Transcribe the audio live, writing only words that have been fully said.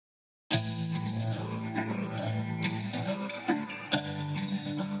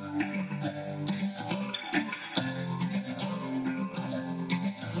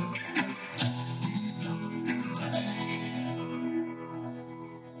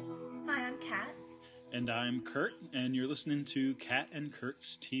Kat. And I'm Kurt, and you're listening to Kat and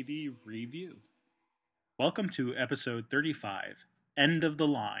Kurt's TV Review. Welcome to episode 35, End of the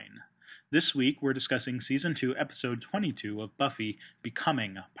Line. This week we're discussing Season 2, Episode 22 of Buffy,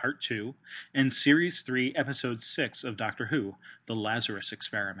 Becoming, Part 2, and Series 3, Episode 6 of Doctor Who, The Lazarus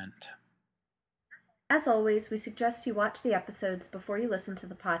Experiment. As always, we suggest you watch the episodes before you listen to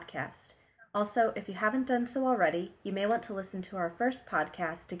the podcast. Also, if you haven't done so already, you may want to listen to our first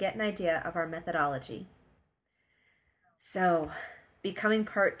podcast to get an idea of our methodology. So, Becoming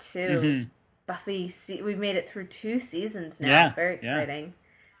Part 2, Buffy, we've made it through 2 seasons now. Yeah, very exciting.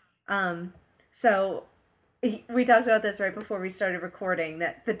 So, we talked about this right before we started recording,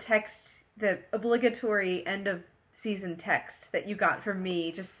 that the obligatory end of season text that you got from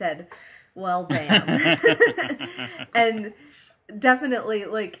me just said, well, damn. And definitely,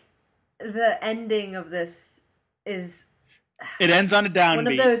 the ending of this is... It ends on a downbeat. One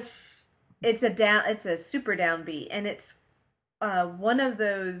of those... It's a super downbeat, and it's one of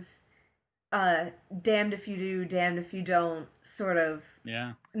those damned if you do, damned if you don't sort of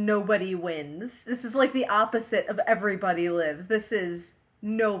nobody wins. This is like the opposite of everybody lives. This is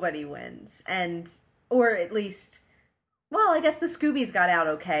nobody wins. Or at least, well, I guess the Scoobies got out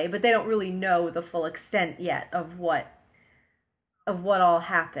okay, but they don't really know the full extent yet of what all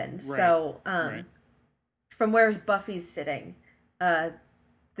happened. Right. So, from where Buffy's sitting,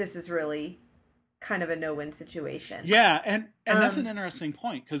 this is really kind of a no-win situation. Yeah, and that's an interesting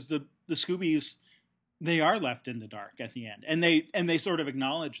point, because the Scoobies, they are left in the dark at the end, and they sort of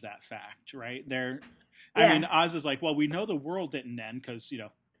acknowledge that fact, right? I mean, Oz is like, well, we know the world didn't end because,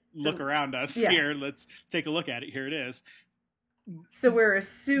 look around us here. Let's take a look at it. Here it is. So we're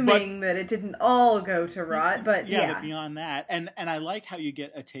assuming that it didn't all go to rot, but but beyond that, and I like how you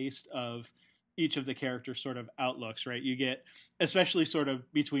get a taste of each of the characters' sort of outlooks, right? You get, especially sort of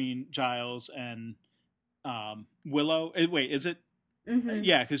between Giles and Willow. Wait, is it? Mm-hmm.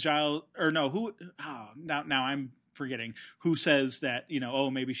 Yeah, because Giles, or no, who? Oh, now I'm forgetting who says that.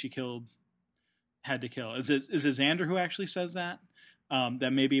 Maybe she had to kill. Is it Xander who actually says that?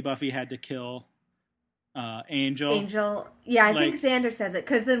 That maybe Buffy had to kill Angel. Yeah, I think Xander says it,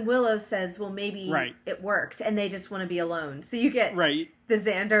 because then Willow says, well, maybe it worked, and they just want to be alone. So you get the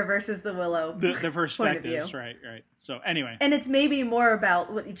Xander versus the Willow the perspectives, right. So anyway. And it's maybe more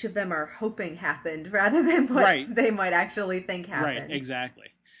about what each of them are hoping happened, rather than what they might actually think happened. Right, exactly.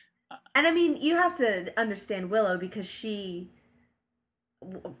 And I mean, you have to understand Willow, because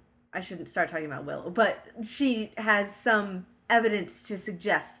I shouldn't start talking about Willow, but she has some evidence to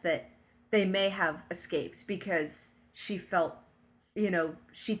suggest that they may have escaped, because she felt,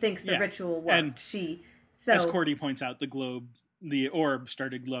 she thinks the ritual worked. And as Cordy points out, the orb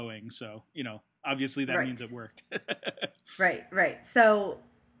started glowing, so, obviously that means it worked. Right. So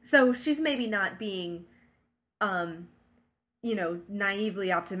she's maybe not being,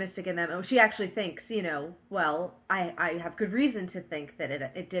 naively optimistic in them. Oh, she actually thinks, well, I have good reason to think that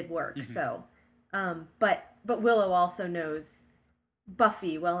it did work. Mm-hmm. So, but Willow also knows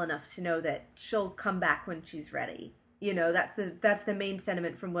Buffy well enough to know that she'll come back when she's ready. That's the main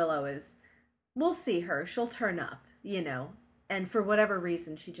sentiment from Willow is, we'll see her, she'll turn up, and for whatever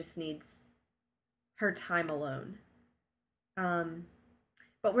reason she just needs her time alone.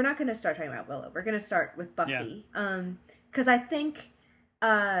 But we're not going to start talking about Willow. We're going to start with Buffy. Because I think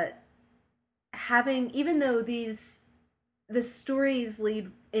even though the stories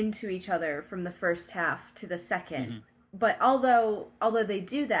lead into each other from the first half to the second, but although they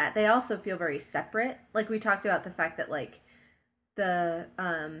do that, they also feel very separate. Like we talked about the fact that the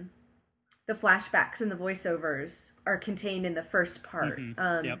flashbacks and the voiceovers are contained in the first part,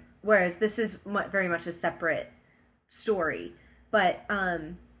 whereas this is very much a separate story. But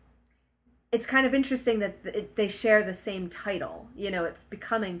it's kind of interesting that they share the same title. It's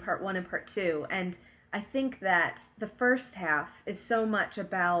Becoming Part 1 and Part 2, and I think that the first half is so much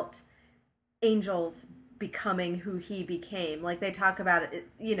about Angel's becoming who he became. Like they talk about it,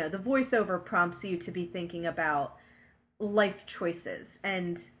 the voiceover prompts you to be thinking about life choices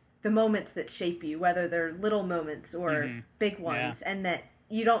and the moments that shape you, whether they're little moments or big ones, and that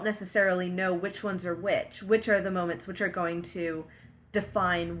you don't necessarily know which ones are which are the moments which are going to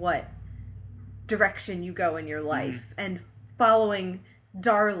define what direction you go in your life. And following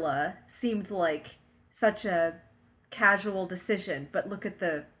Darla seemed like such a casual decision, but look at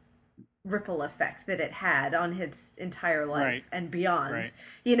the ripple effect that it had on his entire life and beyond,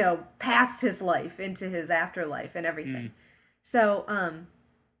 past his life into his afterlife and everything. So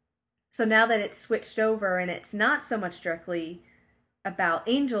now that it's switched over and it's not so much directly about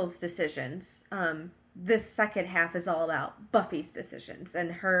Angel's decisions, this second half is all about Buffy's decisions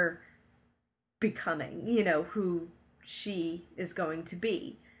and her becoming, who she is going to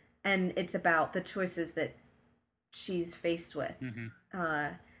be. And it's about the choices that she's faced with.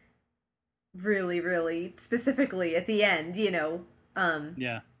 Really, really specifically at the end,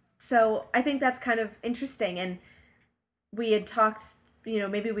 Yeah. So I think that's kind of interesting. And we had talked,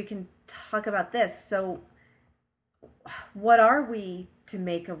 maybe we can talk about this. So what are we to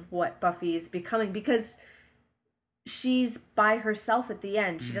make of what Buffy is becoming? Because she's by herself at the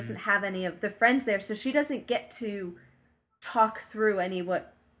end. She doesn't have any of the friends there, so she doesn't get to talk through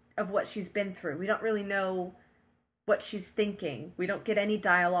of what she's been through. We don't really know what she's thinking. We don't get any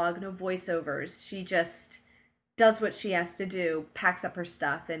dialogue, no voiceovers. She just does what she has to do, packs up her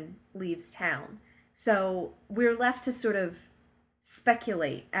stuff, and leaves town. So we're left to sort of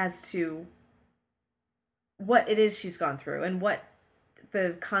speculate as to what it is she's gone through and what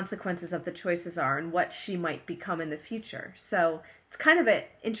the consequences of the choices are and what she might become in the future. So it's kind of an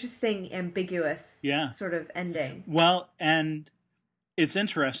interesting, ambiguous sort of ending. Well, and it's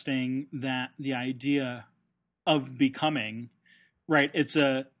interesting that the idea of becoming, right, it's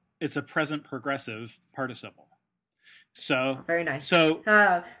a present progressive participle. So very nice. So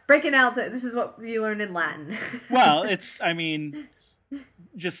breaking out this is what you learned in Latin. Well,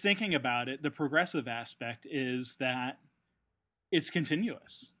 just thinking about it, the progressive aspect is that it's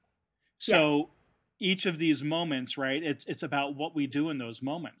continuous. So each of these moments, right, it's about what we do in those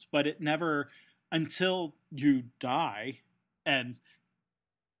moments, but it never, until you die, and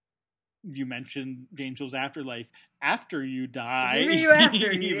you mentioned Angel's afterlife, after you die,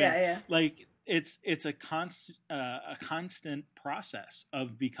 like it's a constant process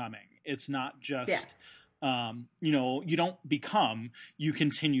of becoming. It's not just you don't become, you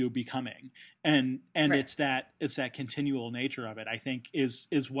continue becoming, and right. it's that continual nature of it, I think, is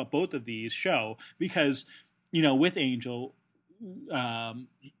what both of these show, because with Angel,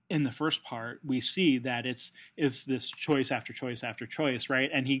 in the first part, we see that it's this choice after choice after choice, right?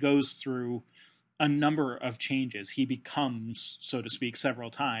 And he goes through a number of changes. He becomes, so to speak,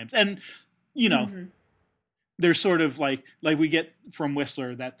 several times, and there's sort of like we get from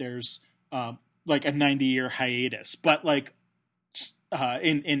Whistler that there's like a 90-year hiatus, but like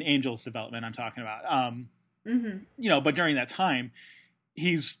in Angel's development, I'm talking about, but during that time,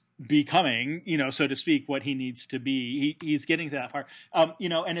 he's becoming, so to speak, what he needs to be. He's getting to that part,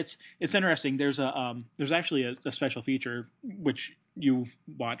 and it's interesting. There's actually a special feature which you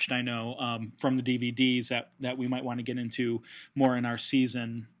watched, I know, from the DVDs that we might want to get into more in our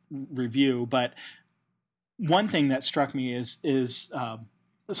season review. But one thing that struck me is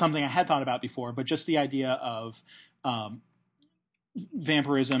something I had thought about before, but just the idea of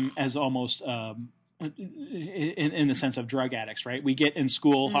vampirism as almost in the sense of drug addicts, right? We get in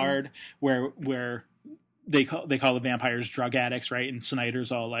School Hard where they call the vampires drug addicts, right? And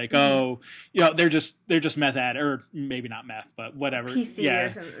Snyder's all like, they're just meth or maybe not meth, but whatever. PC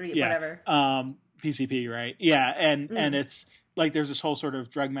or something, whatever. PCP, right? Yeah, and it's like there's this whole sort of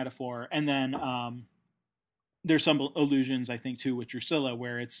drug metaphor, and then there's some allusions, I think, too, with Drusilla,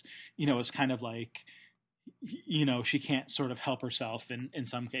 where it's it's kind of like, she can't sort of help herself in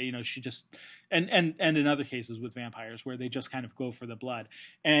some case, she just, and in other cases with vampires where they just kind of go for the blood.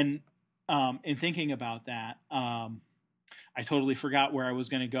 And in thinking about that, I totally forgot where I was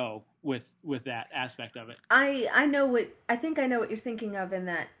going to go with that aspect of it. I think I know what you're thinking of in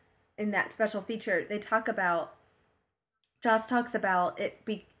that special feature. They talk about, Joss talks about it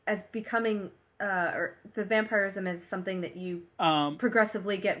as becoming or the vampirism is something that you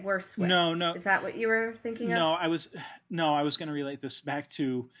progressively get worse with. No. Is that what you were thinking of? I was going to relate this back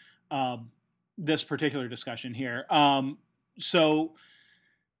to this particular discussion here. So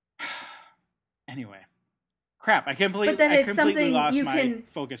anyway, crap! I completely lost my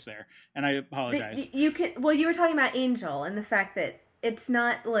focus there, and I apologize. You were talking about Angel and the fact that it's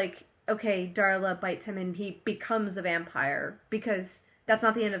not like, okay, Darla bites him and he becomes a vampire, because that's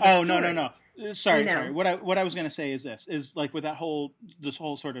not the end of the story. Oh, no. Sorry. What I was going to say is this, is like with this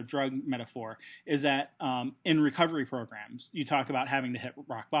whole sort of drug metaphor, is that in recovery programs, you talk about having to hit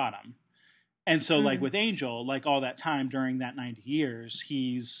rock bottom. And so like with Angel, like all that time during that 90 years,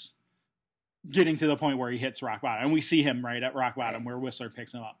 he's getting to the point where he hits rock bottom. And we see him right at rock bottom where Whistler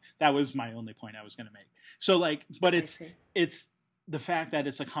picks him up. That was my only point I was going to make. So like, but it's the fact that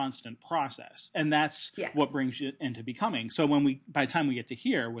it's a constant process, and that's what brings you into becoming. So by the time we get to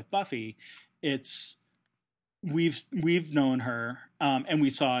here with Buffy, we've known her, and we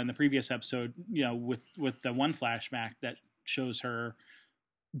saw in the previous episode, with the one flashback that shows her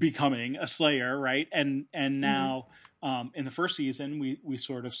becoming a Slayer, right? And now in the first season, we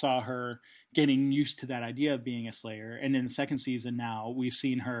sort of saw her getting used to that idea of being a Slayer, and in the second season now we've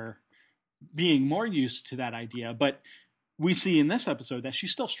seen her being more used to that idea, but we see in this episode that she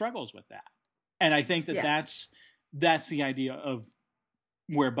still struggles with that. And I think that that's the idea of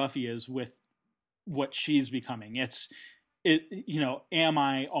where Buffy is with what she's becoming. Am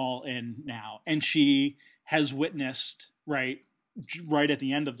I all in now? And she has witnessed, right at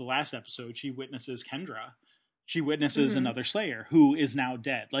the end of the last episode, she witnesses Kendra. She witnesses another Slayer who is now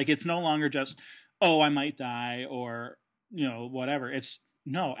dead. Like, it's no longer just, oh, I might die, or, whatever. It's,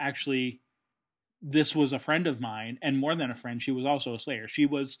 no, actually, this was a friend of mine, and more than a friend, she was also a Slayer. She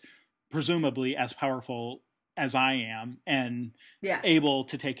was presumably as powerful as I am, and able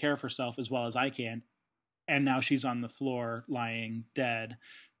to take care of herself as well as I can. And now she's on the floor lying dead.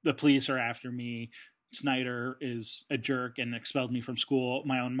 The police are after me. Snyder is a jerk and expelled me from school.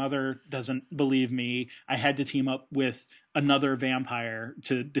 My own mother doesn't believe me. I had to team up with another vampire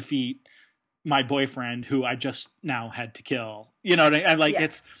to defeat my boyfriend, who I just now had to kill. You know what I like? Yeah.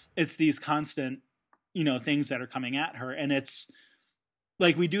 It's these constant, things that are coming at her. And it's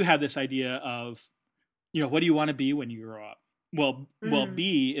like, we do have this idea of, what do you want to be when you grow up? Well,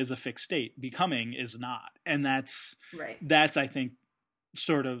 be is a fixed state. Becoming is not. And that's I think,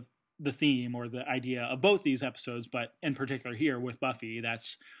 sort of the theme or the idea of both these episodes, but in particular here with Buffy,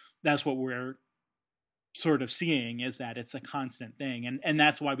 that's what we're sort of seeing, is that it's a constant thing. And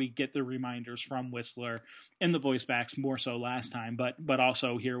that's why we get the reminders from Whistler in the voice backs more so last time, but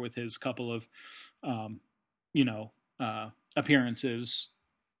also here with his couple of, appearances,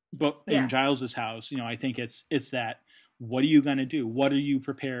 but in Giles's house, I think it's that, what are you going to do? What are you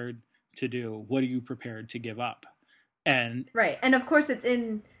prepared to do? What are you prepared to give up? And and of course it's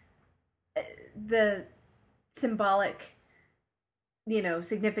in the symbolic,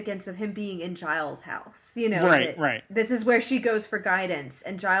 significance of him being in Giles' house. Right. This is where she goes for guidance,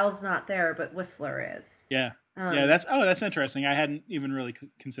 and Giles not there, but Whistler is. Yeah. That's interesting. I hadn't even really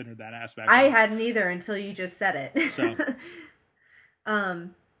considered that aspect. I hadn't either until you just said it. So,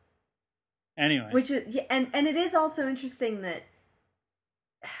 anyway, which is and it is also interesting that,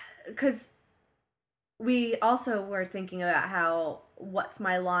 because we also were thinking about how "What's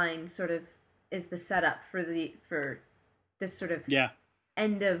My Line" sort of is the setup for this sort of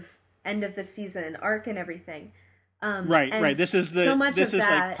end of the season arc and everything. Right. This is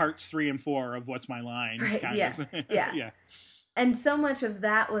like parts 3 and 4 of What's My Line. Right. Kind of. Yeah. And so much of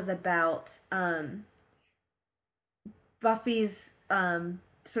that was about Buffy's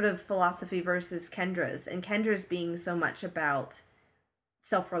sort of philosophy versus Kendra's, and Kendra's being so much about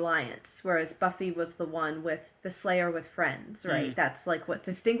self-reliance, whereas Buffy was the one with the Slayer with friends, right? That's like what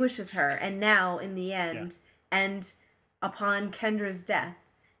distinguishes her. And now in the end, and upon Kendra's death,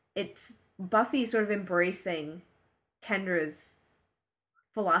 it's Buffy sort of embracing Kendra's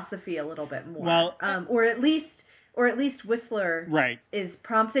philosophy a little bit more. Well, or at least Whistler right. is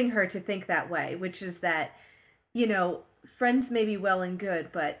prompting her to think that way, which is that, friends may be well and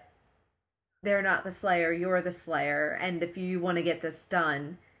good, but they're not the Slayer, you're the Slayer, and if you want to get this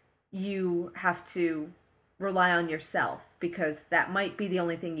done, you have to rely on yourself, because that might be the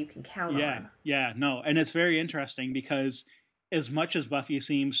only thing you can count on. Yeah, no, and it's very interesting, because as much as Buffy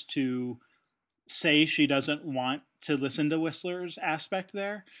seems to say she doesn't want to listen to Whistler's aspect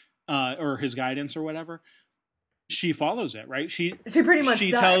there, or his guidance or whatever, she follows it, right? She pretty much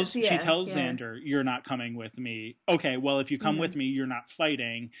does. She tells Xander, "You're not coming with me." Okay, well, if you come with me, you're not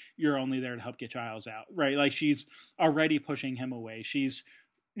fighting. You're only there to help get Giles out, right? Like, she's already pushing him away. She's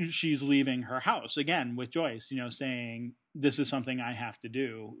leaving her house again with Joyce, saying, "This is something I have to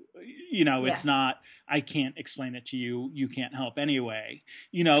do." It's not, I can't explain it to you. You can't help anyway.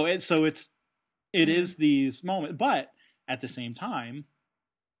 It is these moments, but at the same time,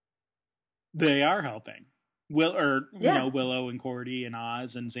 they are helping. Willow and Cordy and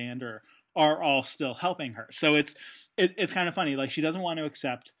Oz and Xander are all still helping her. So it's kind of funny. Like, she doesn't want to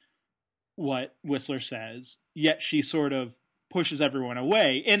accept what Whistler says, yet she sort of pushes everyone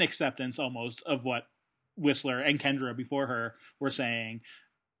away in acceptance almost of what Whistler and Kendra before her were saying.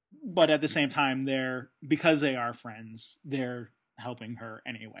 But at the same time, because they are friends, they're helping her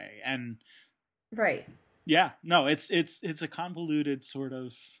anyway. And right. Yeah, no, it's a convoluted sort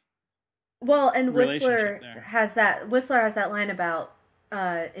of. Well, and Whistler has that line about,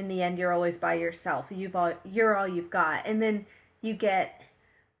 in the end, you're always by yourself. You're all you've got. And then you get,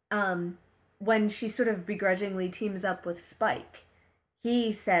 when she sort of begrudgingly teams up with Spike,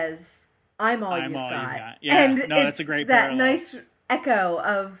 he says, I'm all you've got. Yeah, and that's a great that parallel. Nice echo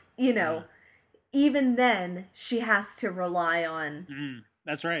of, even then she has to rely on.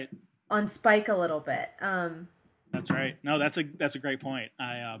 That's right. On Spike a little bit. That's right. No, that's a great point.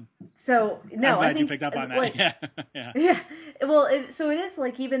 So no, I'm glad I think, you picked up on that. like, yeah. Well, so it is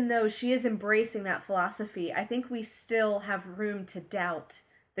like, even though she is embracing that philosophy, I think we still have room to doubt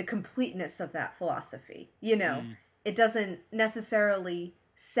the completeness of that philosophy. It doesn't necessarily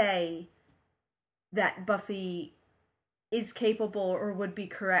say that Buffy is capable or would be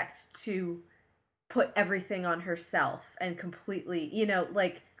correct to put everything on herself and completely,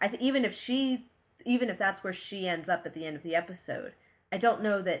 like, even if that's where she ends up at the end of the episode, I don't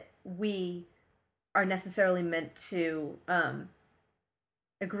know that we are necessarily meant to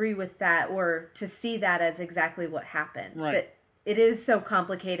agree with that or to see that as exactly what happened. Right. But it is so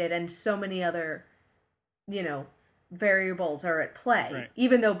complicated and so many other, variables are at play, right.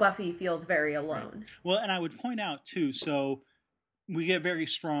 even though Buffy feels very alone. Right. Well, and I would point out too, so we get very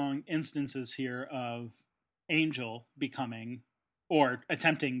strong instances here of Angel becoming or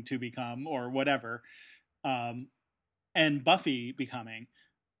attempting to become or whatever, and Buffy becoming,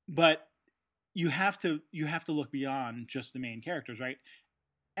 but you have to look beyond just the main characters, right?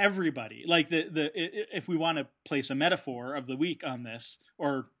 Everybody, like if we want to place a metaphor of the week on this,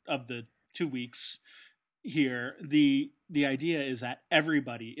 or of the 2 weeks here, the idea is that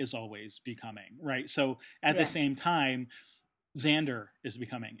everybody is always becoming, right? So at the same time, Xander is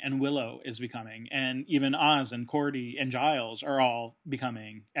becoming, and Willow is becoming, and even Oz and Cordy and Giles are all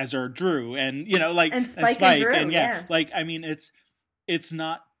becoming, as are Drew, and and Spike and Drew, and like, I mean, it's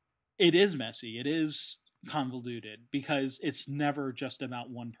not, it is messy, it is convoluted, because it's never just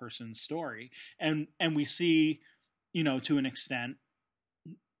about one person's story, and we see, to an extent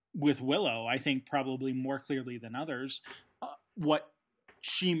with Willow, I think probably more clearly than others, what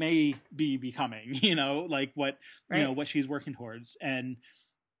she may be becoming, like what, right. What she's working towards. And,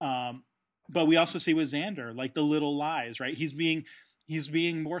 but we also see with Xander, like the little lies, right? He's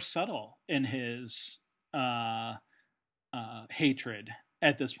being more subtle in his, hatred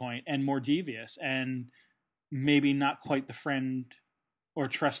at this point, and more devious, and maybe not quite the friend or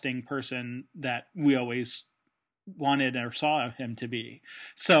trusting person that we always wanted or saw him to be.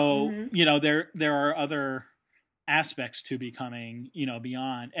 So, there are other aspects to becoming,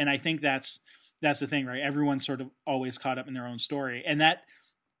 beyond. And I think that's the thing, right? Everyone's sort of always caught up in their own story. And that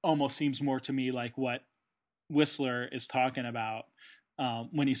almost seems more to me like what Whistler is talking about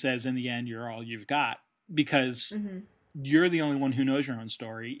when he says, in the end, you're all you've got, because you're the only one who knows your own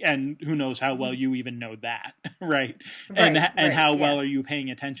story, and who knows how well you even know that, right? And how well are you paying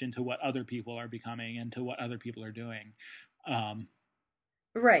attention to what other people are becoming and to what other people are doing?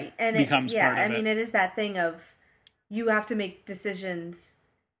 Right. And becomes part of it is that thing of, you have to make decisions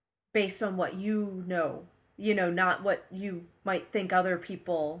based on what you know, not what you might think other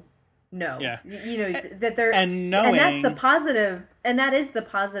people know. Yeah. That they're, and knowing, and that's the positive, and that is the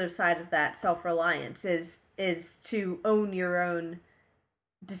positive side of that self-reliance, is to own your own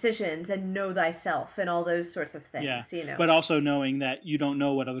decisions and know thyself and all those sorts of things. Yeah. But also knowing that you don't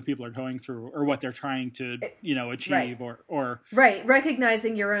know what other people are going through or what they're trying to, achieve, right. or right,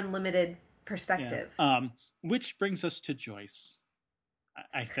 recognizing your own limited perspective. Yeah. Which brings us to Joyce,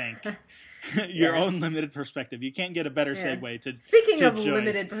 I think. Your own limited perspective. You can't get a better segue to Speaking of Joyce.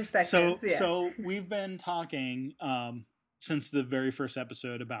 Limited perspectives. So we've been talking since the very first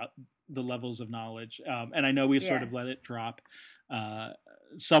episode about the levels of knowledge, and I know we've sort of let it drop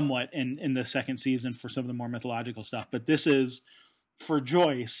somewhat in the second season for some of the more mythological stuff, but this is for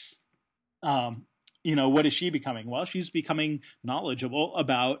Joyce. What is she becoming? Well, she's becoming knowledgeable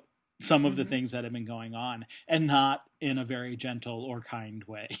about some of the things that have been going on, and not in a very gentle or kind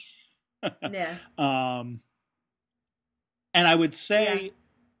way. Yeah. And I would say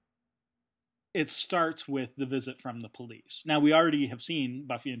it starts with the visit from the police. Now, we already have seen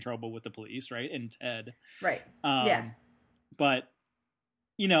Buffy in trouble with the police, right? And Ted. Right. But,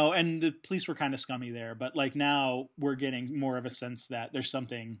 and the police were kind of scummy there, but like now we're getting more of a sense that there's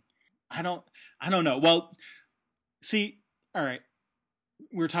something, I don't know. Well, see, all right.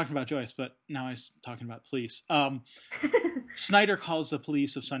 We were talking about Joyce, but now I was talking about police. Snyder calls the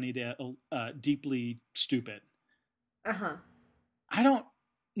police of Sunnydale deeply stupid. I don't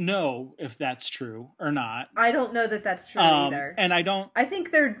know if that's true or not. I don't know that that's true either. And I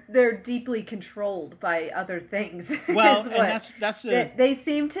think they're deeply controlled by other things. Well, and that's they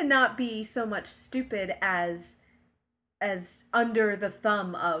seem to not be so much stupid as under the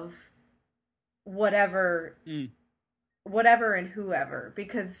thumb of whatever and whoever,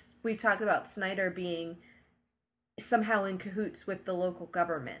 because we've talked about Snyder being somehow in cahoots with the local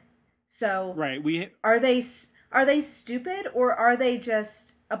government. So right, are they stupid, or are they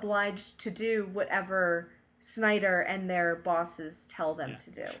just obliged to do whatever Snyder and their bosses tell them to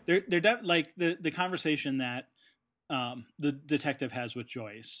do? They're like the conversation that the detective has with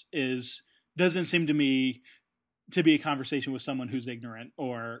Joyce doesn't seem to me to be a conversation with someone who's ignorant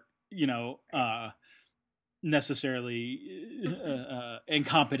or, necessarily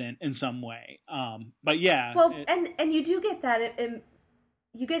incompetent in some way. But yeah. Well, and you do get that,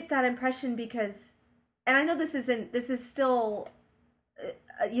 you get that impression because, and I know this is still,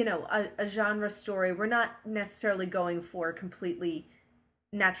 a genre story. We're not necessarily going for completely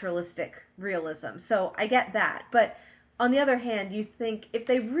naturalistic realism. So I get that. But on the other hand, you think if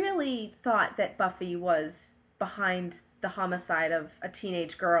they really thought that Buffy was behind the homicide of a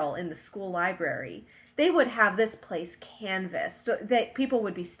teenage girl in the school library, they would have this place canvassed. That people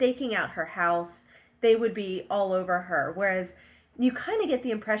would be staking out her house. They would be all over her. Whereas you kind of get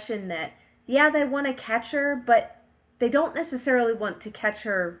the impression that, yeah, they want to catch her, but they don't necessarily want to catch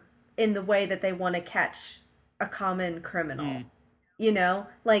her in the way that they want to catch a common criminal.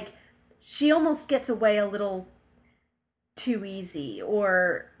 Like she almost gets away a little too easy,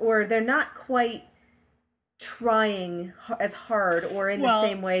 or they're not quite trying as hard or in the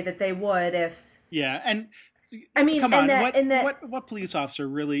same way that they would if. Yeah, and I mean, come on, what police officer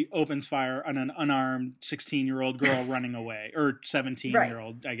really opens fire on an unarmed 16-year-old girl running away, or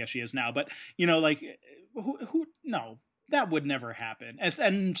 17-year-old, right. I guess she is now, but who no, that would never happen,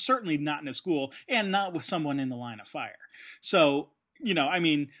 and certainly not in a school, and not with someone in the line of fire. So, I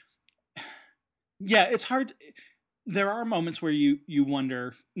mean, yeah, it's hard. There are moments where you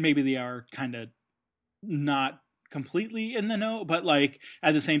wonder, maybe they are kind of not completely in the know, but like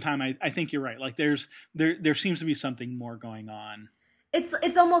at the same time, I think you're right. Like there seems to be something more going on.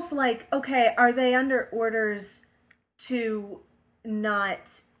 It's almost like, okay, are they under orders to not,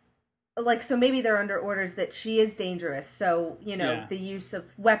 like, so maybe they're under orders that she is dangerous, so the use of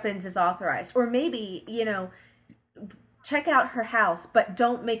weapons is authorized, or maybe check out her house but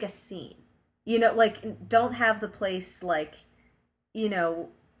don't make a scene, like don't have the place like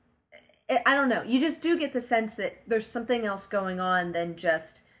I don't know. You just do get the sense that there's something else going on than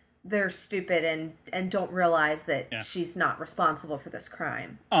just they're stupid and don't realize that she's not responsible for this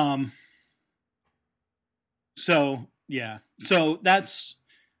crime. So that's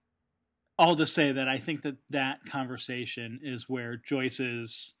all to say that I think that conversation is where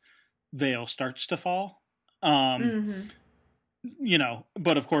Joyce's veil starts to fall. But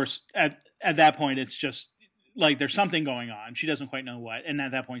of course at that point it's just like there's something going on. She doesn't quite know what, and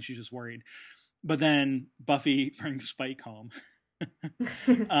at that point she's just worried. But then Buffy brings Spike home.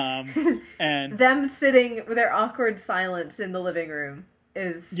 And them sitting with their awkward silence in the living room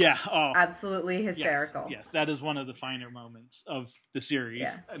is absolutely hysterical. Yes, that is one of the finer moments of the series,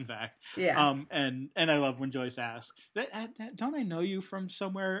 in fact. Yeah. And I love when Joyce asks, don't I know you from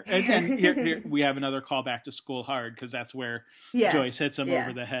somewhere? And here we have another callback to School Hard, because that's where Joyce hits him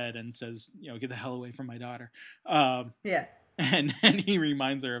over the head and says, get the hell away from my daughter. And he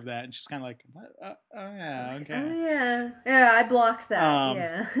reminds her of that, and she's kind of like, what? Oh yeah, okay. Oh yeah, I blocked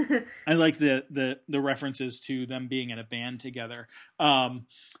that. I like the references to them being in a band together.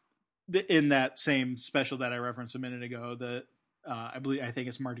 In that same special that I referenced a minute ago, I think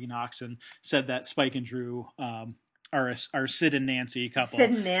it's Marty Noxon said that Spike and Drew are Sid and Nancy couple.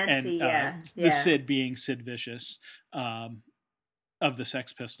 Sid and Nancy, the Sid being Sid Vicious. Of the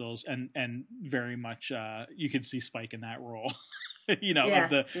Sex Pistols, and very much you could see Spike in that role.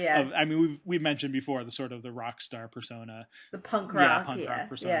 I mean, we've mentioned before the sort of the rock star persona, the punk rock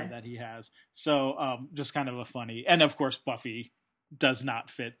persona that he has. So just kind of a funny, and of course Buffy does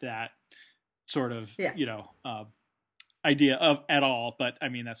not fit that sort of idea of at all. But I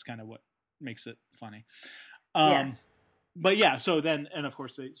mean, that's kind of what makes it funny. But yeah, so then, and of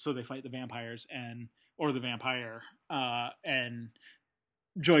course they fight the vampires or the vampire, and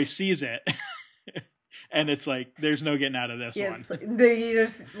Joyce sees it, and it's like, there's no getting out of this one.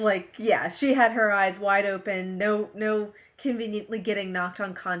 She had her eyes wide open, no conveniently getting knocked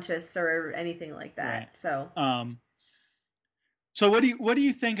unconscious or anything like that. Right. So what do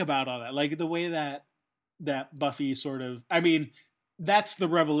you think about all that? Like the way that Buffy sort of, I mean, that's the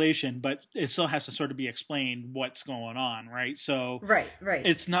revelation, but it still has to sort of be explained what's going on, right? So right.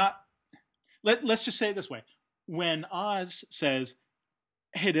 It's not. Let's just say it this way: when Oz says,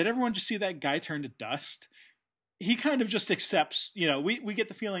 "Hey, did everyone just see that guy turn to dust?" He kind of just accepts. We get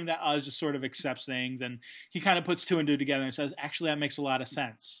the feeling that Oz just sort of accepts things, and he kind of puts two and two together and says, "Actually, that makes a lot of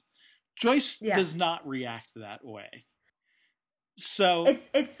sense." Joyce does not react that way. So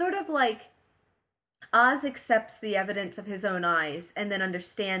it's sort of like Oz accepts the evidence of his own eyes and then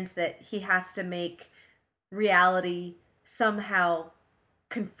understands that he has to make reality somehow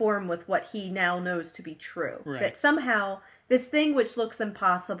conform with what he now knows to be true. Right. That somehow this thing which looks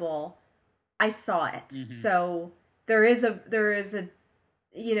impossible, I saw it. Mm-hmm. So there is a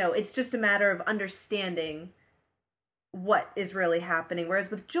it's just a matter of understanding what is really happening.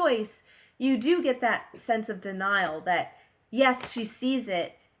 Whereas with Joyce, you do get that sense of denial that yes, she sees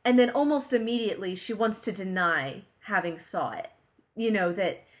it, and then almost immediately she wants to deny having saw it.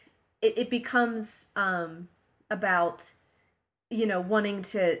 That it becomes about wanting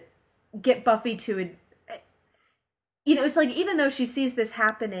to get Buffy to it's like even though she sees this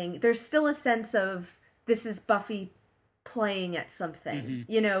happening, there's still a sense of this is Buffy playing at something.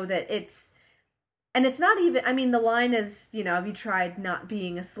 That it's not even, I mean, the line is, have you tried not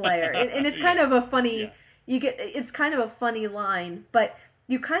being a slayer? And it's kind of a funny, it's kind of a funny line, but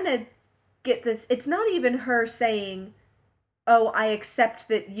you kind of get this, it's not even her saying, oh, I accept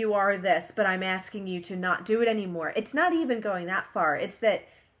that you are this, but I'm asking you to not do it anymore. It's not even going that far. It's that,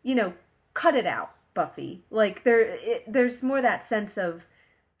 cut it out, Buffy. Like, there's more that sense of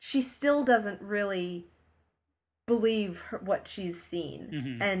she still doesn't really believe what she's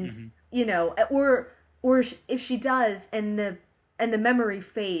seen. And, or if she does, and the memory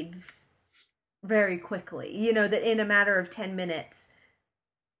fades very quickly, that in a matter of 10 minutes,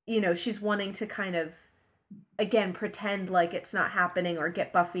 she's wanting to kind of, again, pretend like it's not happening or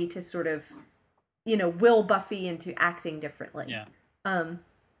get Buffy to sort of, will Buffy into acting differently. Yeah.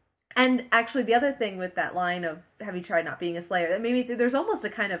 And actually the other thing with that line of, have you tried not being a slayer, that maybe there's almost a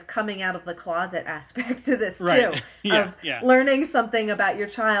kind of coming out of the closet aspect to this too. Of learning something about your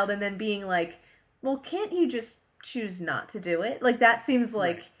child and then being like, well, can't you just choose not to do it? Like, that seems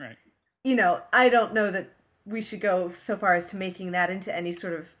like, right. I don't know that we should go so far as to making that into any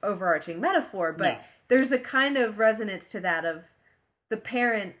sort of overarching metaphor, but there's a kind of resonance to that of the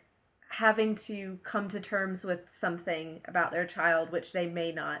parent having to come to terms with something about their child which they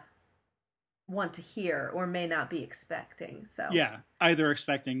may not want to hear or may not be expecting. So either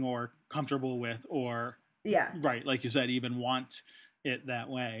expecting or comfortable with, or right, like you said, even want it that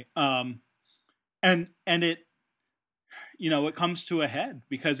way. And it it comes to a head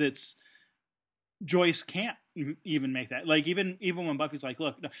because it's Joyce can't even make that, like, even when Buffy's like,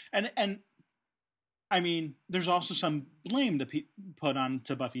 look, and I mean, there's also some blame to put on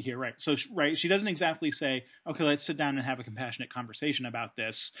to Buffy here, right? So, she doesn't exactly say, okay, let's sit down and have a compassionate conversation about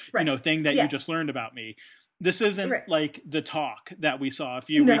this, thing that you just learned about me. This isn't like the talk that we saw a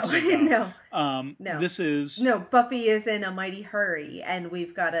few weeks ago. No. This is... No, Buffy is in a mighty hurry, and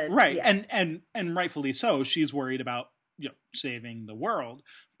we've got to... Right, and rightfully so. She's worried about, saving the world.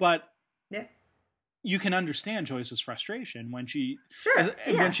 But... Yeah. You can understand Joyce's frustration when she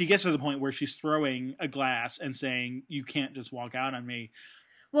when she gets to the point where she's throwing a glass and saying, you can't just walk out on me.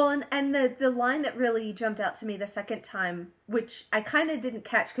 Well, and the line that really jumped out to me the second time, which I kind of didn't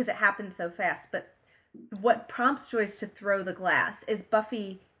catch because it happened so fast, but what prompts Joyce to throw the glass is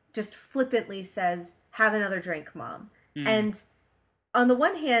Buffy just flippantly says, have another drink, Mom. And on the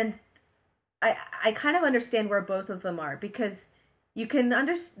one hand, I kind of understand where both of them are, because you can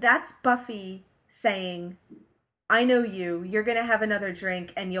understand that's Buffy saying, I know you're going to have another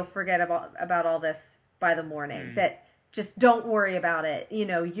drink and you'll forget about all this by the morning. That just don't worry about it.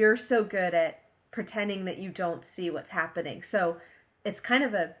 You're so good at pretending that you don't see what's happening. So it's kind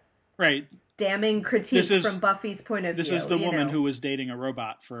of a damning critique from Buffy's point of view. This is the woman who was dating a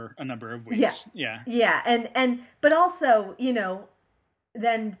robot for a number of weeks. Yeah. And but also,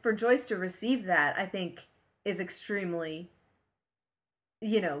 then for Joyce to receive that, I think is extremely,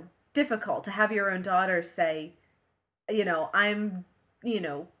 difficult to have your own daughter say, I'm,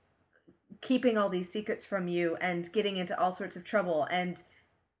 keeping all these secrets from you and getting into all sorts of trouble, and,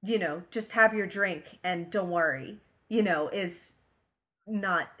 just have your drink and don't worry, is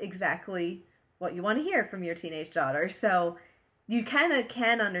not exactly what you want to hear from your teenage daughter. So you kind of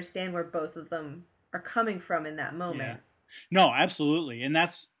can understand where both of them are coming from in that moment. Yeah. No, absolutely. And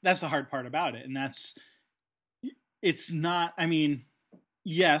that's the hard part about it. And it's not, I mean,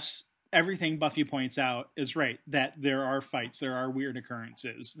 yes, everything Buffy points out is right, that there are fights, there are weird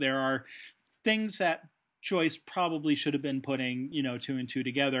occurrences, there are things that Joyce probably should have been putting, 2 and 2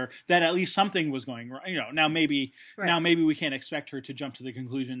 together, that at least something was going wrong. Now maybe we can't expect her to jump to the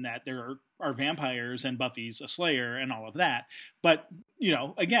conclusion that there are vampires and Buffy's a slayer and all of that. But,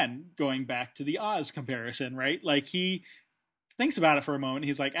 again, going back to the Oz comparison, right? Like, he thinks about it for a moment.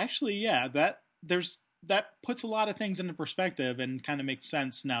 He's like, actually, yeah, that puts a lot of things into perspective and kind of makes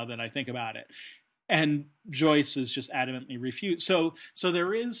sense now that I think about it. And Joyce is just adamantly refute. So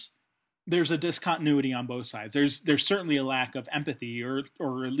there's a discontinuity on both sides. There's certainly a lack of empathy or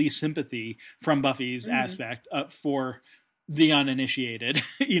at least sympathy from Buffy's aspect for the uninitiated,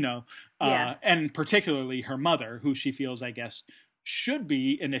 and particularly her mother, who she feels, I guess, should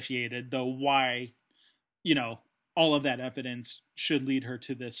be initiated, though why, all of that evidence should lead her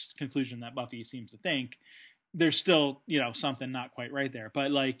to this conclusion that Buffy seems to think, there's still, something not quite right there.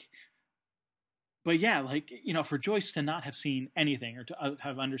 But yeah, for Joyce to not have seen anything or to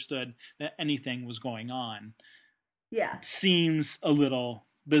have understood that anything was going on, seems a little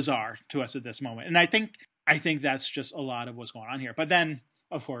bizarre to us at this moment. And I think that's just a lot of what's going on here. But then,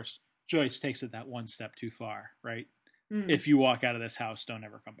 of course, Joyce takes it that one step too far, right? If you walk out of this house, don't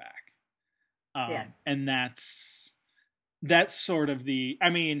ever come back. And that's sort of the,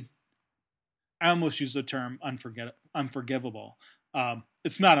 I almost use the term unforgivable.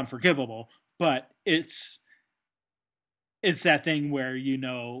 It's not unforgivable, but it's that thing where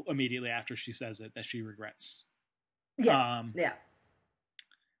immediately after she says it that she regrets. Yeah. And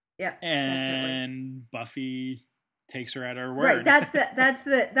definitely. Buffy takes her at her word. Right. That's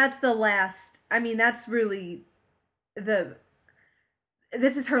the last. That's really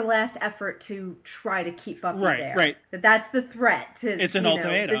this is her last effort to try to keep Buffy there. Right. That's the threat. It's an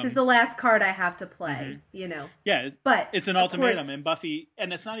ultimatum. This is the last card I have to play. Yeah, but it's an ultimatum, and Buffy,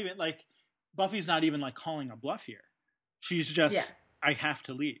 and it's not even Buffy's not even calling a bluff here. She's just, I have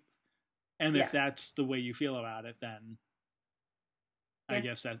to leave, and if that's the way you feel about it, then I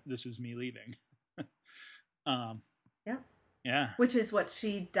guess that this is me leaving. Yeah. Which is what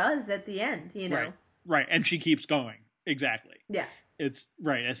she does at the end, Right, and she keeps going. Exactly. Yeah. It's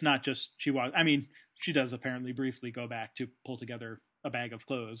right. It's not just she walks. She does apparently briefly go back to pull together a bag of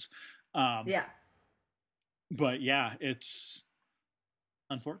clothes. But yeah, it's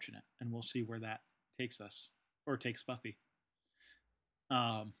unfortunate, and we'll see where that takes us or takes Buffy.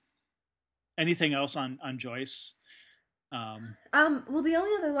 Anything else on Joyce? Well, the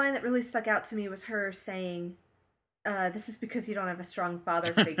only other line that really stuck out to me was her saying, "This is because you don't have a strong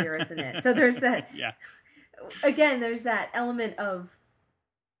father figure, isn't it?" So there's that. Yeah. Again, there's that element of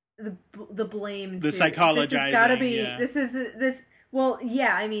the blame. The psychologizing. This has got to be. Yeah. This is this. Well,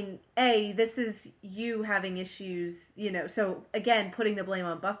 yeah. This is you having issues. So again, putting the blame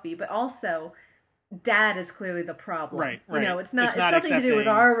on Buffy, but also, Dad is clearly the problem. Right. It's nothing to do with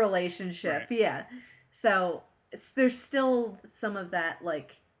our relationship. Right. Yeah. So there's still some of that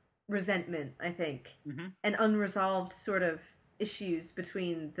resentment, I think, and unresolved sort of issues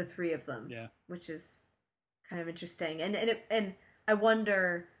between the three of them. Yeah. Which is kind of interesting, and I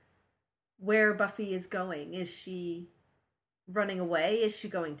wonder where Buffy is going. Is she running away? Is she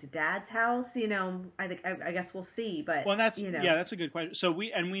going to Dad's house? I guess we'll see. But that's that's a good question. So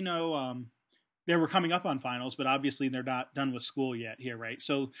we know they were coming up on finals, but obviously they're not done with school yet here, right?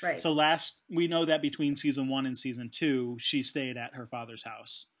 So we know that between season 1 and season 2, she stayed at her father's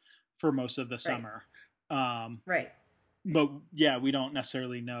house for most of the summer. Right. But yeah, we don't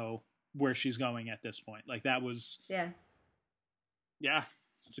necessarily know where she's going at this point. That was... Yeah,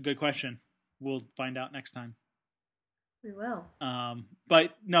 it's a good question. We'll find out next time. We will.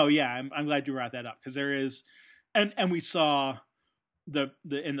 But no, yeah, I'm glad you brought that up, because there is... And we saw the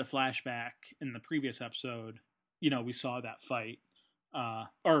in the flashback in the previous episode, we saw that fight.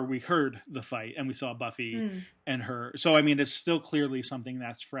 Or we heard the fight, and we saw Buffy and her. So, it's still clearly something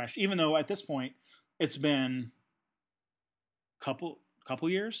that's fresh, even though at this point it's been couple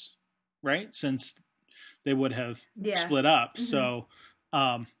years, right, since they would have split up. So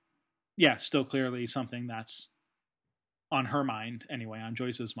still clearly something that's on her mind anyway, on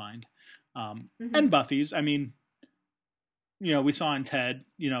Joyce's mind, and Buffy's. We saw in Ted,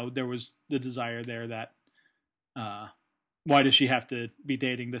 there was the desire there that why does she have to be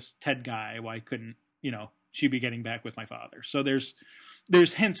dating this Ted guy? Why couldn't she be getting back with my father? So there's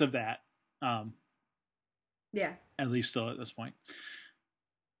hints of that. At least still at this point.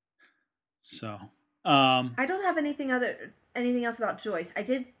 So, I don't have anything else about Joyce. I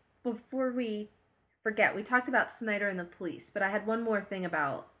did, before we forget, we talked about Snyder and the police, but I had one more thing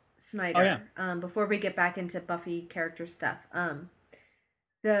about Snyder. Oh, yeah. Before we get back into Buffy character stuff.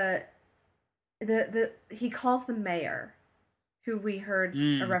 He calls the mayor, who we heard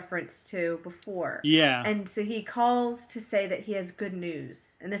a reference to before. Yeah. And so he calls to say that he has good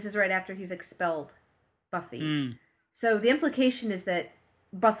news, and this is right after he's expelled Buffy. So the implication is that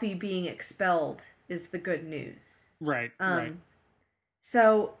Buffy being expelled is the good news. Right, right.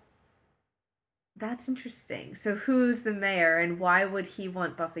 So that's interesting. So who's the mayor, and why would he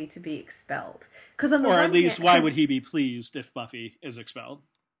want Buffy to be expelled? Or at least, why would he be pleased if Buffy is expelled?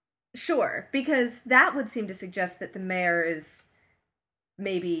 Sure, because that would seem to suggest that the mayor is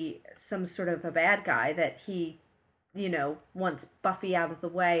maybe some sort of a bad guy, that he, wants Buffy out of the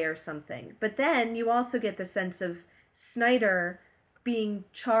way or something. But then you also get the sense of Snyder being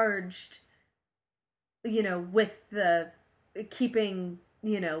charged, with the keeping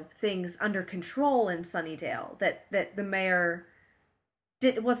things under control in Sunnydale. That the mayor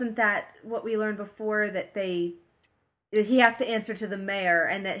wasn't that what we learned before, that he has to answer to the mayor,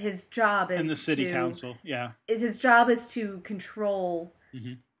 and that his job is and the city council. Yeah, his job is to control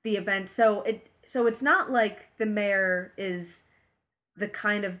the event. So it's not like the mayor is the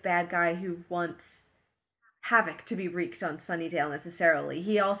kind of bad guy who wants havoc to be wreaked on Sunnydale necessarily.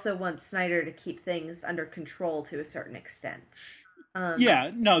 He also wants Snyder to keep things under control to a certain extent.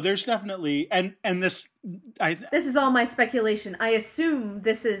 Yeah, no, there's definitely and this. This is all my speculation. I assume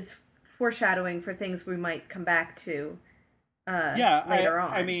this is foreshadowing for things we might come back to. Later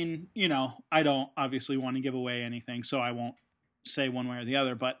on. I mean, I don't obviously want to give away anything, so I won't say one way or the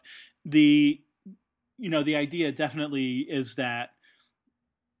other. But the idea definitely is that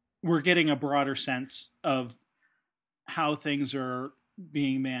we're getting a broader sense of how things are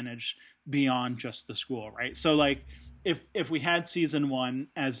being managed beyond just the school, right? So, like, if we had season 1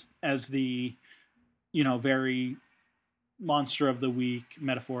 as the very monster of the week,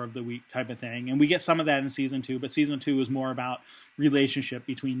 metaphor of the week type of thing, and we get some of that in season 2, but season 2 is more about relationship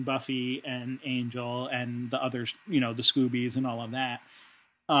between Buffy and Angel and the others, the Scoobies and all of that.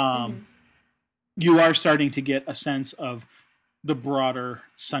 You are starting to get a sense of the broader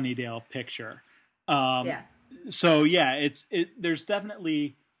Sunnydale picture. So yeah, there's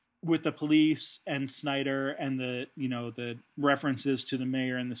definitely, with the police and Snyder and the references to the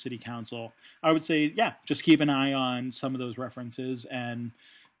mayor and the city council, I would say, yeah, just keep an eye on some of those references and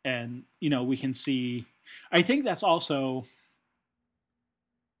we can see. I think that's also,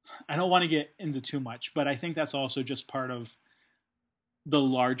 I don't want to get into too much, but I think that's also just part of the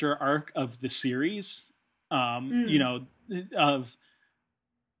larger arc of the series.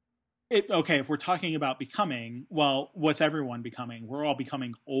 Okay, if we're talking about becoming, well, what's everyone becoming? We're all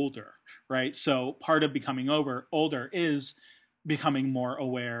becoming older, right? So part of becoming older is becoming more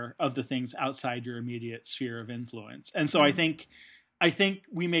aware of the things outside your immediate sphere of influence. And so I think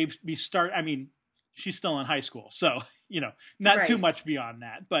we may be I mean, she's still in high school, so, not too much beyond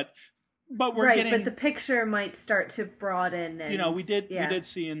that, but we're getting, but the picture might start to broaden. And, we did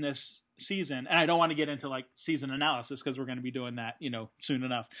see in this season, and I don't want to get into like season analysis because we're going to be doing that soon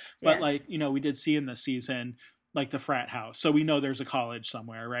enough, but we did see in this season like the frat house, so we know there's a college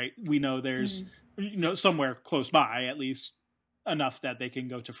somewhere, right? We know there's somewhere close by, at least enough that they can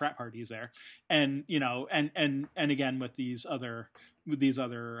go to frat parties there, and and again with these other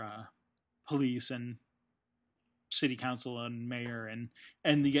police and city council and mayor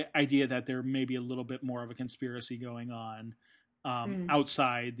and the idea that there may be a little bit more of a conspiracy going on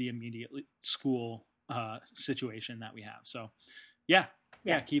outside the immediate school situation that we have. So yeah,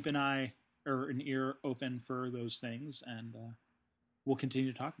 keep an eye or an ear open for those things, and we'll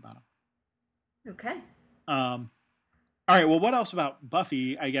continue to talk about them. Okay. All right, well, what else about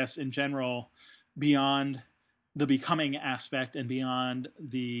Buffy, I guess, in general, beyond the becoming aspect and beyond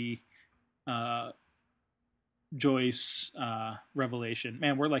the Joyce revelation?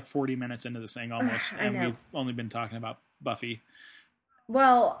 Man, we're like 40 minutes into this thing almost, and we've only been talking about Buffy.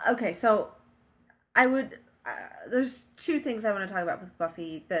 Well, okay, so I would there's two things I want to talk about with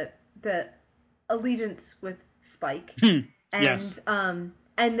Buffy: the allegiance with Spike, and yes.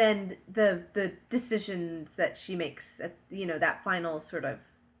 And then the decisions that she makes at that final sort of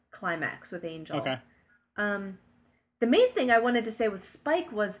climax with Angel. Okay. The main thing I wanted to say with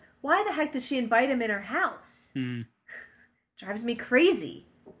Spike was, why the heck did she invite him in her house? Drives me crazy.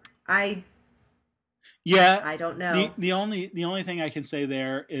 I don't know. The only thing I can say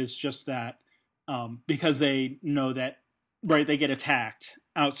there is just that because they know that, right, they get attacked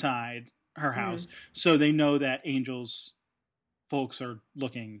outside her house, so they know that Angel's folks are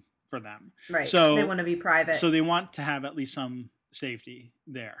looking for them. Right. So they want to be private. So they want to have at least some safety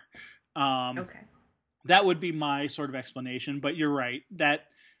there. Okay. That would be my sort of explanation, but you're right. That,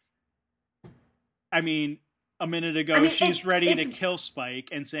 I mean, a minute ago, she's ready to kill Spike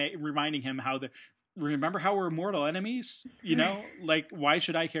and reminding him remember how we're mortal enemies? Like, why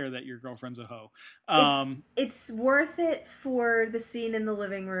should I care that your girlfriend's a hoe? It's worth it for the scene in the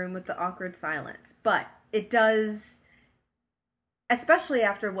living room with the awkward silence, but it does, especially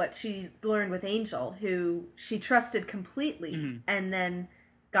after what she learned with Angel, who she trusted completely and then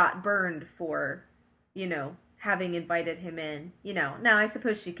got burned for, having invited him in. Now I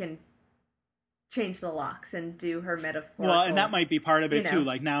suppose she can change the locks and do her metaphor. Well, and that might be part of it too.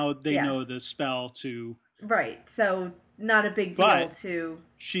 Like, now they know the spell to... Right, so not a big deal to...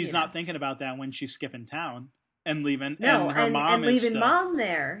 She's not thinking about that when she's skipping town and leaving. No, and her mom is leaving mom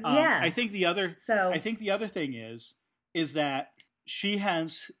there. I think the other thing is that she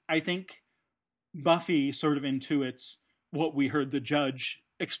has... I think Buffy sort of intuits what we heard the judge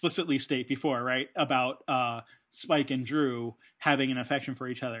explicitly state before, right? About Spike and Drew having an affection for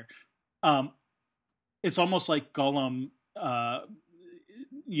each other. It's almost like Gollum,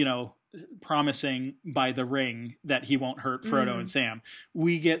 promising by the ring that he won't hurt Frodo and Sam.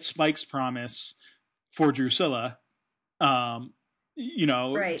 We get Spike's promise for Drusilla,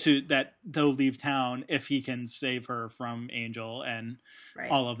 right. to that they'll leave town if he can save her from Angel and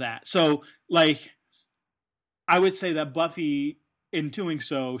all of that. So, like, I would say that Buffy, in doing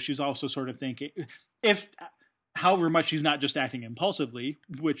so, she's also sort of thinking, however much she's not just acting impulsively,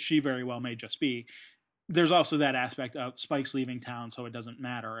 which she very well may just be, there's also that aspect of Spike's leaving town, so it doesn't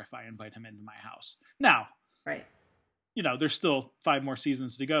matter if I invite him into my house. Now, right. There's still 5 more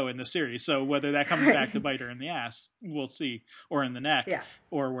seasons to go in the series, so whether that comes back to bite her in the ass, we'll see, or in the neck,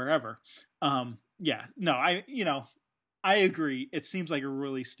 or wherever. I agree. It seems like a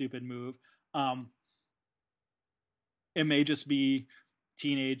really stupid move. It may just be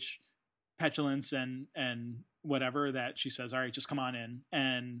teenage petulance and whatever that she says, all right, just come on in,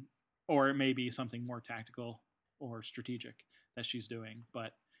 or it may be something more tactical or strategic that she's doing.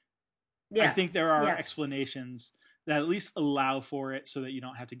 But I think there are explanations that at least allow for it so that you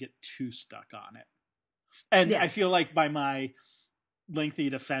don't have to get too stuck on it. And I feel like by my lengthy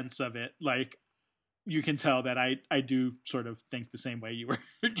defense of it, like, you can tell that I do sort of think the same way you were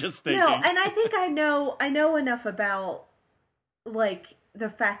just thinking. No, and I think I know enough about, like, the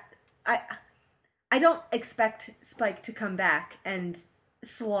fact I don't expect Spike to come back and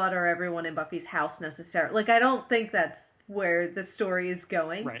slaughter everyone in Buffy's house necessarily. Like, I don't think that's where the story is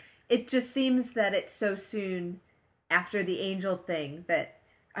going. Right. It just seems that it's so soon after the Angel thing that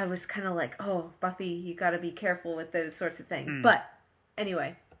I was kind of like, oh, Buffy, you got to be careful with those sorts of things. But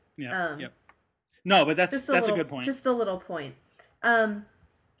anyway. Yeah. No, but that's a good point. Just a little point. But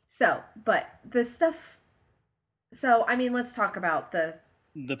the stuff. So, I mean, let's talk about the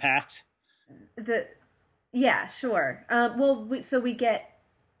pact. Yeah, sure. We get.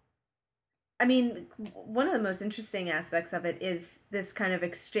 I mean, one of the most interesting aspects of it is this kind of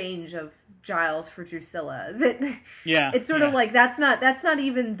exchange of Giles for Drusilla. It's sort of like that's not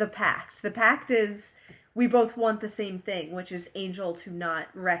even the pact. The pact is we both want the same thing, which is Angel to not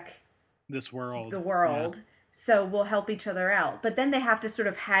wreck the world. Yeah. So we'll help each other out. But then they have to sort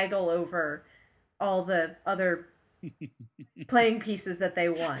of haggle over all the other playing pieces that they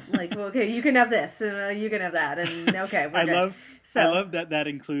want. Like, well, okay, you can have this, and you can have that, and okay, we're good. I love that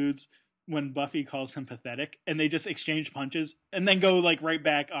includes when Buffy calls him pathetic, and they just exchange punches, and then go like right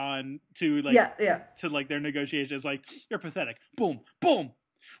back on to like to like their negotiations. Like, you're pathetic. Boom, boom.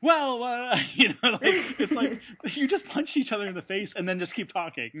 Well, it's like you just punched each other in the face, and then just keep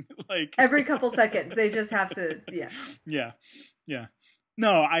talking. Like every couple seconds, they just have to. Yeah.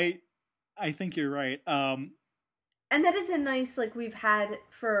 No, I think you're right. And that is a nice, like, we've had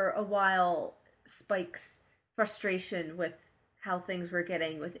for a while Spike's frustration with how things were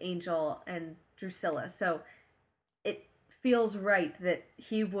getting with Angel and Drusilla. So it feels right that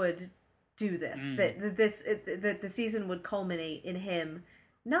he would do this, that the season would culminate in him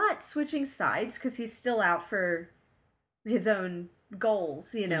not switching sides, because he's still out for his own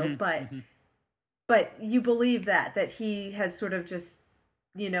goals, but you believe that he has sort of just,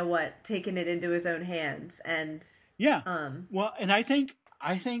 taken it into his own hands. And well, and I think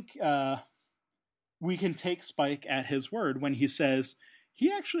we can take Spike at his word when he says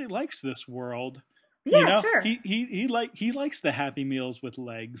he actually likes this world. Yeah, sure. He likes the Happy Meals with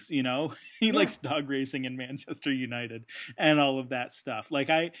legs. He likes dog racing in Manchester United and all of that stuff. Like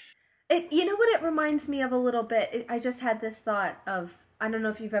what it reminds me of a little bit. I just had this thought of, I don't know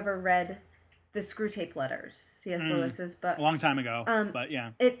if you've ever read the Screwtape Letters, C.S. Lewis's, but a long time ago. But yeah,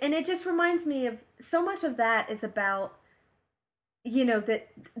 it just reminds me of so much of that is about, that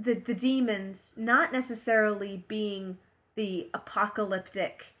the demons not necessarily being the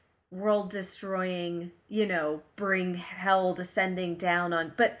apocalyptic, world destroying, bring hell descending down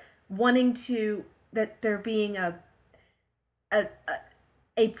on, but wanting to, that there being a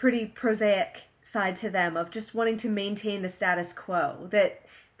pretty prosaic side to them of just wanting to maintain the status quo, that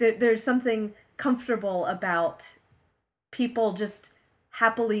there's something comfortable about people just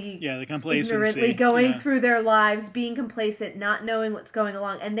happily, the complacency, ignorantly going through their lives, being complacent, not knowing what's going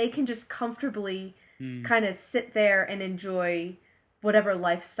along, and they can just comfortably kind of sit there and enjoy whatever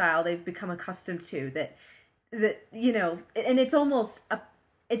lifestyle they've become accustomed to. That and it's almost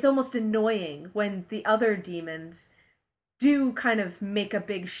annoying when the other demons do kind of make a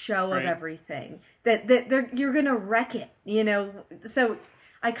big show of everything, that you're gonna wreck it, so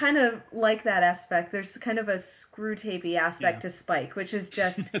I kind of like that aspect. There's kind of a Screwtapey aspect to Spike, which is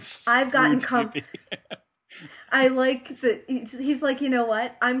just I've gotten I like that he's like, you know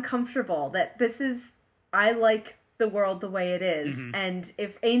what? I'm comfortable that I like the world the way it is. Mm-hmm. And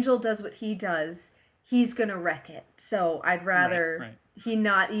if Angel does what he does, he's going to wreck it. So I'd Right, rather right. he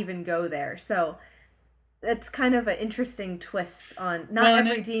not even go there. So it's kind of an interesting twist on not Well,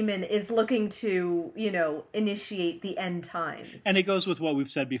 every demon is looking to, initiate the end times. and it goes with what we've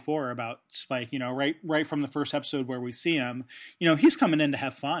said before about Spike, right from the first episode where we see him, he's coming in to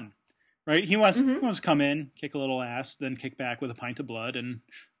have fun. Right? He wants to come in, kick a little ass, then kick back with a pint of blood and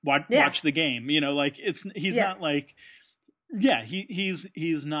watch the game. He's not like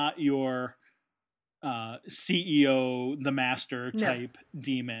he's not your CEO, the master type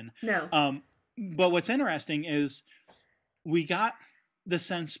demon. No. But what's interesting is we got the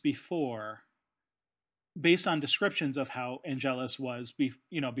sense before, based on descriptions of how Angelus was,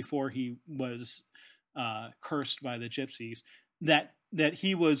 before he was cursed by the gypsies, that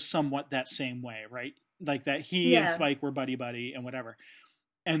he was somewhat that same way, right? Like that he and Spike were buddy and whatever.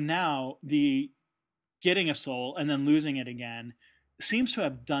 And now the getting a soul and then losing it again seems to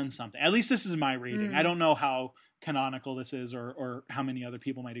have done something. At least this is my reading. I don't know how canonical this is or how many other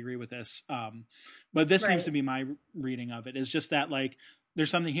people might agree with this. But this seems to be my reading of it, is just that like there's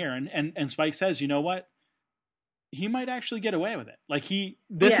something here. And Spike says, you know what? He might actually get away with it. Like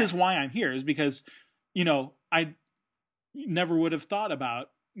this is why I'm here, is because, I never would have thought about,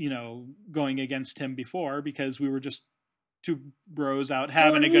 going against him before, because we were just two bros out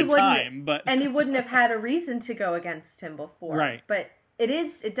having a good time. But and he wouldn't have had a reason to go against him before. Right. But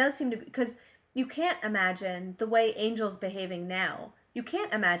it does seem to be, because you can't imagine the way Angel's behaving now. You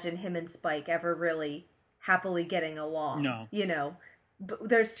can't imagine him and Spike ever really happily getting along. No.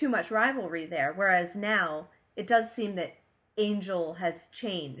 There's too much rivalry there. Whereas now it does seem that Angel has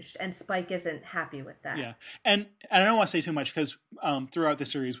changed and Spike isn't happy with that. Yeah. And I don't want to say too much, because throughout the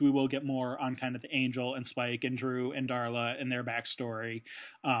series we will get more on kind of the Angel and Spike and Drew and Darla and their backstory,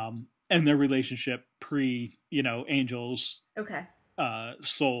 and their relationship pre, Angel's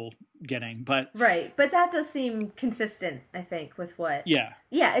soul getting. But that does seem consistent, I think, with what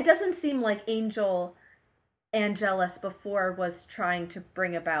it doesn't seem like Angelus before was trying to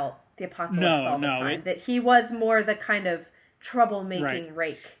bring about the apocalypse all the time. That he was more the kind of troublemaking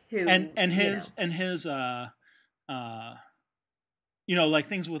rake who his like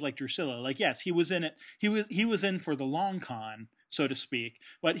things with like Drusilla, like yes, he was in it, he was in for the long con, so to speak,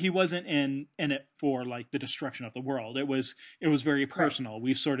 but he wasn't in it for like the destruction of the world. It was very personal.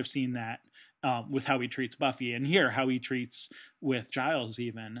 We've sort of seen that with how he treats Buffy, and here how he treats with Giles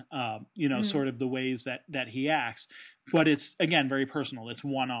even, sort of the ways that he acts. But it's, again, very personal. It's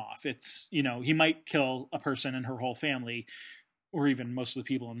one-off. It's, he might kill a person and her whole family, or even most of the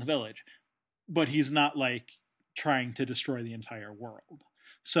people in the village, but he's not like trying to destroy the entire world.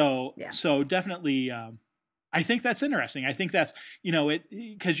 So definitely, I think that's interesting. I think that's,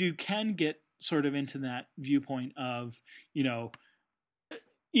 because you can get sort of into that viewpoint of,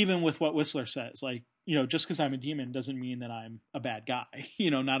 even with what Whistler says, like, just because I'm a demon doesn't mean that I'm a bad guy.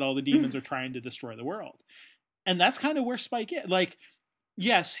 Not all the demons are trying to destroy the world. And that's kind of where Spike is. Like,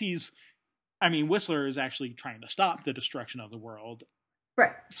 yes, Whistler is actually trying to stop the destruction of the world.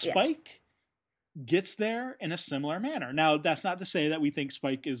 Right. Spike gets there in a similar manner. Now, that's not to say that we think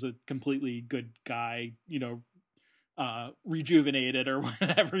Spike is a completely good guy, rejuvenated or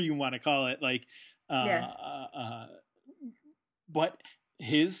whatever you want to call it. Like, but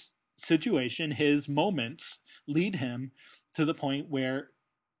his situation, his moments lead him to the point where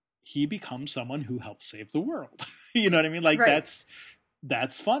he becomes someone who helps save the world. You know what I mean? Like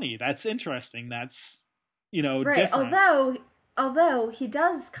that's funny. That's interesting. That's, different. Although he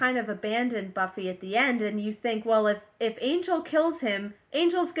does kind of abandon Buffy at the end, and you think, well, if Angel kills him,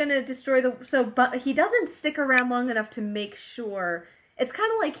 Angel's gonna destroy but he doesn't stick around long enough to make sure. It's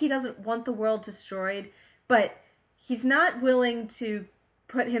kind of like he doesn't want the world destroyed, but he's not willing to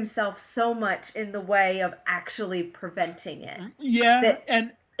put himself so much in the way of actually preventing it. Yeah,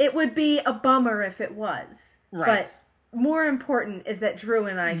 and it would be a bummer if it was. Right. But more important is that Drew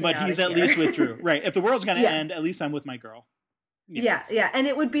and I But he's at least with Drew. Right. If the world's going to end, at least I'm with my girl. Yeah. And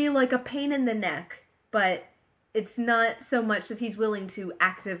it would be like a pain in the neck, but it's not so much that he's willing to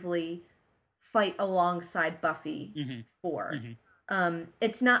actively fight alongside Buffy for.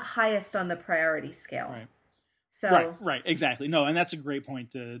 It's not highest on the priority scale. Right. So Right. Exactly. No, and that's a great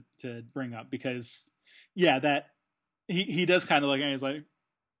point to bring up, because that he does kind of look and he's like,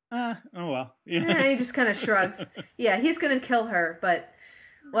 oh well. Yeah, he just kind of shrugs. Yeah, he's gonna kill her, but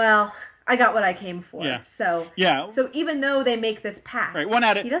I got what I came for. Yeah. So even though they make this pact, right, one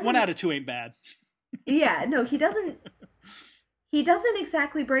out of two ain't bad. Yeah, no, he doesn't. he doesn't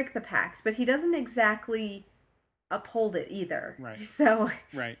exactly break the pact, but he doesn't exactly uphold it either. Right. So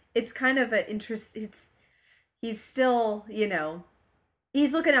right. It's kind of an interest. He's still,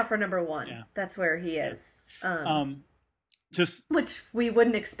 he's looking out for number one. Yeah. That's where he is. Just which we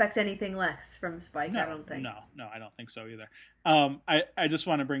wouldn't expect anything less from Spike. No, I don't think. No, I don't think so either. I just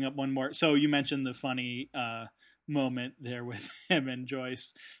want to bring up one more. So you mentioned the funny moment there with him and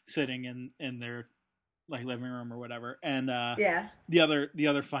Joyce sitting in their like living room or whatever, and yeah, the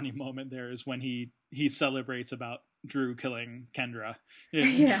other funny moment there is when he celebrates about Drew killing Kendra.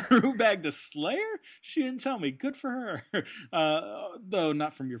 Yeah. Drew bagged a Slayer? She didn't tell me. Good for her. Though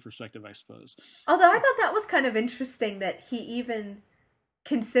not from your perspective, I suppose. Although I thought that was kind of interesting that he even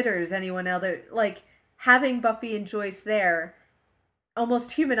considers anyone other, like having Buffy and Joyce there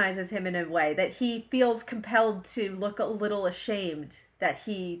almost humanizes him in a way that he feels compelled to look a little ashamed that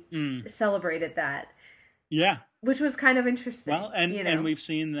he celebrated that. Yeah. Which was kind of interesting. Well, and we've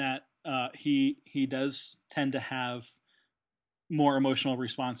seen that he does tend to have more emotional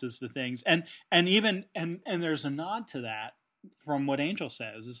responses to things, and even there's a nod to that from what Angel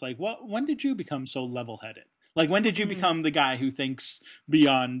says. It's like, when did you become so level-headed? Like, when did you become the guy who thinks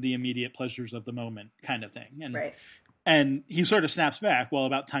beyond the immediate pleasures of the moment, kind of thing? And right. And he sort of snaps back. Well,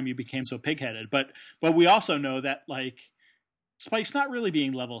 about time you became so pig-headed. But we also know that like Spike's not really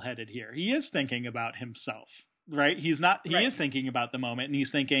being level-headed here. He is thinking about himself. Right? He's not. He is thinking about the moment, and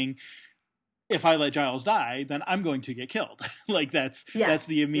he's thinking, if I let Giles die, then I'm going to get killed. Like that's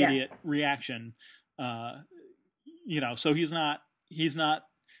the immediate reaction. So he's not.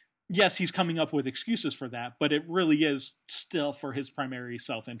 Yes, he's coming up with excuses for that, but it really is still for his primary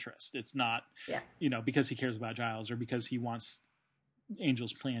self-interest. It's not, because he cares about Giles or because he wants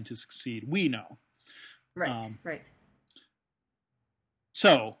Angel's plan to succeed. We know. Right. Right.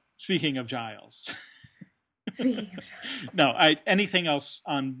 So speaking of Giles. No, anything else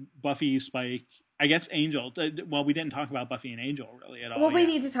on Buffy, Spike? I guess Angel. Well, we didn't talk about Buffy and Angel really at all. Well, we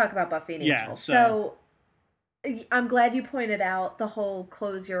need to talk about Buffy and Angel. So I'm glad you pointed out the whole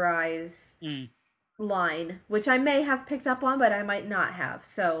 "close your eyes" line, which I may have picked up on, but I might not have.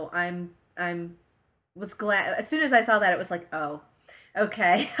 So I'm was glad as soon as I saw that, it was like, oh,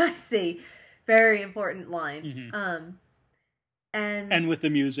 okay, I see. Very important line. Mm-hmm. And with the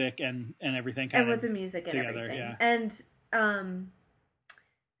music and everything and with the music and together, everything. Yeah.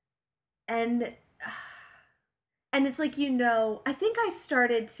 And it's like, I think I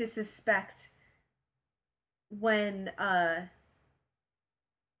started to suspect when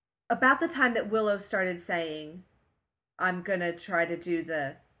about the time that Willow started saying, I'm gonna try to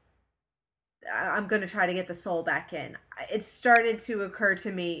get the soul back in, it started to occur to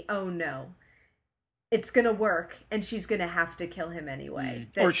me, oh no, it's gonna work, and she's gonna have to kill him anyway.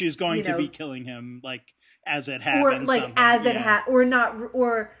 Or she's going to be killing him, like as it happens, or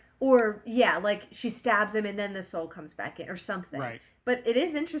like she stabs him and then the soul comes back in, or something. Right. But it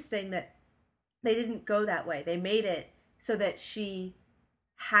is interesting that they didn't go that way. They made it so that she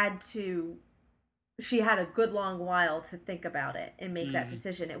had a good long while to think about it and make that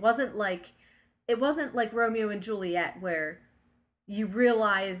decision. It wasn't like Romeo and Juliet, where you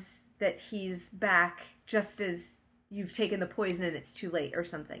realize that he's back just as you've taken the poison and it's too late or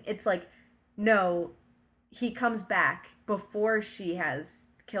something. It's like, no, he comes back before she has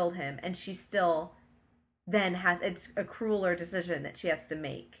killed him, and she still then it's a crueler decision that she has to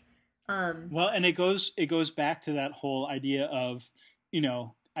make. Well, and it goes back to that whole idea of,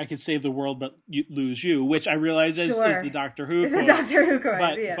 I could save the world but lose you, which I realize is the Doctor Who quote. It's a Doctor Who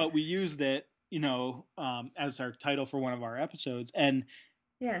quote, but we used it, as our title for one of our episodes, and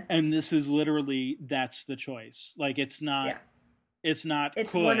this is literally, that's the choice. Like, it's not it's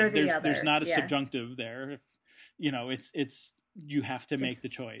could. One or the other. There's not a subjunctive there. If, it's you have to make the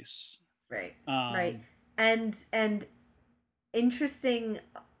choice. Right. Right. And interesting,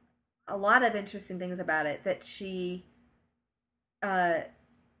 a lot of interesting things about it that she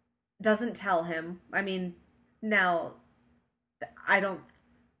doesn't tell him. I mean, now I don't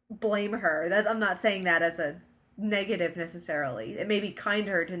blame her. I'm not saying that as a negative necessarily. It may be kind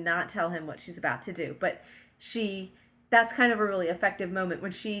of her to not tell him what she's about to do, but that's kind of a really effective moment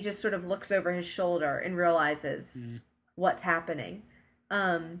when she just sort of looks over his shoulder and realizes what's happening.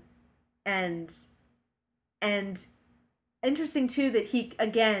 And interesting too that he,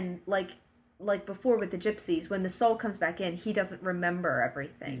 again, like before with the gypsies, when the soul comes back in, he doesn't remember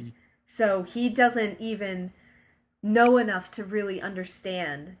everything. So he doesn't even know enough to really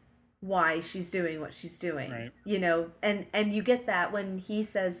understand why she's doing what she's doing. Right. And you get that when he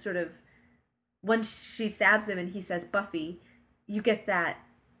says, sort of, when she stabs him and he says Buffy, you get that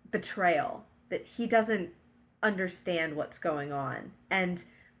betrayal that he doesn't understand what's going on. And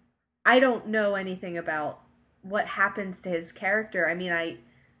I don't know anything about what happens to his character. I mean,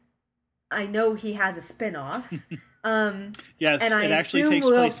 I know he has a spin-off. Yes, and I it actually takes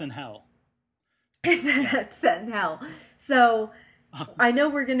place in hell. It's set in hell. So I know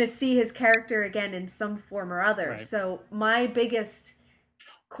we're going to see his character again in some form or other. Right. So my biggest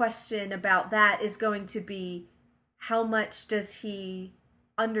question about that is going to be, how much does he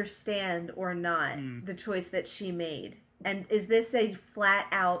understand or not the choice that she made? And is this a flat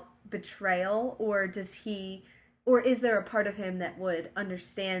out betrayal, or is there a part of him that would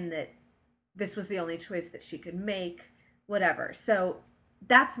understand that this was the only choice that she could make, whatever. So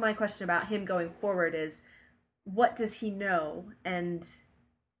that's my question about him going forward, is what does he know, and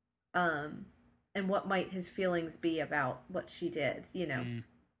what might his feelings be about what she did,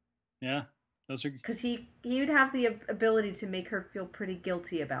 Yeah, those are, because he would have the ability to make her feel pretty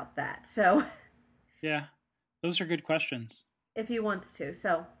guilty about that. So yeah, those are good questions if he wants to.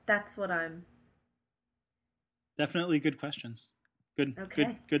 So that's what I'm definitely good questions.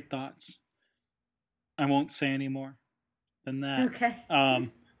 Good thoughts. I won't say any more than that. Okay.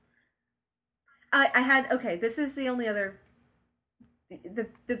 I had, okay, this is the only other,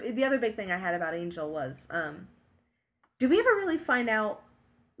 the other big thing I had about Angel was, do we ever really find out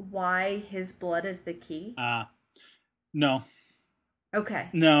why his blood is the key? No. Okay.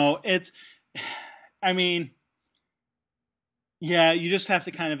 No, I mean, yeah, you just have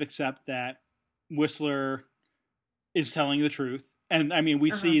to kind of accept that Whistler is telling the truth. And I mean,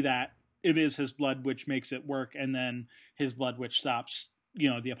 we see that it is his blood which makes it work, and then his blood which stops,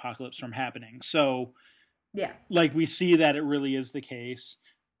 the apocalypse from happening. So, yeah, like, we see that it really is the case.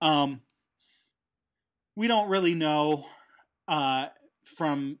 We don't really know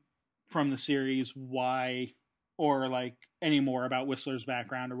from the series why, or like any more about Whistler's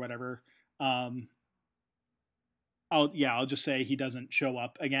background or whatever. I'll just say he doesn't show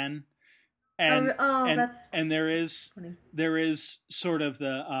up again. And there is sort of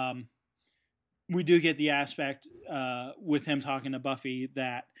the we do get the aspect with him talking to Buffy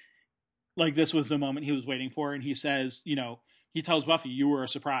that, like, this was the moment he was waiting for, and he says, he tells Buffy, "You were a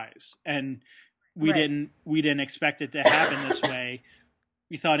surprise," and we didn't expect it to happen this way.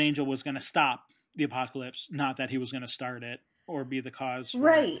 We thought Angel was going to stop the apocalypse, not that he was going to start it or be the cause for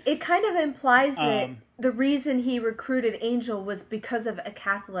it. It kind of implies that the reason he recruited Angel was because of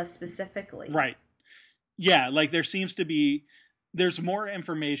Acathla specifically. Right. Yeah, like there's more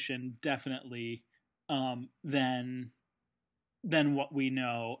information definitely than what we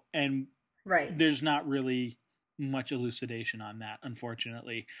know, and there's not really much elucidation on that,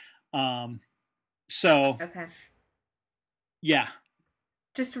 unfortunately. So okay. Yeah.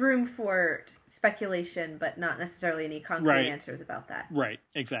 Just room for speculation, but not necessarily any concrete answers about that. Right,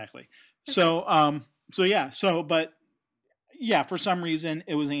 exactly. Okay. But for some reason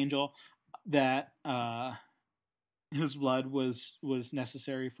it was Angel that his blood was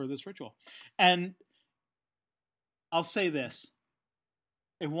necessary for this ritual. And I'll say this,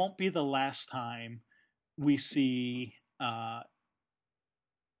 it won't be the last time we see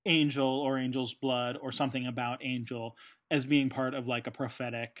Angel or Angel's blood or something about Angel as being part of like a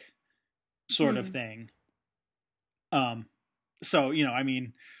prophetic sort of thing. So, I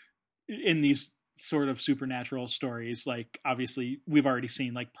mean, in these sort of supernatural stories, like, obviously we've already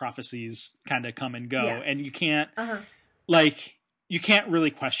seen like prophecies kind of come and go, and you can't you can't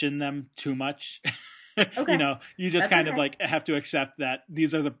really question them too much. Okay. You just kind of like have to accept that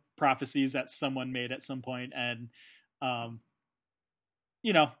these are the prophecies that someone made at some point, and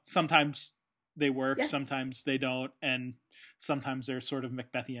sometimes they work, sometimes they don't, and sometimes they're sort of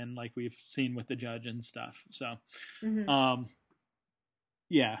Macbethian, like we've seen with the judge and stuff. So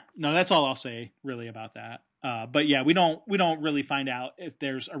that's all I'll say really about that. But yeah, we don't really find out if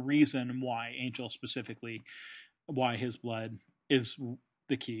there's a reason why Angel specifically, why his blood is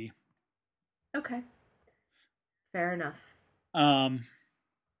the key. Okay. Fair enough.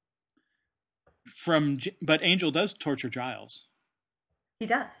 But Angel does torture Giles. He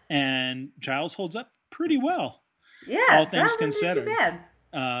does. And Giles holds up pretty well. Yeah. All things considered. Too bad.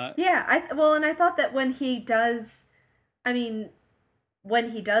 And I thought that when he does give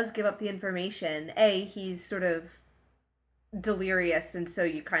up the information, he's sort of delirious, and so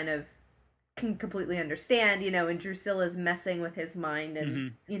you kind of can completely understand, and Drusilla's messing with his mind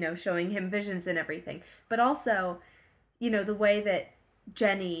and, showing him visions and everything. But also, the way that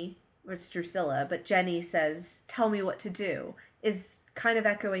Jenny, or it's Drusilla, but Jenny says, "Tell me what to do," is kind of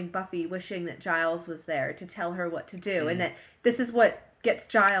echoing Buffy wishing that Giles was there to tell her what to do, and that this is what gets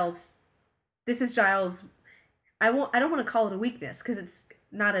Giles. This is Giles. I don't want to call it a weakness, because it's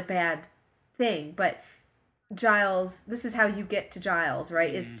not a bad thing, but Giles, this is how you get to Giles,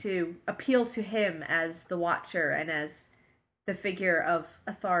 right? Mm, Is to appeal to him as the Watcher and as the figure of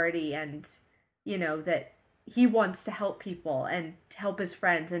authority, and that he wants to help people and to help his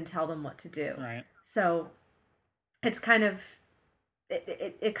friends and tell them what to do. right. So it's kind of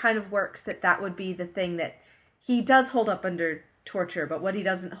it kind of works that would be the thing that he does hold up under torture, but what he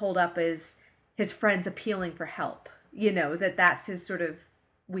doesn't hold up is his friends appealing for help. That's his sort of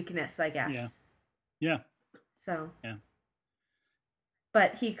weakness, I guess. Yeah. Yeah. So. Yeah.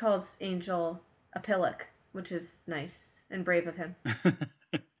 But he calls Angel a pillock, which is nice and brave of him.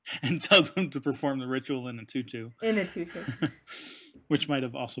 And tells him to perform the ritual in a tutu. In a tutu. Which might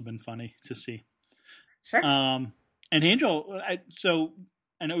have also been funny to see. Sure. And Angel, so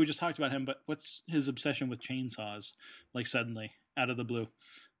I know we just talked about him, but what's his obsession with chainsaws? Like suddenly, out of the blue.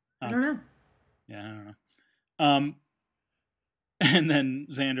 I don't know. Yeah, I don't know. And then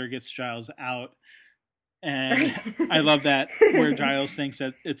Xander gets Giles out. And I love that where Giles thinks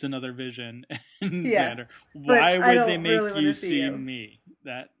that it's another vision. And yeah. Xander, why would they make really you see me?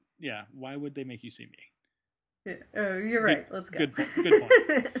 Why would they make you see me? Oh, you're right. Let's go. Good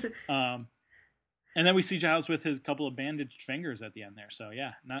point. And then we see Giles with his couple of bandaged fingers at the end there. So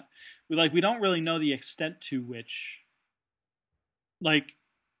yeah, we don't really know the extent to which, like,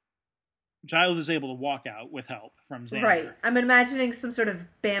 Giles is able to walk out with help from Xander. Right. I'm imagining some sort of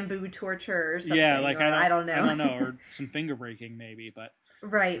bamboo torture or something. Yeah, like I don't know. I don't know, or some finger breaking maybe, but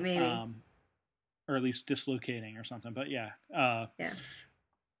right, maybe. Or at least dislocating or something. But yeah.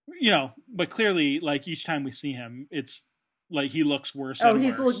 Yeah. But clearly, like each time we see him, it's like he looks worse.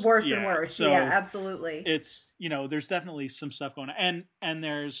 He's worse and worse. So yeah, absolutely. It's there's definitely some stuff going on, and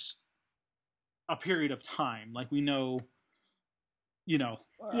there's a period of time, like we know.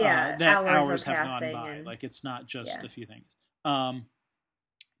 That hours have gone by. Like it's not just a few things. The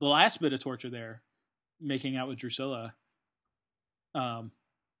last bit of torture there, making out with Drusilla. I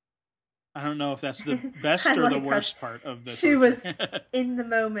don't know if that's the best or the worst part of the. She was in the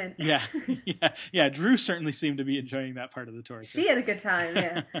moment. Yeah. Drew certainly seemed to be enjoying that part of the torture. She had a good time.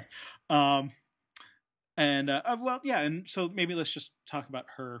 Yeah. And so maybe let's just talk about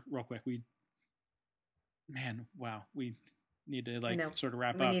her real quick. We need to sort of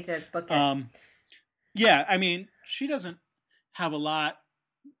wrap up. We need to book it. Yeah, I mean, she doesn't have a lot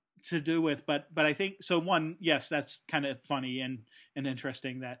to do with, but I think so. One, yes, that's kind of funny and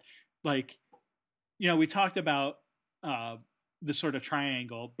interesting that, like, we talked about the sort of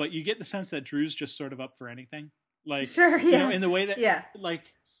triangle, but you get the sense that Drew's just sort of up for anything. Like, sure, yeah. In the way that,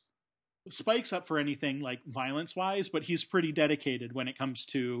 like, Spike's up for anything, like violence wise, but he's pretty dedicated when it comes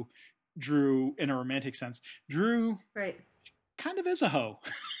to Drew in a romantic sense. Drew, right, kind of is a hoe.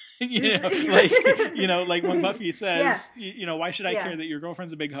 Like when Buffy says, why should I care that your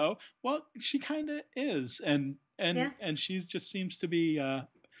girlfriend's a big hoe? Well, she kind of is, and she just seems to be,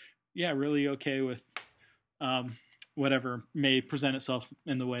 really okay with whatever may present itself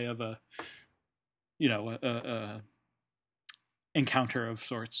in the way of a encounter of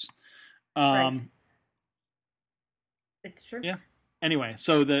sorts. Right. It's true. Yeah. Anyway,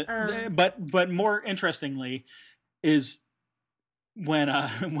 so but more interestingly is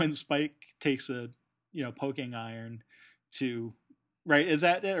when Spike takes a poking iron to, right, is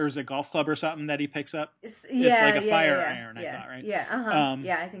that it, or is it a golf club or something that he picks up? It's like a fire iron, I thought, right? Yeah,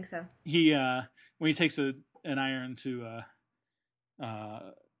 yeah, I think so. He when he takes an iron to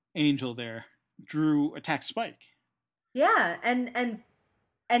Angel there, Drew attacks Spike. Yeah, and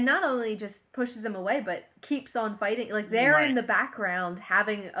not only just pushes him away, but keeps on fighting. Like they're in the background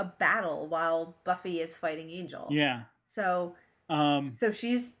having a battle while Buffy is fighting Angel. Yeah. So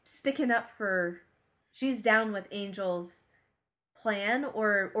she's sticking up she's down with Angel's plan,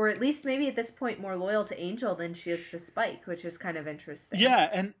 or at least maybe at this point more loyal to Angel than she is to Spike, which is kind of interesting. Yeah,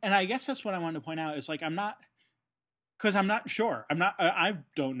 and I guess that's what I wanted to point out is, like, I'm not sure. I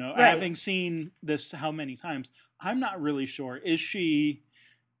don't know. Right. Having seen this how many times, I'm not really sure. Is she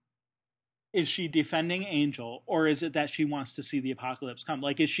defending Angel, or is it that she wants to see the apocalypse come?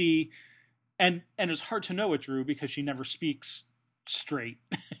 Like, is she, and it's hard to know with Drew because she never speaks straight,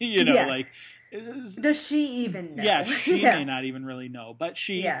 like, does she even know? Yeah, she may not even really know, but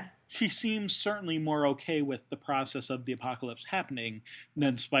she seems certainly more okay with the process of the apocalypse happening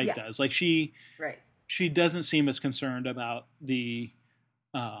than Spike does. Like, she doesn't seem as concerned about the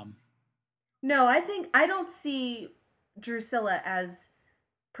No, I don't see Drusilla as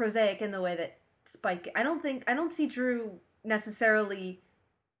prosaic in the way that Spike. I don't see Drew necessarily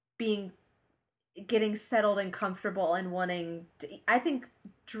getting settled and comfortable and wanting to, I think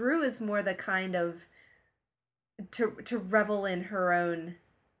Drew is more the kind of to revel in her own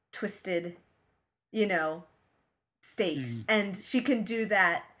twisted, state, and she can do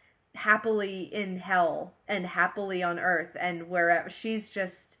that happily in hell and happily on earth and wherever. She's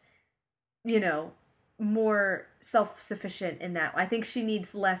just, you know, more self-sufficient in that. I think she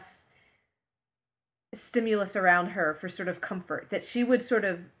needs less stimulus around her for sort of comfort, that she would sort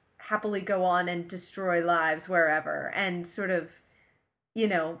of happily go on and destroy lives wherever, and sort of, you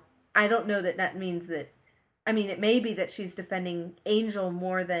know, I don't know that that means that, I mean, it may be that she's defending Angel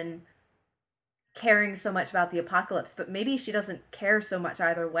more than caring so much about the apocalypse, but maybe she doesn't care so much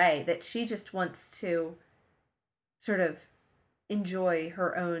either way, that she just wants to sort of enjoy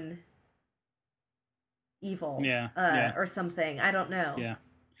her own evil, or something. I don't know.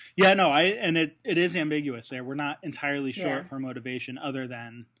 No, it is ambiguous there. We're not entirely sure of her motivation, other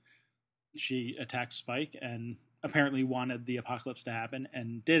than she attacked Spike and apparently wanted the apocalypse to happen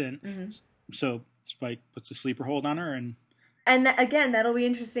and didn't. So Spike puts a sleeper hold on her, and again, that'll be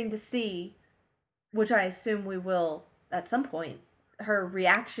interesting to see, which I assume we will at some point, her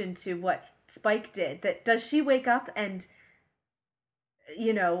reaction to what Spike did. That does she wake up and,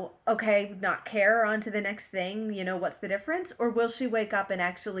 you know, okay, not care, on to the next thing, you know, what's the difference? Or will she wake up and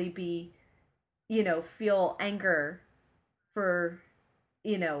actually be, you know, feel anger for,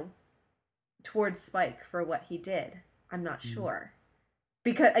 you know, towards Spike for what he did? I'm not sure.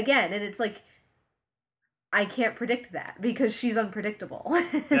 Because, again, and it's like, I can't predict that because she's unpredictable.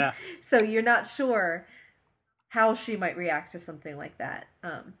 Yeah. So you're not sure how she might react to something like that.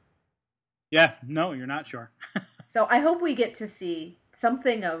 Yeah, no, you're not sure. So I hope we get to see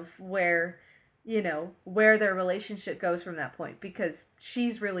something of where, you know, where their relationship goes from that point, because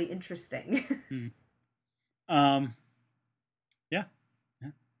she's really interesting. Yeah.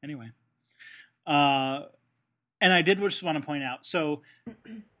 Anyway. And I did just want to point out, so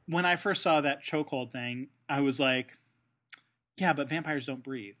when I first saw that chokehold thing, I was like, yeah, but vampires don't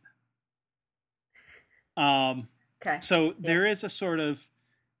breathe. Okay. So there is a sort of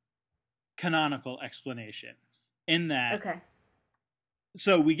canonical explanation in that. Okay.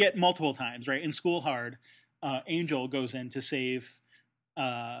 So we get multiple times, right? In School Hard, Angel goes in to save,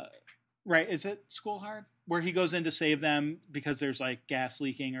 right? Is it School Hard? Where he goes in to save them because there's like gas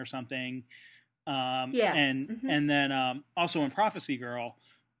leaking or something. And then also in Prophecy Girl,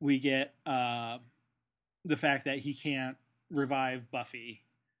 we get the fact that he can't revive Buffy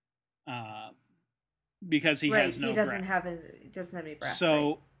because he has no breath. He doesn't have any breath.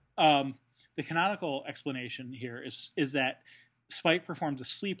 So the canonical explanation here is that Spike performs a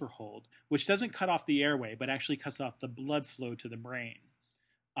sleeper hold, which doesn't cut off the airway, but actually cuts off the blood flow to the brain.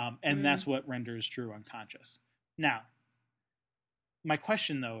 And that's what renders Drew unconscious. Now, my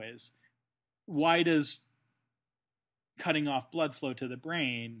question, though, is why does cutting off blood flow to the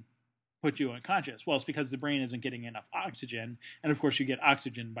brain put you unconscious? Well, it's because the brain isn't getting enough oxygen, and of course you get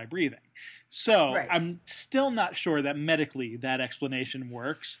oxygen by breathing. So I'm still not sure that medically that explanation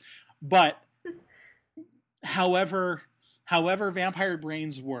works, but however vampire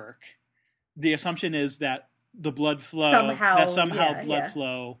brains work, the assumption is that the blood flow blood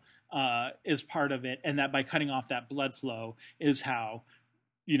flow is part of it, and that by cutting off that blood flow is how,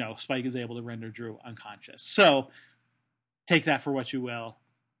 you know, Spike is able to render Drew unconscious. So take that for what you will.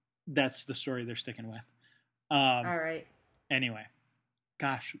 That's the story they're sticking with. All right. Anyway,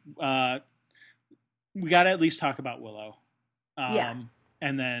 gosh, we got to at least talk about Willow. And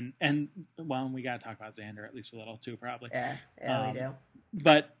we got to talk about Xander at least a little too, probably. Yeah, we do.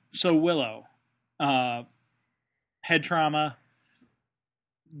 But so Willow, head trauma,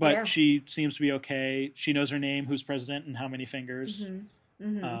 but she seems to be okay. She knows her name, who's president, and how many fingers.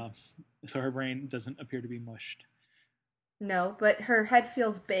 So her brain doesn't appear to be mushed. No, but her head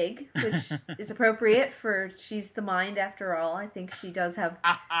feels big, which is appropriate for she's the mind after all. I think she does have.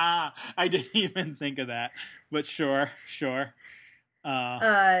 I didn't even think of that, but sure.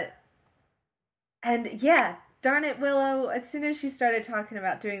 And yeah, darn it, Willow. As soon as she started talking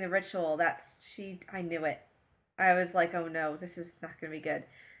about doing the ritual, I knew it. I was like, oh no, this is not going to be good.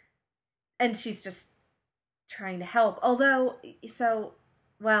 And she's just trying to help. Although, no,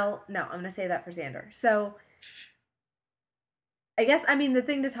 I'm going to say that for Xander. So, I guess, I mean, the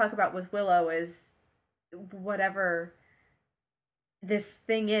thing to talk about with Willow is whatever this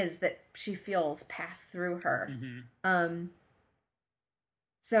thing is that she feels pass through her.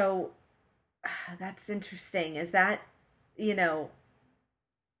 So that's interesting. Is that, you know,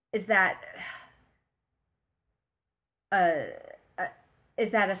 is that a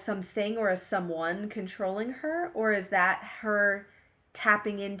something or a someone controlling her? Or is that her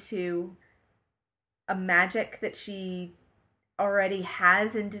tapping into a magic that she already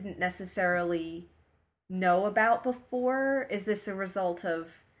has and didn't necessarily know about before? Is this a result of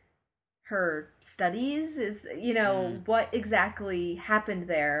her studies. Is, you know, what exactly happened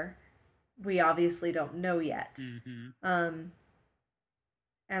there, we obviously don't know yet. And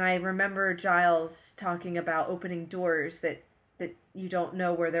I remember Giles talking about opening doors that you don't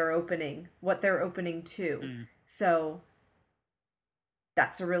know where they're opening, what they're opening to. So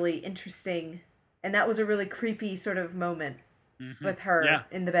that's a really interesting, and that was a really creepy sort of moment with her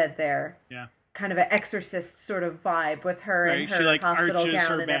in the bed there. Yeah. Kind of an exorcist sort of vibe with her and her she, like, hospital arches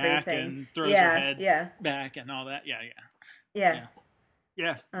gown her and back everything. and throws her head back and all that. Yeah.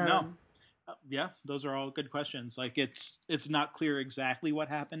 No. Yeah, those are all good questions. Like, it's not clear exactly what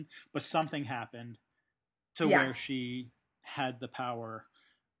happened, but something happened to where she had the power,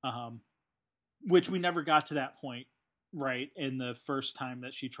 which we never got to that point, right? In the first time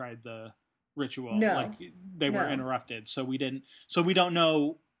that she tried the ritual, like, they were interrupted, so we don't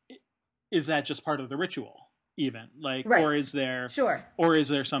know. Is that just part of the ritual, even, like, or is there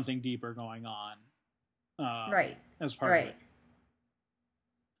something deeper going on? As part of it,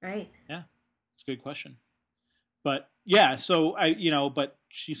 right? Yeah, it's a good question. But yeah, so but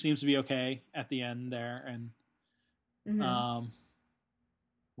she seems to be okay at the end there, and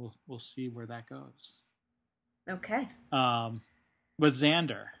we'll see where that goes. Okay. But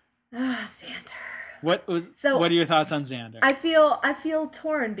Xander. Xander. What are your thoughts on Xander? I feel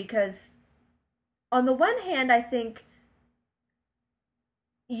torn because on the one hand, I think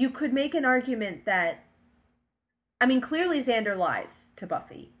you could make an argument that, I mean, clearly Xander lies to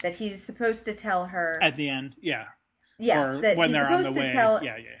Buffy, that he's supposed to tell her at the end, Yes, or that when he's they're on supposed the to way. tell.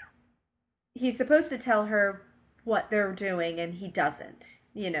 He's supposed to tell her what they're doing, and he doesn't.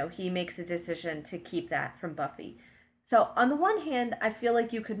 He makes a decision to keep that from Buffy. So on the one hand, I feel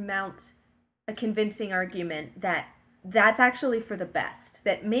like you could mount a convincing argument that that's actually for the best.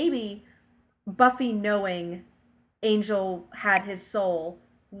 That maybe Buffy, knowing Angel had his soul,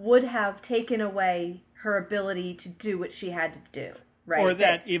 would have taken away her ability to do what she had to do. Right? Or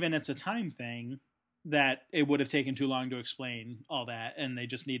that even it's a time thing, that it would have taken too long to explain all that, and they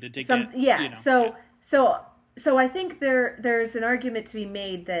just needed to get So I think there's an argument to be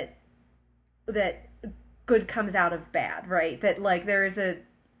made that good comes out of bad, right? That, like, there's an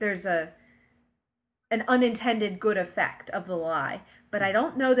unintended good effect of the lie, but I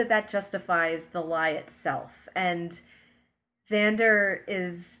don't know that justifies the lie itself. And Xander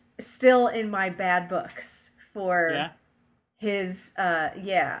is still in my bad books for his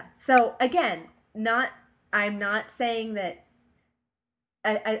So again, I'm not saying that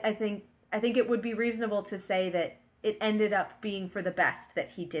I think it would be reasonable to say that it ended up being for the best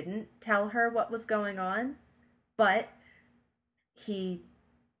that he didn't tell her what was going on, but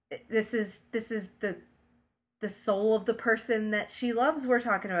this is the soul of the person that she loves we're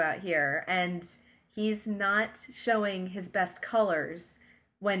talking about here, and he's not showing his best colors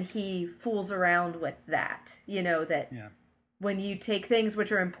when he fools around with that. When you take things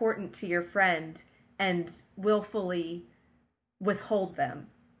which are important to your friend and willfully withhold them,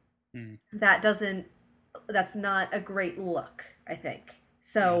 that's not a great look, I think.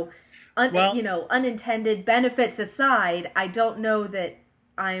 So, unintended benefits aside, I don't know that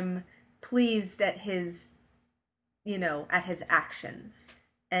I'm pleased at his actions.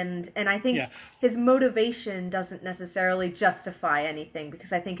 And I think his motivation doesn't necessarily justify anything,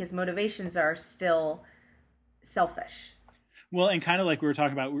 because I think his motivations are still selfish. Well, and kind of like we were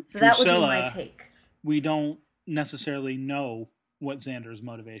talking about, so that would be my take. We don't necessarily know what Xander's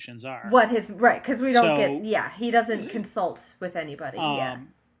motivations are. Because we don't he doesn't consult with anybody.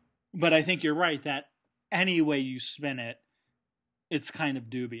 But I think you're right that any way you spin it, it's kind of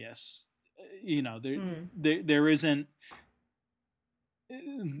dubious. There isn't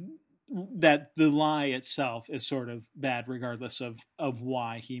that the lie itself is sort of bad, regardless of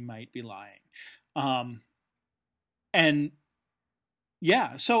why he might be lying.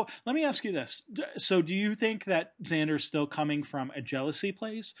 So let me ask you this. So do you think that Xander's still coming from a jealousy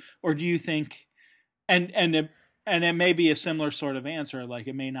place, or do you think, and it may be a similar sort of answer, like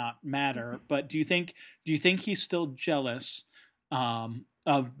it may not matter, but do you think he's still jealous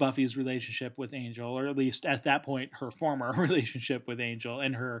of Buffy's relationship with Angel, or at least at that point her former relationship with Angel,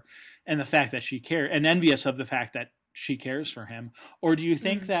 and the fact that she cares, and envious of the fact that she cares for him? Or do you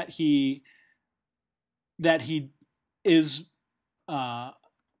think that he is a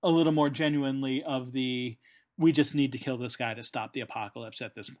little more genuinely of the, we just need to kill this guy to stop the apocalypse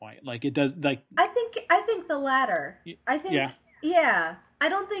at this point? Like, it does, like, I think the latter. I think I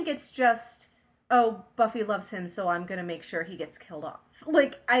don't think it's just, oh, Buffy loves him, so I'm gonna make sure he gets killed off.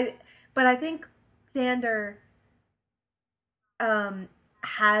 But I think Xander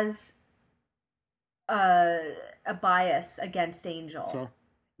has a bias against Angel. Sure.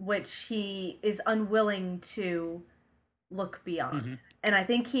 which he is unwilling to look beyond. Mm-hmm. And I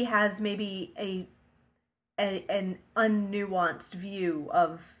think he has maybe an unnuanced view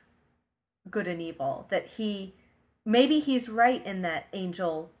of good and evil, that maybe he's right in that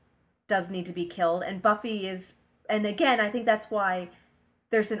Angel does need to be killed, and Buffy is, and again, I think that's why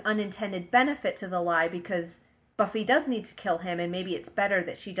there's an unintended benefit to the lie, because Buffy does need to kill him, and maybe it's better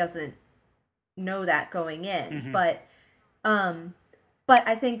that she doesn't know that going in. Mm-hmm. But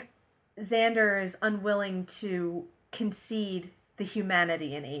I think Xander is unwilling to concede the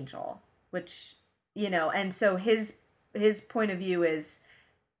humanity in Angel, which, and so his point of view is,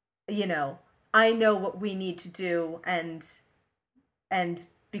 I know what we need to do, and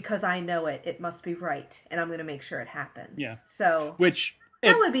because I know it, it must be right, and I'm going to make sure it happens. Yeah. So which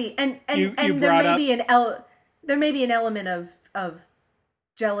that would be, and there may be an element of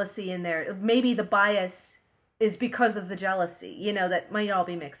jealousy in there. Maybe the bias is because of the jealousy, that might all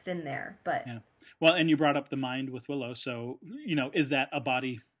be mixed in there. But yeah. Well, and you brought up the mind with Willow, so is that a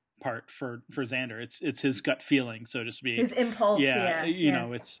body part for Xander? It's his gut feeling, so to speak. His impulse. Yeah.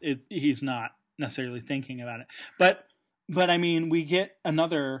 He's not necessarily thinking about it, but I mean, we get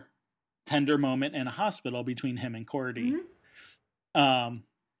another tender moment in a hospital between him and Cordy. Mm-hmm.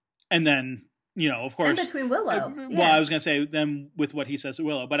 And then, of course, and between Willow. Well, I was going to say then with what he says to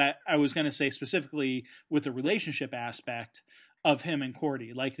Willow, but I was going to say specifically with the relationship aspect of him and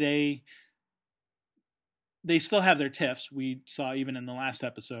Cordy, like they still have their tiffs. We saw even in the last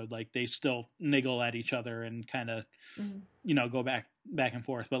episode, like they still niggle at each other and kind of, go back and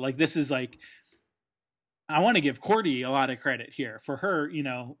forth. But like, this is like, I want to give Cordy a lot of credit here for her.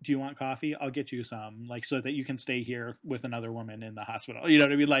 Do you want coffee? I'll get you some, like, so that you can stay here with another woman in the hospital. You know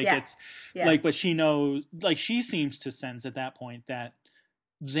what I mean? Like like, but she knows, like, she seems to sense at that point that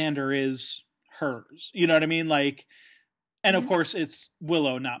Xander is hers. You know what I mean? Like, and of course it's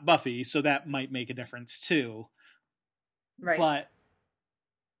Willow, not Buffy. So that might make a difference too. Right. But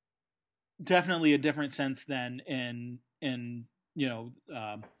definitely a different sense than in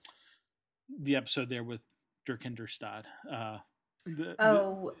the episode there with Durkinderstad. When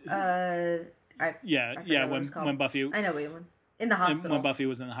Buffy, I know what you mean, in the hospital. When Buffy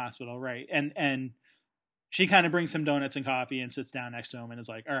was in the hospital, right? And she kind of brings him donuts and coffee and sits down next to him and is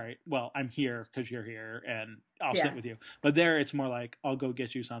like, "All right, well, I'm here because you're here, and I'll sit with you." But there, it's more like, "I'll go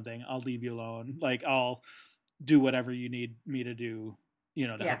get you something. I'll leave you alone. Like, I'll do whatever you need me to do,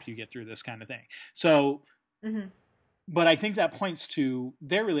 to help you get through this kind of thing." So. Mm-hmm. But I think that points to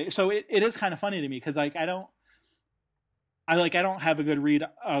their relationship. So it is kind of funny to me because like I don't have a good read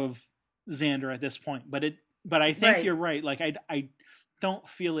of Xander at this point. But I think you're right. Like I don't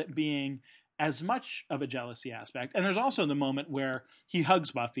feel it being as much of a jealousy aspect. And there's also the moment where he hugs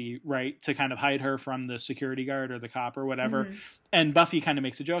Buffy, right, to kind of hide her from the security guard or the cop or whatever. Mm-hmm. And Buffy kind of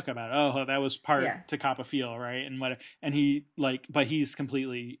makes a joke about it. Oh, that was part to cop a feel, right? And he but he's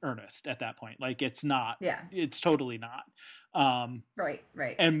completely earnest at that point. Like it's not. Yeah. It's totally not. Right.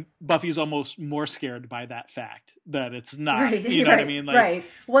 And Buffy's almost more scared by that fact that it's not. Right, you know what I mean? Like, right.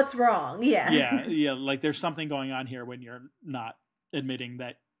 What's wrong? Yeah. Yeah. Like there's something going on here when you're not admitting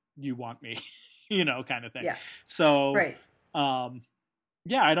that you want me, kind of thing. Yeah. So, right.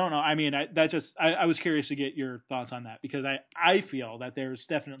 Yeah, I don't know. I mean, I was curious to get your thoughts on that because I feel that there's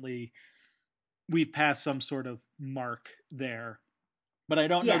definitely, we've passed some sort of mark there, but I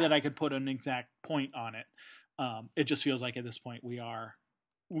don't know that I could put an exact point on it. It just feels like at this point we are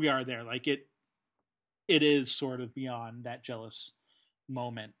there. Like it is sort of beyond that jealous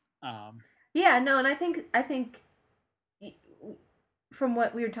moment. Yeah, no. And I think from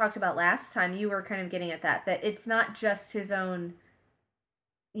what we talked about last time, you were kind of getting at that it's not just his own,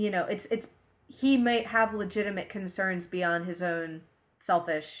 it's he may have legitimate concerns beyond his own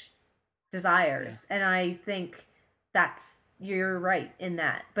selfish desires. And I think you're right in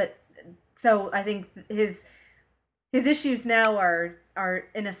that. But so I think his issues now are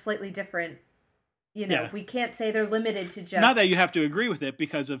in a slightly different, we can't say they're limited to just, not that you have to agree with it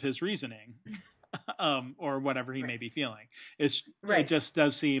because of his reasoning. Or whatever he may be feeling. It just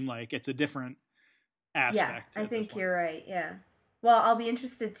does seem like it's a different aspect. Yeah, I think you're right. Yeah. Well, I'll be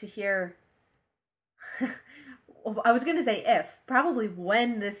interested to hear. I was going to say probably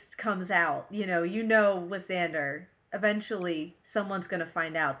when this comes out, with Xander, eventually someone's going to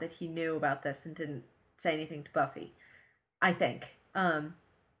find out that he knew about this and didn't say anything to Buffy. I think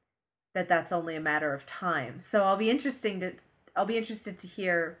that's only a matter of time. So I'll be interested to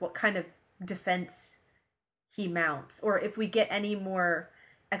hear what kind of defense he mounts, or if we get any more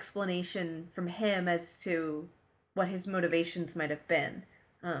explanation from him as to what his motivations might have been.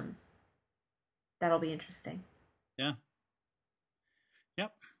 That'll be interesting. Yeah.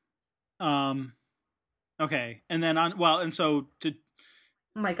 Yep. Okay, and then and so to.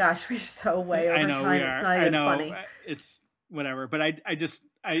 Oh my gosh, we're so way over time. We are. It's not even funny. It's whatever. But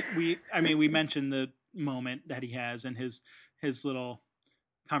we mentioned the moment that he has and his little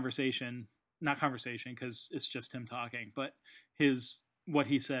conversation, not conversation because it's just him talking, but what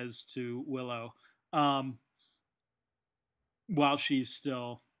he says to Willow while she's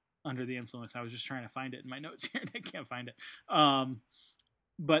still under the influence. I was just trying to find it in my notes here and I can't find it.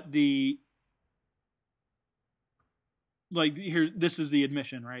 But this is the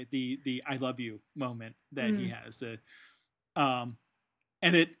admission, right? The I love you moment that he has. And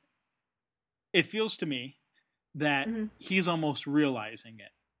it feels to me that he's almost realizing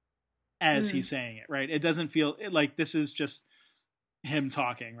it as he's saying it, right? It doesn't feel like this is just him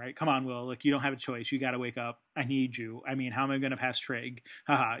talking, right? Come on, Will, like you don't have a choice. You got to wake up. I need you. I mean, how am I going to pass Trig?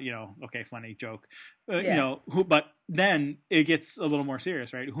 Haha, okay, funny joke. But then it gets a little more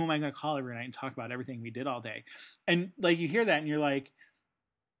serious, right? Who am I going to call every night and talk about everything we did all day? And like you hear that and you're like,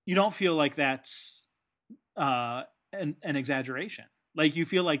 you don't feel like that's an exaggeration. Like you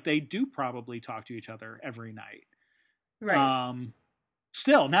feel like they do probably talk to each other every night. Right.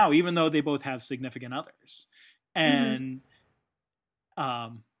 Still now, even though they both have significant others. And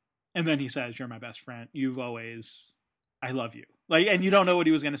and then he says, "You're my best friend. I love you." Like, and you don't know what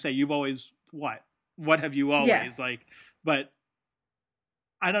he was going to say. You've always what? What have you always like? But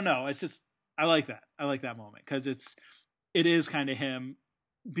I don't know. It's just I like that. I like that moment because it is kind of him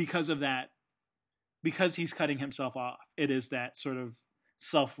because of that. Because he's cutting himself off. It is that sort of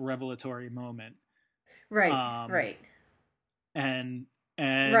self-revelatory moment. Right. Right. And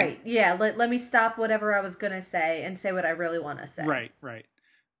right. Yeah. Let me stop whatever I was going to say and say what I really want to say. Right. Right.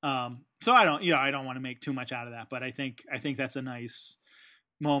 So I don't want to make too much out of that, but I think that's a nice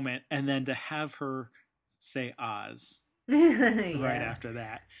moment. And then to have her say Oz right after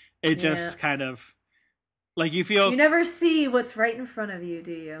that, it just kind of like you feel you never see what's right in front of you,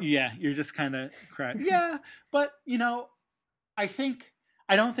 do you? Yeah. You're just kind of crying. Yeah. But I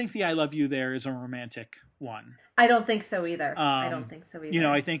don't think the I love you there is a romantic one. I don't think so either.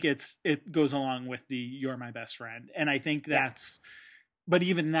 I think it goes along with the you're my best friend. And I think that's, but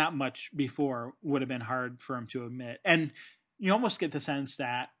even that much before would have been hard for him to admit. And you almost get the sense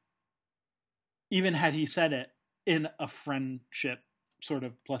that even had he said it in a friendship sort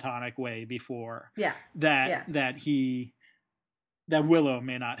of platonic way before, that Willow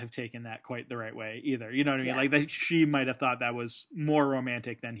may not have taken that quite the right way either. You know what I mean? Like that she might have thought that was more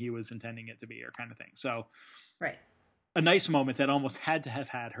romantic than he was intending it to be or kind of thing. So right. A nice moment that almost had to have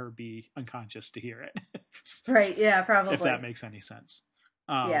had her be unconscious to hear it. Right. Yeah, probably. If that makes any sense.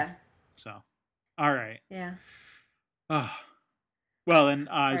 So, all right. Yeah. Well, and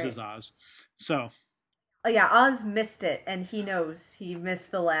Oz is Oz. So. Yeah, Oz missed it, and he knows he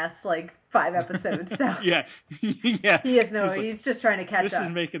missed the last 5 episodes. So yeah. He's just trying to catch up. This is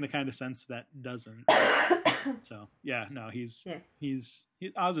making the kind of sense that doesn't. So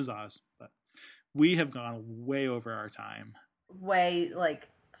Oz is Oz, but we have gone way over our time. Way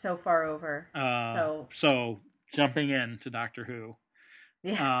so far over. So jumping into Doctor Who.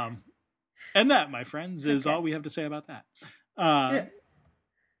 Yeah. And that, my friends, is all we have to say about that.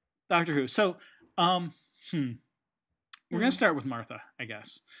 Doctor Who. So, we're going to start with Martha, I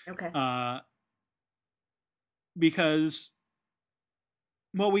guess. Okay. Because,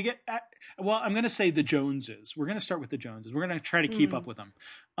 I'm going to say the Joneses. We're going to start with the Joneses. We're going to try to keep up with them.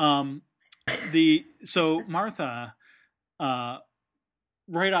 So Martha,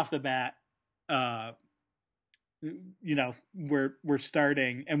 right off the bat, we're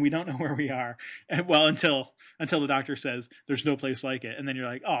starting and we don't know where we are. Well, until the doctor says there's no place like it, and then you're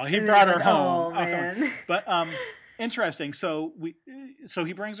like, oh, he brought her home. Oh man. But interesting. So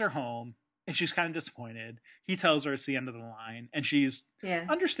he brings her home, and she's kind of disappointed. He tells her it's the end of the line, and she's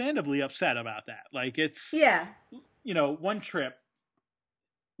understandably upset about that. Like it's one trip.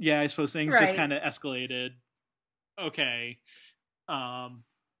 Yeah, I suppose things just kind of escalated. Okay,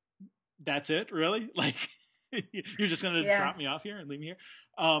 that's it, really? Like. You're just gonna drop me off here and leave me here.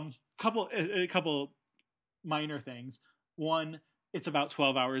 A couple minor things. One, it's about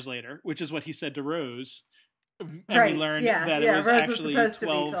 12 hours later, which is what he said to Rose, and we learned that it was Rose actually was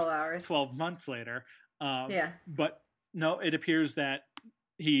supposed to be 12 months later. But no, it appears that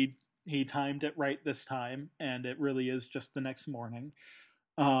he timed it right this time, and it really is just the next morning.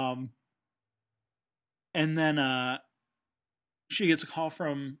 And then she gets a call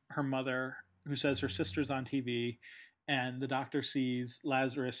from her mother, who says her sister's on TV, and the doctor sees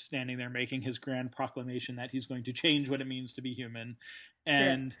Lazarus standing there making his grand proclamation that he's going to change what it means to be human,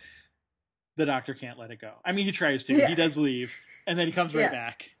 and the doctor can't let it go. I mean, he tries to. He does leave, and then he comes right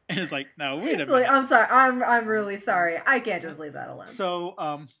back, And it's like, no, wait a It's minute. like, I'm sorry. I'm really sorry. I can't just leave that alone.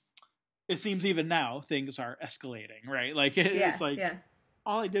 So, it seems even now things are escalating, right? Like it's like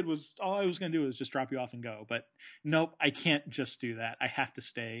all I was going to do was just drop you off and go, but nope, I can't just do that. I have to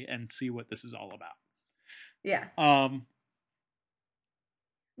stay and see what this is all about. Yeah. Um.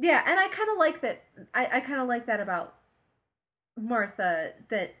 Yeah, and I kind of like that. I kind of like that about Martha,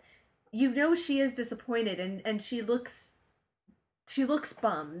 that she is disappointed, and she looks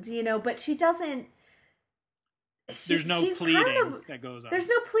bummed, but she doesn't. There's no pleading that goes on. There's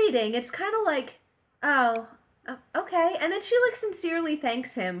no pleading. It's kind of like, oh, okay. And then she like sincerely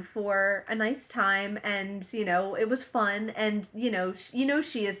thanks him for a nice time, and it was fun, and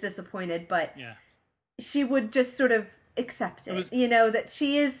she is disappointed, but she would just sort of accept it. That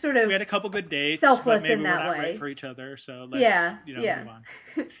she is sort of, we had a couple good dates, selfless but maybe in that we're not way right for each other, so let's move on.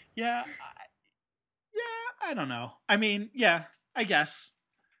 Yeah, I don't know. I mean, yeah, I guess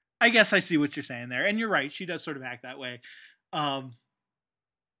I see what you're saying there, and you're right. She does sort of act that way, but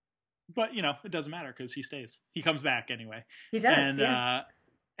it doesn't matter because he stays. He comes back anyway. He does, and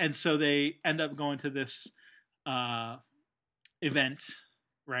and so they end up going to this event,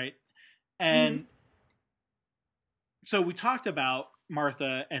 right? And so we talked about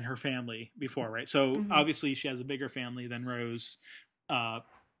Martha and her family before, right? So obviously she has a bigger family than Rose.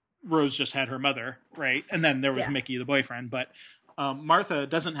 Rose just had her mother, right? And then there was Mickey, the boyfriend, but. Martha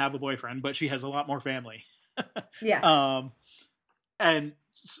doesn't have a boyfriend, but she has a lot more family. Yeah. And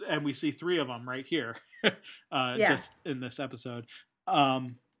we see 3 of them right here, just in this episode.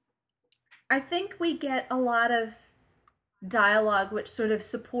 I think we get a lot of dialogue which sort of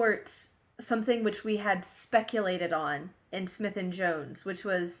supports something which we had speculated on in Smith and Jones, which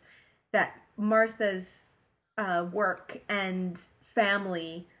was that Martha's work and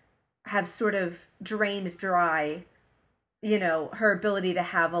family have sort of drained dry her ability to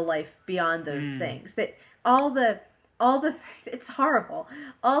have a life beyond those things. That all the it's horrible.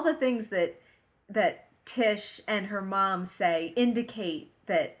 All the things that Tish and her mom say indicate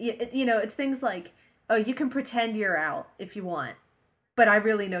that it's things like, oh, you can pretend you're out if you want, but I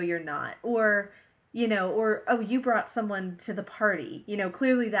really know you're not. Or oh, you brought someone to the party.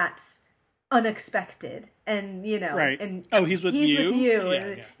 Clearly that's unexpected, and right. and oh, he's with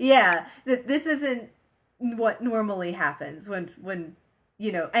you. Yeah, that this isn't what normally happens when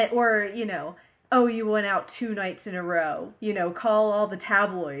oh, you went out 2 nights in a row, call all the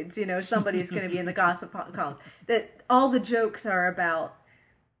tabloids, somebody's going to be in the gossip columns. That all the jokes are about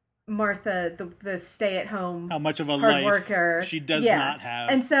Martha, the stay-at-home, how much of a hard life worker she does not have.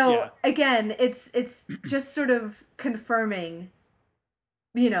 And so again, it's just sort of confirming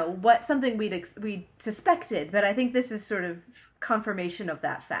what something we'd suspected, but I think this is sort of confirmation of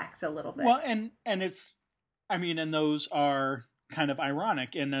that fact a little bit. Well, and it's, I mean, and those are kind of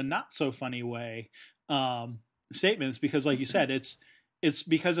ironic in a not so funny way, statements, because like you said, it's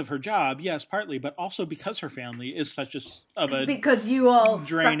because of her job, yes, partly, but also because her family is such because you all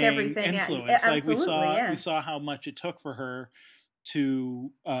draining suck everything influence. Like we saw how much it took for her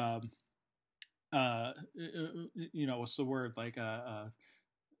to what's the word, like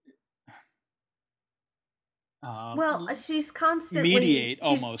well, she's constantly mediate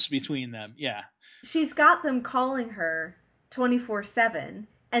almost between them. Yeah, she's got them calling her 24/7,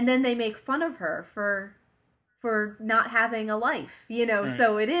 and then they make fun of her for not having a life. Right.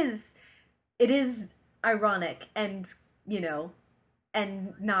 So it is ironic and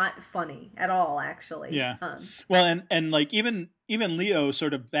and not funny at all, actually. Yeah. Well, and like even Leo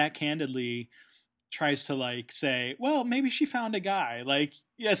sort of backhandedly tries to like say, well, maybe she found a guy. Like,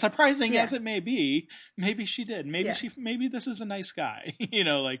 yeah, surprising as it may be, maybe she did. Maybe maybe this is a nice guy.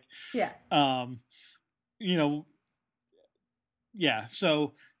 Like, yeah. Yeah.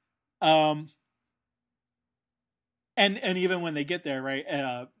 So, and even when they get there, right,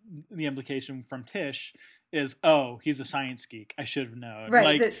 the implication from Tish is, oh, he's a science geek. I should have known.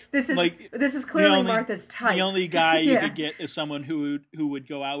 Right. Like, this is clearly Martha's type. The only guy you could get is someone who would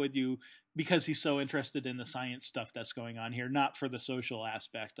go out with you because he's so interested in the science stuff that's going on here, not for the social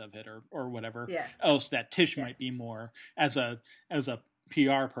aspect of it or whatever else that Tish might be more as a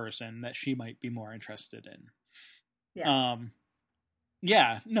PR person that she might be more interested in.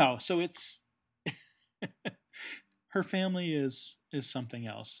 Yeah. No. So it's her family is something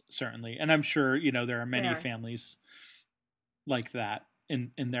else, certainly, and I'm sure there are many families like that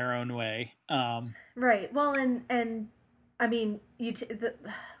in their own way. Right. Well, and I mean,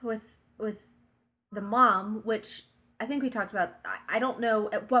 with the mom, which I think we talked about. I don't know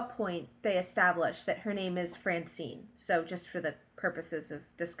at what point they established that her name is Francine. So just for the purposes of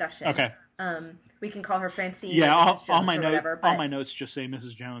discussion. Okay. We can call her Francine. Yeah, all my notes just say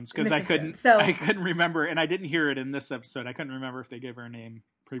Mrs. Jones because I couldn't remember, and I didn't hear it in this episode. I couldn't remember if they gave her a name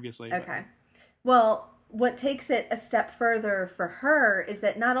previously. Okay. Well, what takes it a step further for her is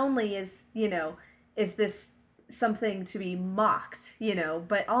that not only is this something to be mocked,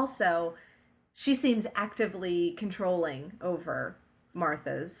 but also she seems actively controlling over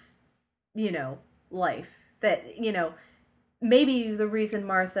Martha's, life. That, maybe the reason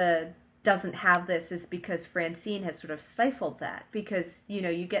Martha doesn't have this is because Francine has sort of stifled that. Because,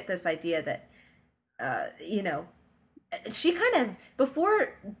 you get this idea that, she kind of,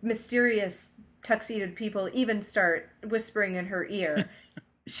 before mysterious tuxedoed people even start whispering in her ear,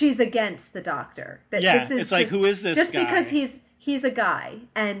 she's against the doctor. That this is it's like, who is this just guy? Because he's a guy,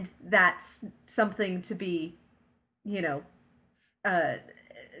 and that's something to be,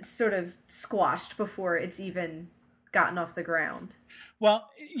 sort of squashed before it's even gotten off the ground. Well,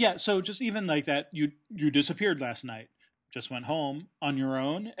 yeah, so just even like that, you disappeared last night, just went home on your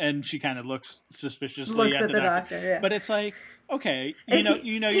own, and she kind of looks suspiciously at the doctor. Yeah. But it's like, okay,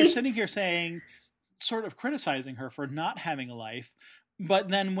 you're sitting here saying, sort of criticizing her for not having a life, but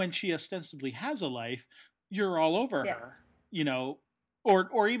then when she ostensibly has a life, you're all over her,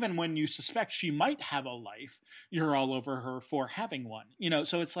 or even when you suspect she might have a life, you're all over her for having one,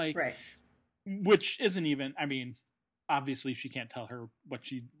 so it's like, right. Which isn't even, I mean, obviously she can't tell her what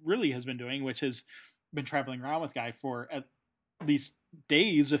she really has been doing, which has been traveling around with Guy for at least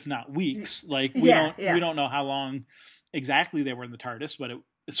days, if not weeks. Like we don't know how long exactly they were in the TARDIS, but it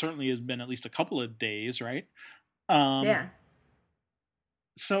certainly has been at least a couple of days, right?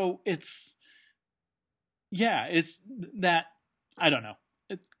 So it's that, I don't know.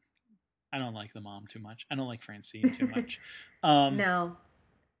 I don't like the mom too much. I don't like Francine too much. No.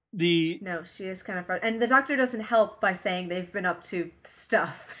 No, she is kind of fun. And the doctor doesn't help by saying they've been up to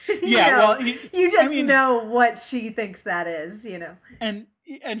stuff. You just know what she thinks that is, And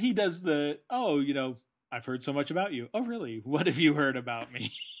he does I've heard so much about you. Oh, really? What have you heard about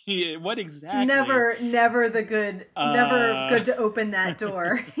me? What exactly? Never good to open that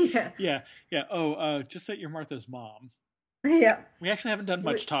door. Yeah. Oh, just that you're Martha's mom. Yeah. We actually haven't done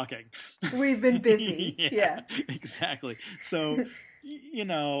much talking. We've been busy. Yeah. Exactly. So,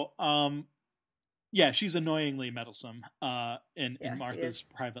 she's annoyingly meddlesome in Martha's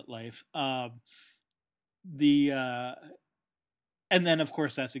private life. And then of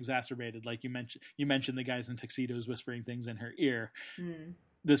course that's exacerbated, like you mentioned the guys in tuxedos whispering things in her ear.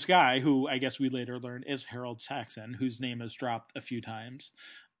 This guy, who I guess we later learn is Harold Saxon, whose name is dropped a few times,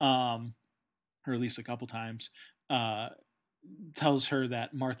 or at least a couple times, tells her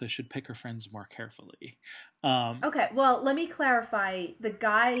that Martha should pick her friends more carefully. Okay, well, let me clarify. The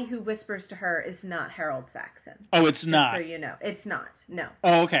guy who whispers to her is not Harold Saxon. Oh, it's not. So you know, it's not. No.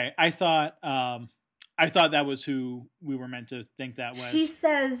 Oh, okay. I thought that was who we were meant to think that was. She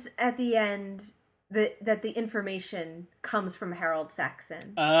says at the end that the information comes from Harold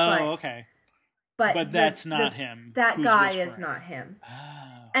Saxon. Oh, okay. But that's not him. That guy is not him.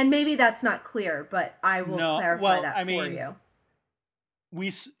 Oh. And maybe that's not clear, but I will clarify that for you.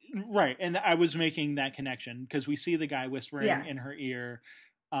 Right, and I was making that connection because we see the guy whispering in her ear,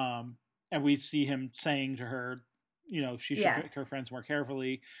 and we see him saying to her, she should pick her friends more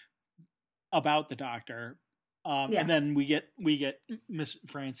carefully about the doctor. And then we get Miss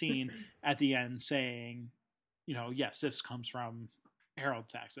Francine at the end saying, yes, this comes from Harold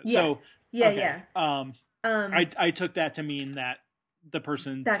Saxon. Yeah. So I took that to mean that the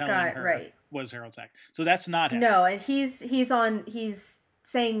person telling her was Harold Saxon. So that's not him. No, and he's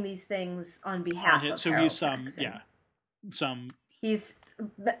saying these things on behalf of Harold Saxon. He's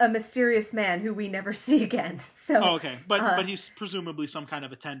a mysterious man who we never see again. So but he's presumably some kind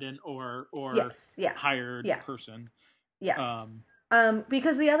of attendant or hired person. Yes.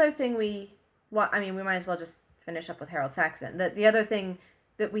 Because the other thing we might as well just finish up with Harold Saxon. The other thing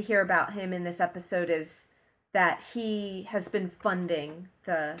that we hear about him in this episode is that he has been funding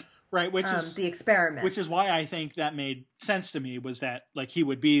the the experiment, which is why I think that made sense to me, was that like he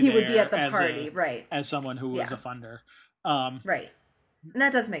would be at the party, right, as someone who was a funder, right, and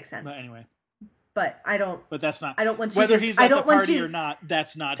that does make sense. But anyway, but I don't. But that's not. I don't want you whether to, he's at the party or not.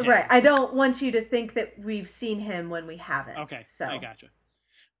 That's not him. Right. I don't want you to think that we've seen him when we haven't. Okay, so I gotcha.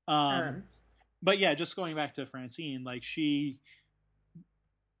 But yeah, just going back to Francine, like she's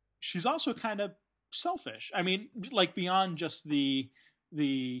also kind of selfish. I mean, like beyond just the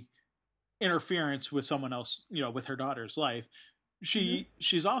interference with someone else, with her daughter's life,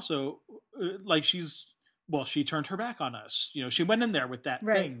 she's also like she turned her back on us. She went in there with that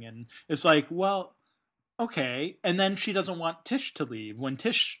thing, and it's like, well, okay. And then she doesn't want Tish to leave when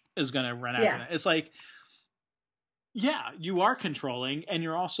Tish is going to run after that. It's like, yeah, you are controlling, and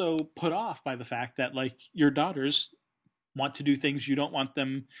you're also put off by the fact that, like, your daughters want to do things you don't want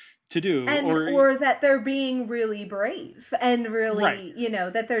them to do. And, or that they're being really brave and really, right. you know,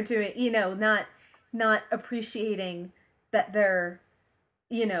 that they're doing, you know, not appreciating that they're,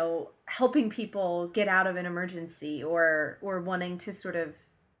 you know, helping people get out of an emergency, or wanting to sort of,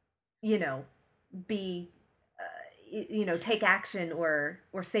 you know, be, you know, take action or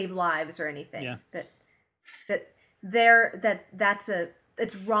save lives or anything. Yeah.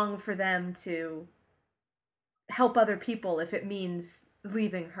 It's wrong for them to help other people if it means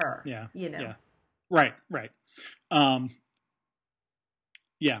leaving her. Yeah. You know. Yeah. Right.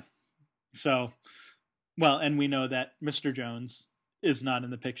 Yeah. So, well, and we know that Mr. Jones is not in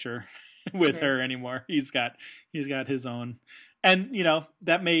the picture with her anymore. He's got his own, and you know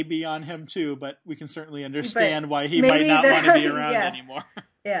that may be on him too. But we can certainly understand why he might not want to be around anymore.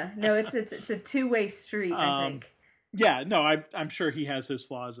 Yeah. No, it's a two-way street. I think. Yeah. No, I'm sure he has his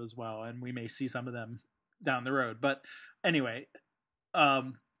flaws as well, and we may see some of them down the road. But anyway,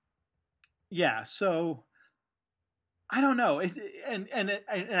 yeah. So I don't know, and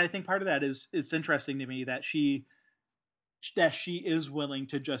I think part of that is it's interesting to me that she is willing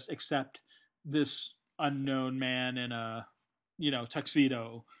to just accept this unknown man in a, you know,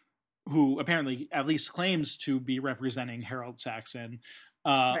 tuxedo, who apparently at least claims to be representing Harold Saxon,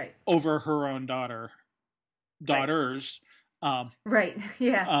 over her own daughters. Right.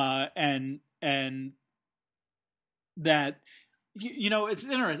 Yeah. And that, you know, it's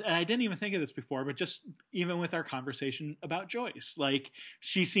interesting, and I didn't even think of this before, but just even with our conversation about Joyce, like,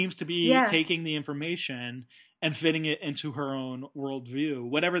 she seems to be taking the information and fitting it into her own worldview,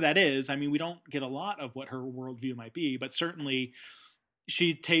 whatever that is. I mean, we don't get a lot of what her worldview might be, but certainly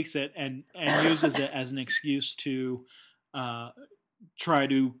she takes it and uses it as an excuse to try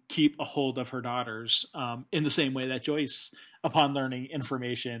to keep a hold of her daughters, in the same way that Joyce, upon learning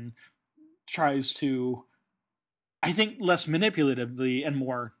information, tries to, I think, less manipulatively and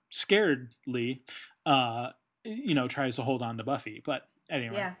more scaredly, you know, tries to hold on to Buffy. But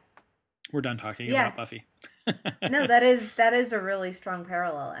anyway, we're done talking about Buffy. No, that is a really strong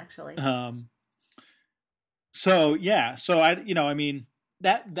parallel, actually. So I mean,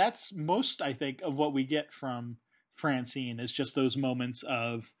 that's most, I think, of what we get from Francine is just those moments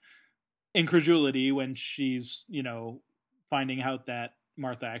of incredulity when she's, you know, finding out that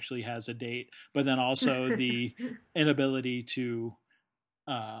Martha actually has a date, but then also the inability to,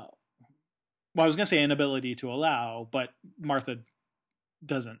 I was going to say inability to allow, but Martha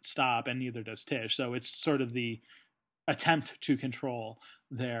doesn't stop, and neither does Tish. So it's sort of the attempt to control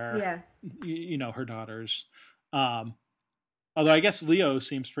their, you know, her daughters. Although I guess Leo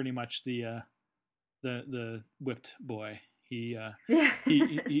seems pretty much the whipped boy. He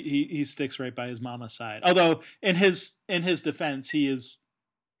sticks right by his mama's side. Although in his defense, he is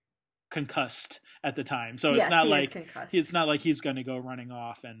concussed at the time, so it's not like he's going to go running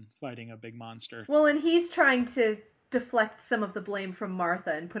off and fighting a big monster. Well, and he's trying to deflect some of the blame from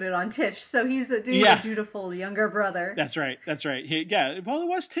Martha and put it on Tish, so he's doing a dutiful younger brother. That's right. Well, it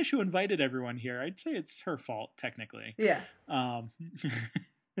was Tish who invited everyone here. I'd say it's her fault technically.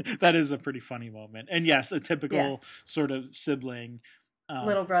 That is a pretty funny moment, and yes, a typical sort of sibling,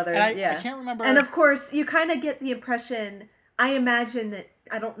 little brother. And I can't remember. And of course, you kind of get the impression. I imagine that,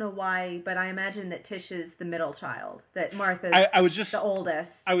 I don't know why, but I imagine that Tish is the middle child, that Martha's the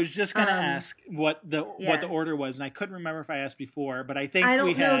oldest. I was just going to ask what the order was, and I couldn't remember if I asked before, but I think I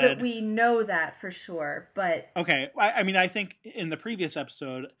don't know that we know that for sure, but okay. I mean, I think in the previous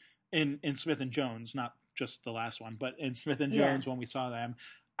episode in Smith and Jones, not just the last one, but in Smith and Jones when we saw them,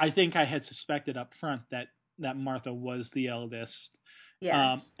 I think I had suspected up front that Martha was the eldest.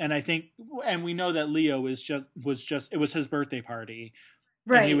 Yeah. And I think, and we know that Leo was just it was his birthday party,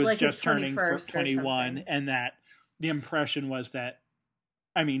 right? And he was like just turning 21, and that the impression was that,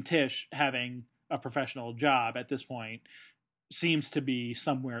 I mean, Tish having a professional job at this point seems to be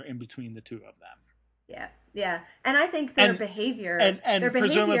somewhere in between the two of them. Yeah, and I think their behavior and their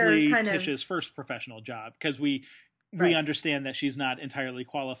presumably behavior Tish's first professional job, because we understand that she's not entirely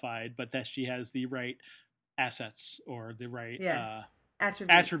qualified, but that she has the right assets or the right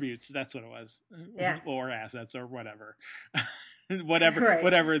attributes. That's what it was. Or assets or whatever.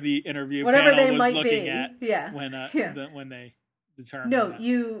 whatever the interview panel was looking at when they determined that. No,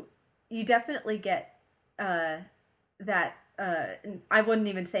 you definitely get that I wouldn't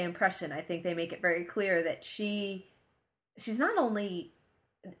even say impression. I think they make it very clear that she's not only,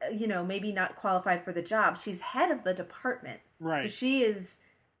 you know, maybe not qualified for the job, she's head of the department. Right. So she is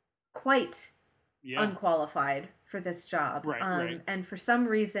quite unqualified for this job. Right. And for some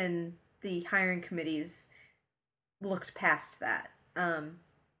reason, the hiring committees looked past that,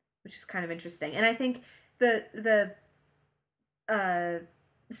 which is kind of interesting. And I think the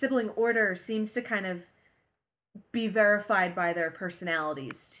sibling order seems to kind of be verified by their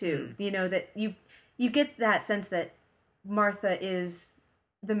personalities too. You know, that you get that sense that Martha is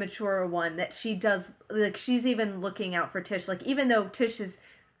the mature one, that she does, like, she's even looking out for Tish, like, even though Tish is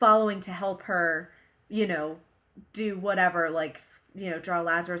following to help her, you know, do whatever, like, you know, draw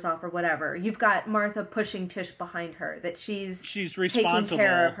Lazarus off or whatever, you've got Martha pushing Tish behind her, that she's responsible, taking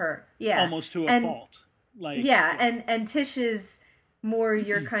care of her, almost to a fault, like, and Tish is more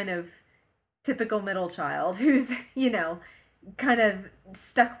your kind of typical middle child who's, you know, kind of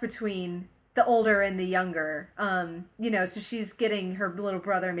stuck between the older and the younger. You know, so she's getting her little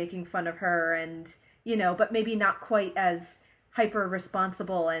brother making fun of her, and, you know, but maybe not quite as hyper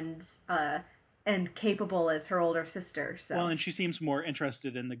responsible and capable as her older sister. So, well, and she seems more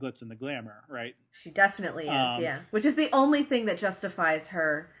interested in the glitz and the glamour, right? She definitely is, yeah. Which is the only thing that justifies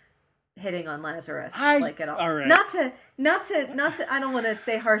her hitting on Lazarus, like, at all. All right. Not to. I don't want to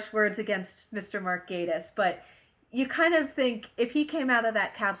say harsh words against Mr. Mark Gatiss, but you kind of think if he came out of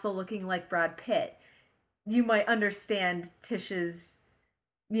that capsule looking like Brad Pitt, you might understand Tish's,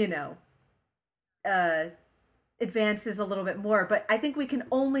 you know, advances a little bit more. But I think we can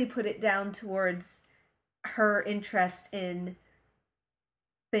only put it down towards her interest in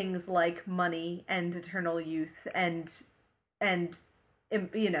things like money and eternal youth and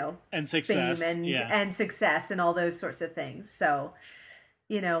you know, and success, fame and success and all those sorts of things. So,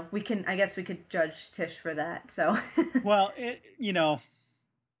 you know, I guess we could judge Tish for that. So, well, you know,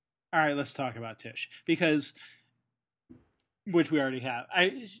 all right, let's talk about Tish, because, which we already have.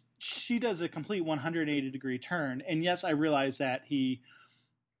 She does a complete 180-degree turn, and yes, I realize that he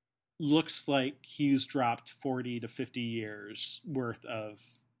looks like he's dropped 40 to 50 years worth of,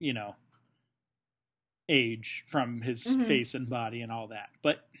 you know, age from his face and body and all that,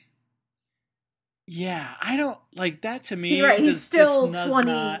 but yeah, I don't like that. To me, he's still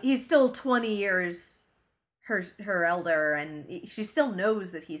 20. He's still 20 years her elder, and she still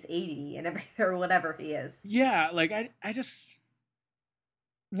knows that he's 80 and everything, or whatever he is. Yeah, like I just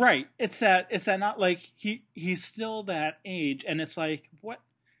right. It's that not like he's still that age, and it's like what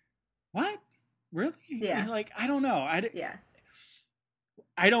really? Yeah, like I don't know.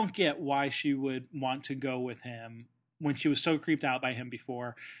 I don't get why she would want to go with him when she was so creeped out by him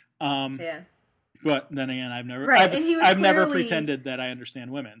before. Yeah. But then again, I've never pretended that I understand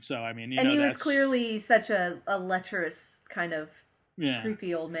women. So I mean, he was clearly such a lecherous kind of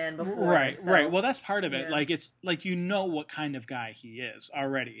creepy old man before. Right, so. Right. Well, that's part of it. Yeah. Like, it's like, you know what kind of guy he is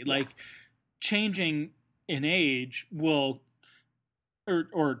already. Like, changing in age will,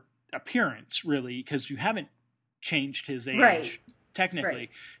 or appearance, really, because you haven't changed his age, technically. Right.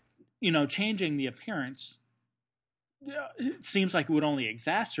 You know, changing the appearance, it seems like it would only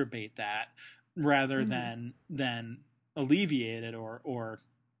exacerbate that rather than alleviate it or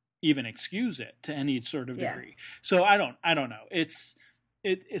even excuse it to any sort of degree. So I don't know.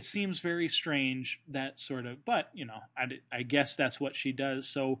 It seems very strange, that sort of, but you know, I guess that's what she does.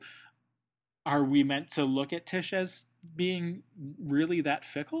 So are we meant to look at Tish as being really that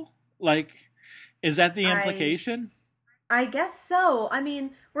fickle? Like, is that the implication? I guess so. I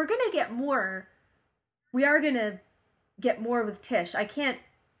mean, we are going to get more with Tish. I can't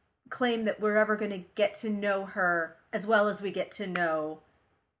claim that we're ever going to get to know her as well as we get to know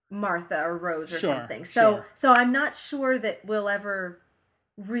Martha or Rose or something. So I'm not sure that we'll ever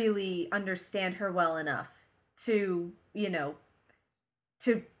really understand her well enough to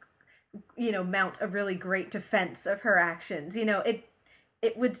mount a really great defense of her actions. You know, it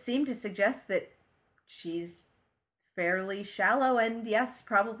would seem to suggest that she's fairly shallow and, yes,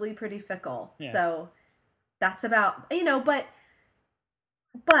 probably pretty fickle. Yeah. So that's about,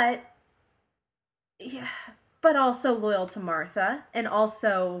 but also loyal to Martha, and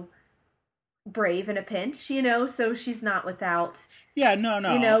also brave in a pinch, so she's not without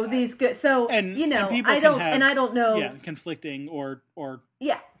these good, so and I don't know conflicting or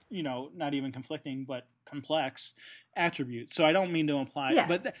not even conflicting but complex attributes. So I don't mean to imply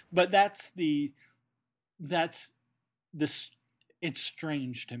but that's it's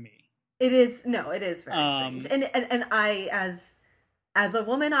strange to me. It is very strange. And I, as a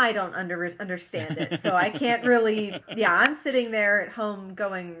woman, I don't understand it. So I can't really, I'm sitting there at home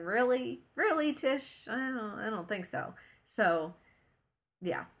going, really, Tish? I don't think so. So,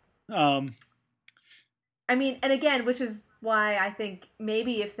 yeah. I mean, and again, which is why I think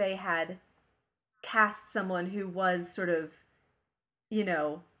maybe if they had cast someone who was sort of,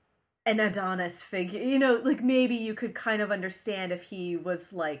 an Adonis figure. You know, like maybe you could kind of understand if he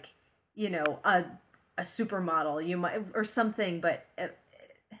was like, you know, a supermodel, you might or something, but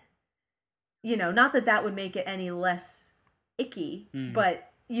you know, not that that would make it any less icky,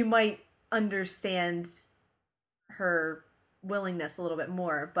 but you might understand her willingness a little bit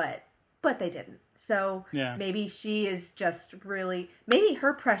more, but they didn't. So yeah. maybe she is just really, maybe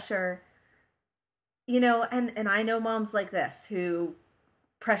her pressure, you know, and I know moms like this who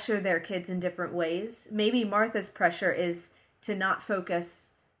pressure their kids in different ways. Maybe Martha's pressure is to not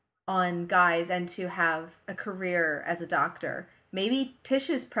focus on guys and to have a career as a doctor. Maybe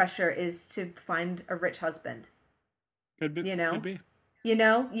Tish's pressure is to find a rich husband. Could be. You know? Could be. You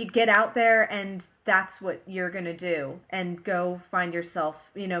know, you get out there and that's what you're going to do and go find yourself,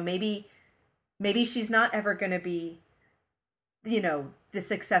 you know, maybe she's not ever going to be, you know, the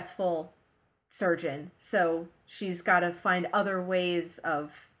successful surgeon. So she's got to find other ways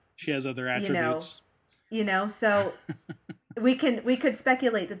of she has other attributes. You know, so we could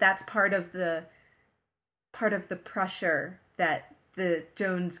speculate that that's part of the pressure that the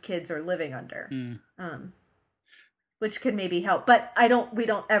Jones kids are living under. Which could maybe help, but we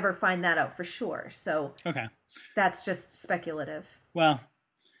don't ever find that out for sure. So okay, that's just speculative. Well,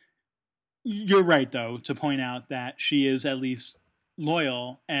 you're right though to point out that she is at least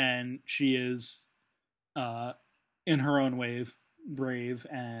loyal and she is, in her own way, brave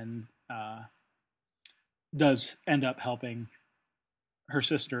and does end up helping her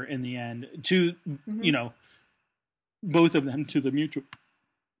sister in the end. To you know, both of them to the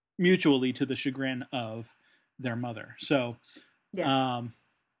mutually to the chagrin of their mother. So, yes.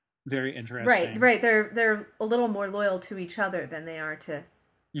 Very interesting. Right. They're a little more loyal to each other than they are to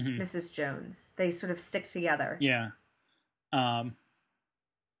Mrs. Jones. They sort of stick together. Yeah.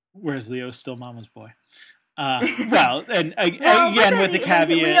 Whereas Leo's still mama's boy. Well, and again with the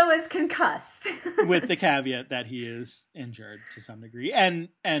caveat, Leo is concussed. with the caveat that he is injured to some degree, and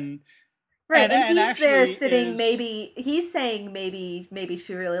right, and he's there sitting. Maybe he's saying maybe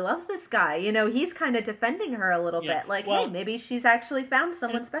she really loves this guy. You know, he's kind of defending her a little bit, like, hey, maybe she's actually found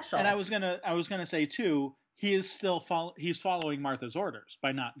someone special. And I was gonna say too, he is still he's following Martha's orders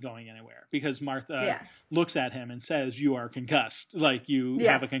by not going anywhere because Martha looks at him and says, "You are concussed. Like you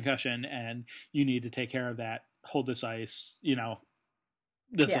have a concussion, and you need to take care of that. Hold this ice. You know,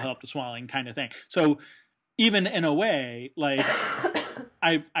 this will help the swelling, kind of thing." So even in a way, like.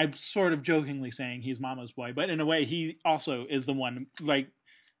 I'm sort of jokingly saying he's mama's boy, but in a way he also is the one, like,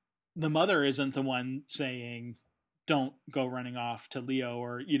 the mother isn't the one saying, don't go running off to Leo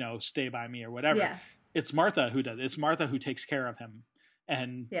or, you know, stay by me or whatever. Yeah. It's Martha who does it. It's Martha who takes care of him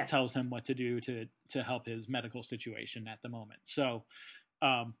and tells him what to do to help his medical situation at the moment. So,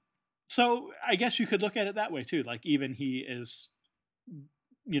 so I guess you could look at it that way too. Like even he is,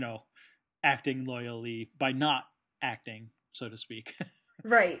 you know, acting loyally by not acting, so to speak.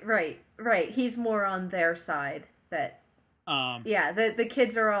 Right. He's more on their side. That the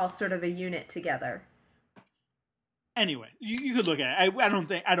kids are all sort of a unit together. Anyway, you could look at it.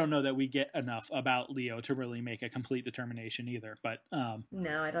 I don't know that we get enough about Leo to really make a complete determination either. But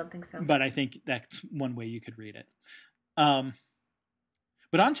no, I don't think so. But I think that's one way you could read it.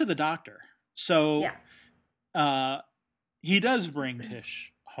 But on to the doctor. So he does bring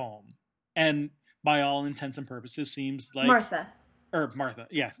Tish home, and by all intents and purposes, seems like Martha.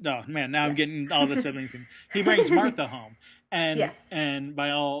 Yeah. Oh man, now I'm getting all the siblings. He brings Martha home, and and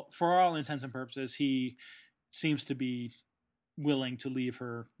for all intents and purposes, he seems to be willing to leave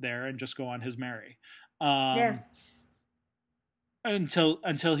her there and just go on his merry.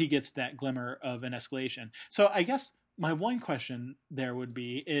 Until he gets that glimmer of an escalation. So I guess my one question there would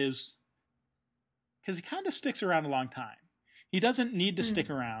be is because he kind of sticks around a long time. He doesn't need to stick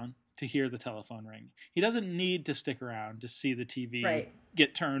around to hear the telephone ring. He doesn't need to stick around to see the TV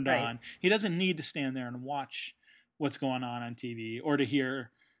get turned on. He doesn't need to stand there and watch what's going on TV or to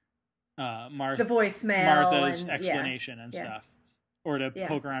hear the voicemail, Martha's explanation and stuff, or to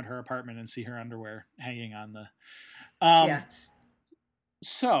poke around her apartment and see her underwear hanging on the.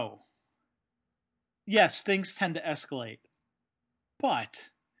 So, yes, things tend to escalate, but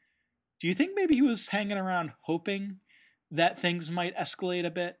do you think maybe he was hanging around hoping that things might escalate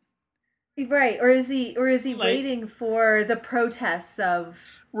a bit? Right, or is he like, waiting for the protests of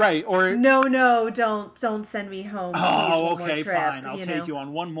or no, don't send me home. Oh, okay, fine. I'll take you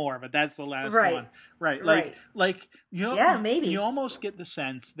on one more, but that's the last one. Right, like you know, maybe you almost get the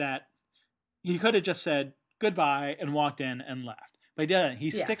sense that he could have just said goodbye and walked in and left, but he didn't.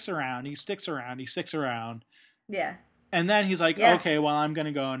 He sticks around. Yeah. And then he's like, okay, well, I'm going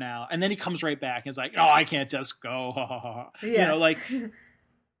to go now. And then he comes right back and is like, oh, I can't just go. You know, like,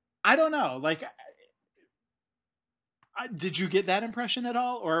 I don't know. Like, did you get that impression at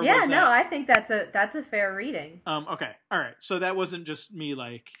all, or yeah, was no, that... I think that's a fair reading. Okay, all right. So that wasn't just me,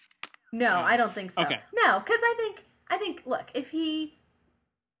 like... No, I don't think so. Okay. No, because I think look, if he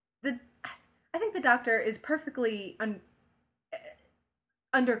the I think the Doctor is perfectly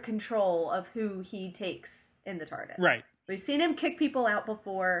under control of who he takes in the TARDIS. Right. We've seen him kick people out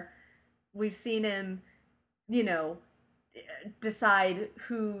before. We've seen him, decide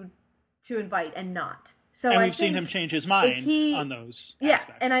who to invite and not. So and we've seen him change his mind on those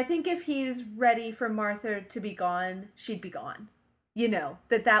aspects. And I think if he's ready for Martha to be gone, she'd be gone.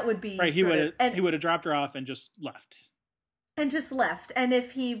 That would be right. He would have dropped her off and just left. And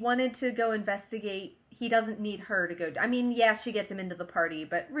if he wanted to go investigate, he doesn't need her to go. I mean, yeah, she gets him into the party,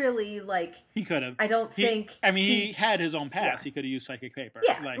 but really, like, he could have. He had his own pass. Yeah. He could have used psychic paper.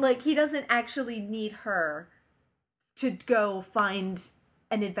 Yeah, like he doesn't actually need her to go find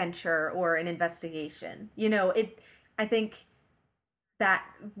an adventure or an investigation. I think that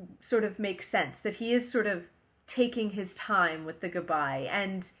sort of makes sense, that he is sort of taking his time with the goodbye,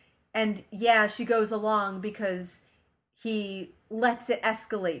 and yeah, she goes along because he lets it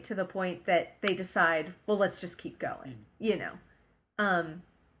escalate to the point that they decide, well, let's just keep going.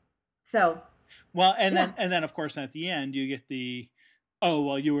 So well, and then of course at the end you get the, oh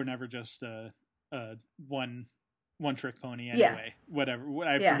well, you were never just a one trick pony anyway. Whatever,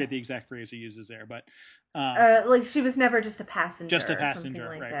 I forget the exact phrase he uses there, but like she was never just a passenger. Just a passenger,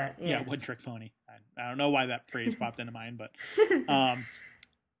 like right? That. Yeah, one trick pony. I don't know why that phrase popped into mind, but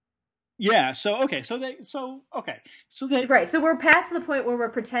yeah. So okay. So they. Right. So we're past the point where we're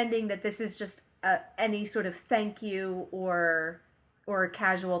pretending that this is just any sort of thank you or a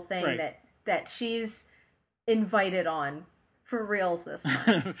casual thing, right, that she's invited on for reals this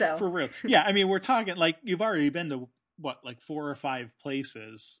time. So for real. Yeah. I mean, we're talking like you've already been to what, like 4 or 5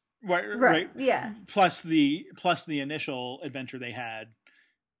 places. Right. Yeah. Plus the initial adventure they had,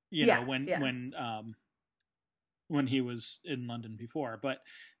 when he was in London before. But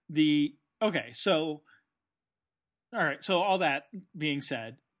so all right. So all that being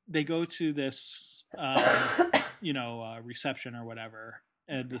said, they go to this, reception or whatever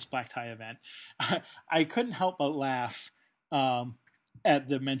at this black tie event. I couldn't help but laugh at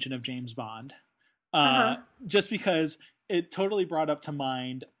the mention of James Bond, just because it totally brought up to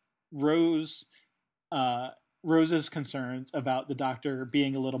mind Rose's concerns about the Doctor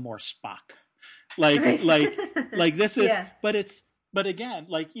being a little more Spock, like this is, yeah. but again,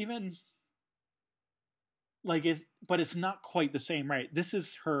 like even like but it's not quite the same, right? This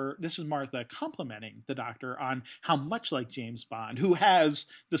is Martha complimenting the Doctor on how much like James Bond, who has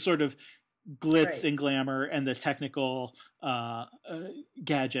the sort of glitz and glamour and the technical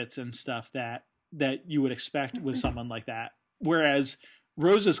gadgets and stuff that you would expect with someone like that, whereas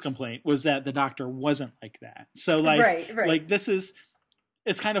Rose's complaint was that the Doctor wasn't like that. So like, like it's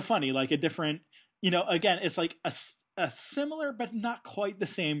kind of funny, like a different, again, it's like a similar but not quite the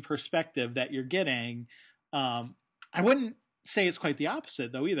same perspective that you're getting. I wouldn't say it's quite the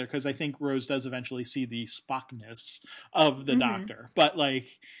opposite though either, because I think Rose does eventually see the Spockness of the Doctor, but like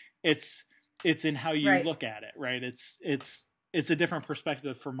it's in how you look at it, right? It's a different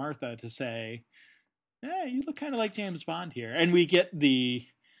perspective for Martha to say, yeah, you look kind of like James Bond here. And we get the,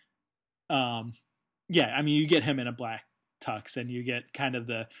 you get him in a black tux, and you get kind of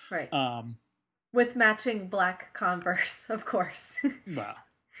the, with matching black Converse, of course. Well,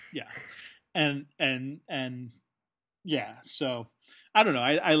 yeah. And yeah, so I don't know.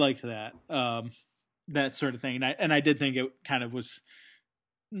 I liked that, that sort of thing. And I did think it kind of was,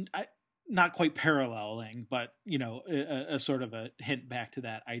 not quite paralleling, but a sort of a hint back to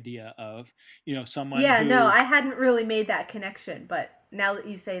that idea of someone. Yeah, no, I hadn't really made that connection, but now that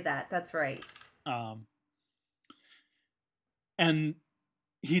you say that, that's right. And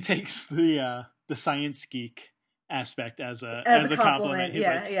he takes the science geek aspect as a compliment. He's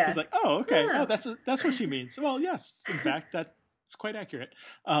he's like, oh, okay, yeah. Oh, that's what she means. Well, yes, in fact, that's quite accurate.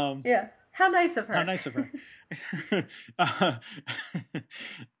 Yeah, how nice of her.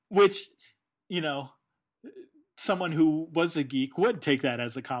 Which, someone who was a geek would take that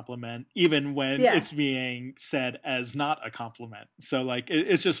as a compliment, even when it's being said as not a compliment. So, like,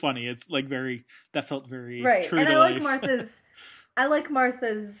 it's just funny. It's like that felt very true and to life. I like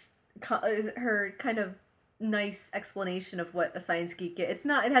Martha's her kind of nice explanation of what a science geek is.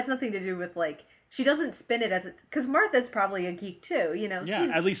 It has nothing to do with like, she doesn't spin it as because Martha's probably a geek too.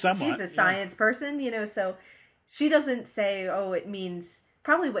 Yeah, at least somewhat. She's a science person, so she doesn't say, oh, it means.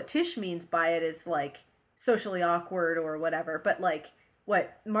 Probably what Tish means by it is like socially awkward or whatever, but like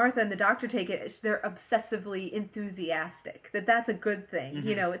what Martha and the Doctor take it is they're obsessively enthusiastic. That's a good thing. Mm-hmm.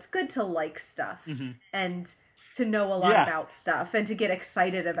 You know, it's good to like stuff mm-hmm. and to know a lot about stuff and to get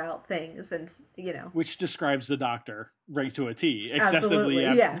excited about things, and you know, which describes the Doctor right to a T. Excessively,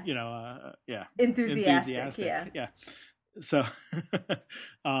 you know, enthusiastic. Yeah. So,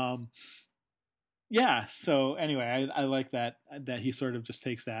 yeah. So anyway, I like that he sort of just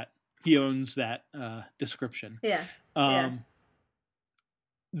takes that, he owns that description. Yeah.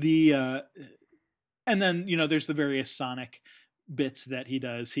 And then, you know, there's the various sonic bits that he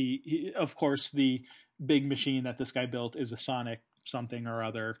does. He of course, the big machine that this guy built is a sonic something or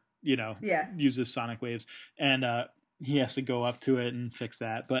other, you know, uses sonic waves, and he has to go up to it and fix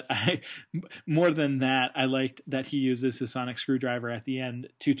that. But more than that, I liked that he uses his sonic screwdriver at the end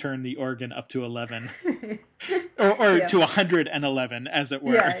to turn the organ up to 11 or to 111, as it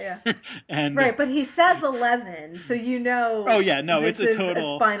were. And right, but he says 11, so you know. Oh yeah, no, it's a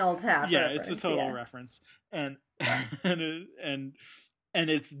total Spinal Tap. Yeah, reference. It's a total reference, and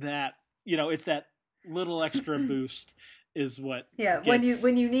it's that, you know, it's that little extra boost is what when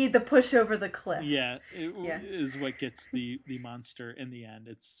you need the push over the cliff. Is what gets the monster in the end.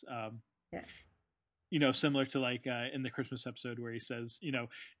 It's you know, similar to like in the Christmas episode where he says, you know,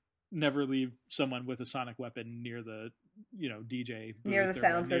 never leave someone with a sonic weapon near the, you know, DJ booth near the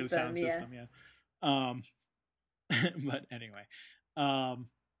sound system. But anyway,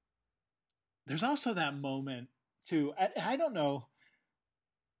 there's also that moment too. I don't know,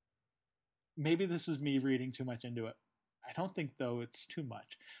 maybe this is me reading too much into it. I don't think, though, it's too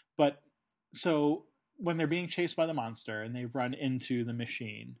much. But so when they're being chased by the monster and they run into the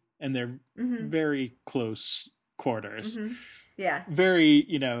machine and they're very close quarters. Very,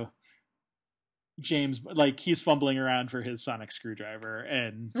 you know, James, like, he's fumbling around for his sonic screwdriver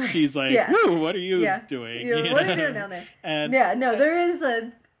and she's like, woo, what are you doing? What are you doing down there? And there is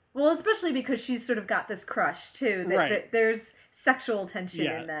especially because she's sort of got this crush too. That there's sexual tension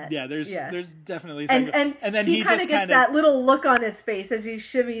in that. Yeah, there's definitely and then he kind of gets that little look on his face as he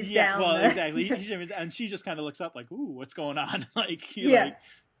shimmies down. Well, exactly. He shimmies, and she just kind of looks up like, "Ooh, what's going on?" Like, like,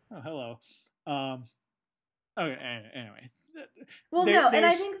 "Oh, hello." Okay. Anyway. Well, and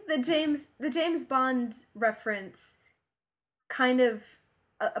I think the James Bond reference kind of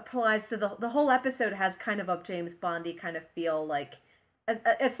applies to the whole episode. Has kind of a James Bondy kind of feel, like.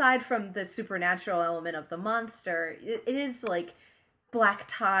 Aside from the supernatural element of the monster, it is like black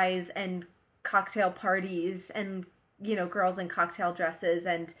ties and cocktail parties and, you know, girls in cocktail dresses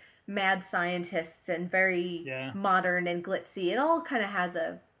and mad scientists and very modern and glitzy. It all kind of has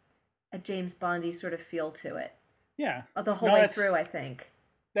a James Bondy sort of feel to it. Yeah. The whole way through, I think.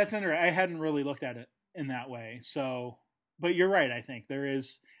 That's interesting. I hadn't really looked at it in that way. So, but you're right, I think. There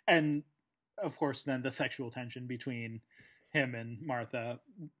is, and of course then the sexual tension between him and Martha,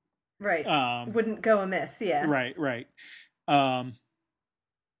 right? Wouldn't go amiss, right. No,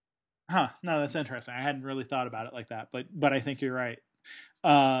 that's interesting. I hadn't really thought about it like that, but I think you're right.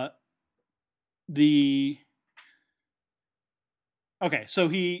 Okay, so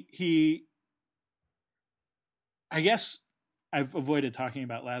he I guess I've avoided talking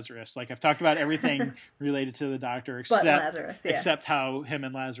about Lazarus. Like, I've talked about everything related to the Doctor except how him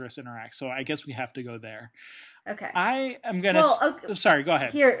and Lazarus interact. So I guess we have to go there. Okay. I am going to... Sorry, go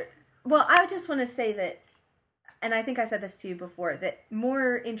ahead. I just want to say that, and I think I said this to you before, that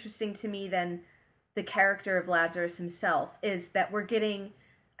more interesting to me than the character of Lazarus himself is that we're getting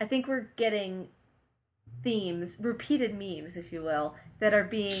themes, repeated memes, if you will, that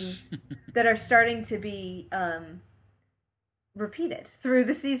are starting to be repeated through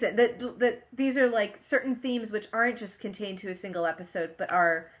the season. That these are like certain themes which aren't just contained to a single episode, but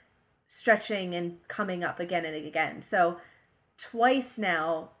are stretching and coming up again and again. So twice in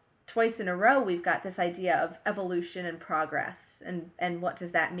a row, we've got this idea of evolution and progress, and what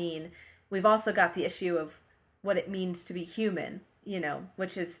does that mean? We've also got the issue of what it means to be human, you know,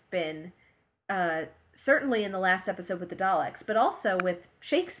 which has been certainly in the last episode with the Daleks, but also with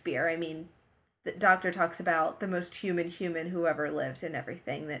Shakespeare. I mean, the Doctor talks about the most human who ever lived and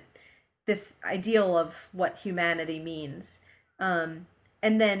everything, that this ideal of what humanity means. And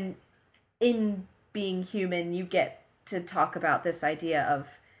then in being human, you get to talk about this idea of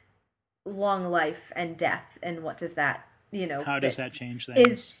long life and death, and what does that, you know, how does that change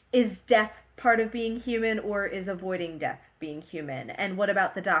things? Is death part of being human, or is avoiding death being human? And what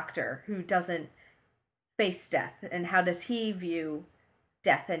about the Doctor, who doesn't face death, and how does he view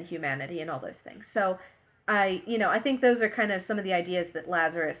death and humanity and all those things? So I think those are kind of some of the ideas that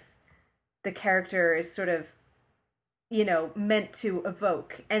Lazarus, the character, is sort of, you know, meant to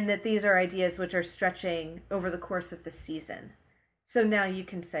evoke, and that these are ideas which are stretching over the course of the season. So now you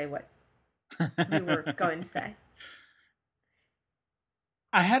can say what you were going to say.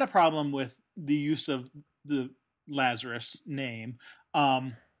 I had a problem with the use of the Lazarus name.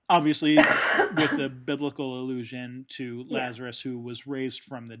 Obviously, with the biblical allusion to Lazarus, who was raised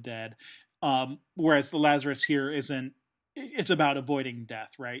from the dead. Whereas the Lazarus here isn't, it's about avoiding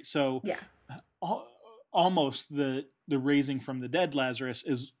death, right? So almost the raising from the dead Lazarus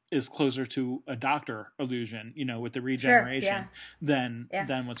is closer to a doctor illusion, you know, with the regeneration than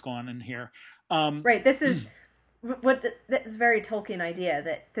what's going on in here. Right. This is what this very Tolkien idea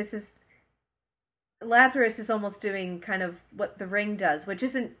that this is Lazarus is almost doing kind of what the ring does, which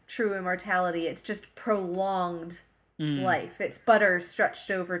isn't true immortality. It's just prolonged life. It's butter stretched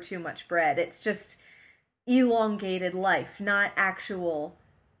over too much bread. It's just elongated life, not actual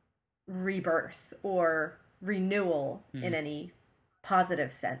rebirth or renewal in any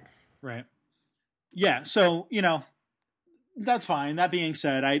positive sense. Right. Yeah. So, you know, that's fine. That being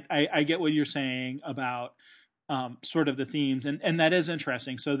said, I get what you're saying about sort of the themes, and that is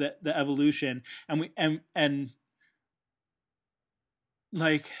interesting. So that the evolution, and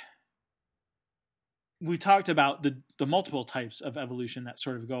like we talked about the multiple types of evolution that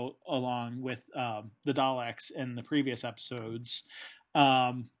sort of go along with the Daleks in the previous episodes,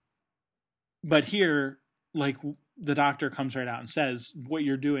 but here, like, the Doctor comes right out and says, what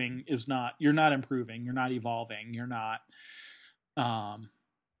you're doing is not, you're not improving, you're not evolving, you're not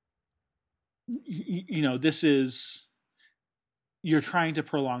you know, this is, you're trying to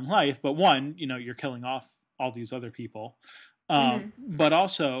prolong life, but one, you know, you're killing off all these other people. But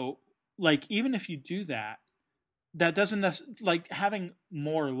also, like, even if you do that, that doesn't like, having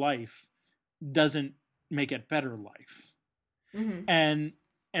more life doesn't make it better life. And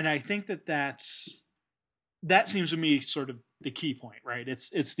I think that seems to me sort of the key point, right?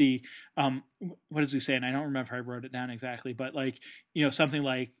 It's the what does he say? And I don't remember if I wrote it down exactly, but, like, you know, something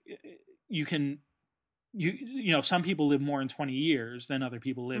like, you know, some people live more in 20 years than other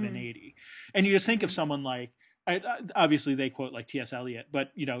people live in 80. And you just think of someone like, obviously they quote like T.S. Eliot,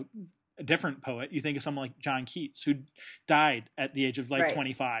 but, you know, a different poet, you think of someone like John Keats, who died at the age of like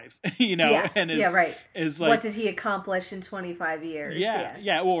 25, you know, and is like, what did he accomplish in 25 years?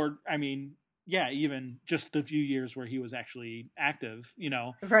 Yeah. Or, I mean, even just the few years where he was actually active, you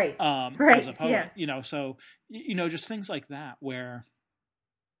know, as a poet, you know, so, you know, just things like that where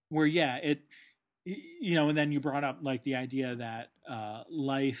it, you know, and then you brought up like the idea that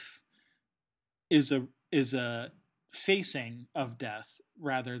life is a facing of death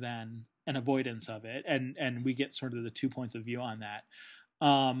rather than an avoidance of it, and we get sort of the 2 points of view on that.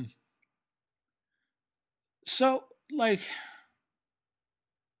 So, like,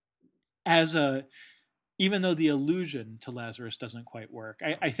 even though the allusion to Lazarus doesn't quite work,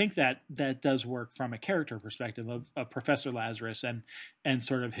 I think that does work from a character perspective of Professor Lazarus and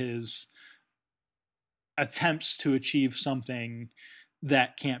sort of his attempts to achieve something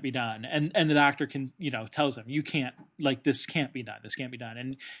that can't be done, and the Doctor can, you know, tells him, you can't, like, this can't be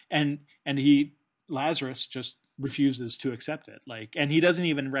done, and Lazarus just refuses to accept it, like, and he doesn't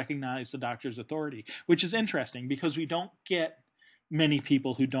even recognize the Doctor's authority, which is interesting because we don't get many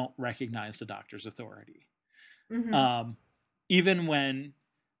people who don't recognize the Doctor's authority. Even when,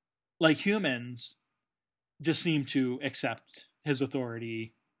 like, humans just seem to accept his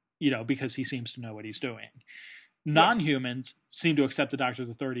authority, you know, because he seems to know what he's doing. Non-humans seem to accept the Doctor's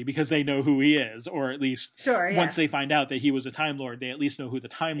authority because they know who he is, or at least once they find out that he was a Time Lord, they at least know who the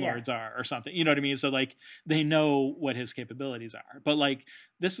Time Lords are or something. You know what I mean? So, like, they know what his capabilities are. But, like,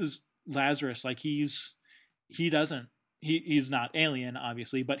 this is Lazarus. Like, he's not alien,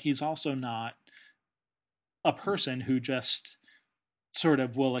 obviously, but he's also not a person who just sort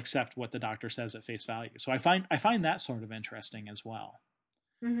of will accept what the Doctor says at face value. So I find that sort of interesting as well.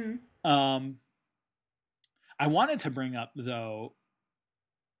 I wanted to bring up, though,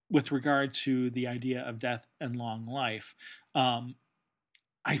 with regard to the idea of death and long life,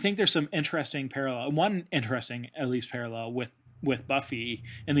 I think there's some interesting parallel. One interesting, at least, parallel with Buffy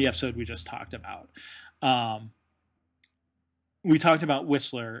in the episode we just talked about. We talked about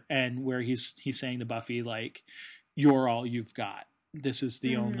Whistler and where he's saying to Buffy, like, you're all you've got. This is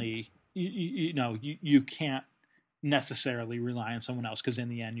the only, you know, you can't necessarily rely on someone else because in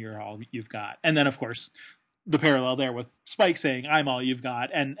the end you're all you've got. And then, of course, the parallel there with Spike saying I'm all you've got,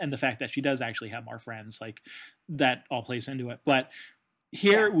 and the fact that she does actually have more friends, like, that all plays into it. But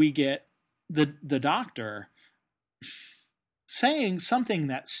here we get the Doctor saying something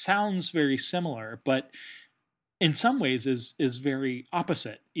that sounds very similar, but in some ways is very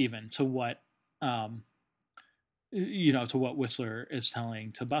opposite even to what you know, to what Whistler is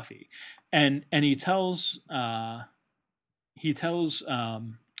telling to Buffy. And he tells he tells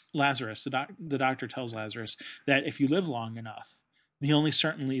Lazarus, the doctor tells Lazarus that if you live long enough, the only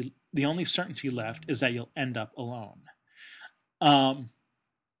certainty left is that you'll end up alone.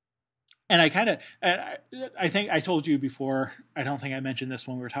 And I think I told you before, I don't think I mentioned this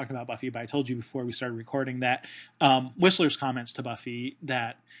when we were talking about Buffy, but I told you before we started recording that Whistler's comments to Buffy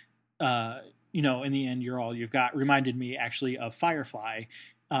that, in the end, you're all you've got, reminded me actually of Firefly,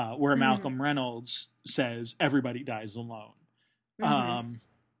 where Malcolm Reynolds says, everybody dies alone.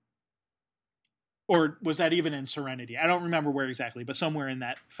 Or was that even in Serenity? I don't remember where exactly, but somewhere in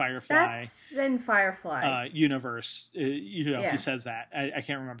that Firefly. That's in Firefly universe. He says that. I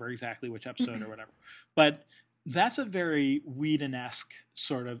can't remember exactly which episode or whatever. But that's a very Whedon-esque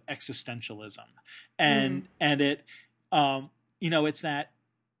sort of existentialism, and it, it's that.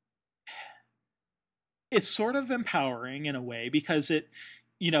 It's sort of empowering in a way because it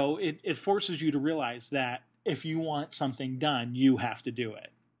forces you to realize that if you want something done, you have to do it.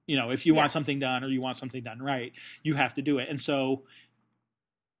 If you want something done or you want something done right, you have to do it. And so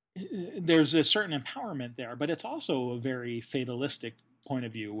there's a certain empowerment there, but it's also a very fatalistic point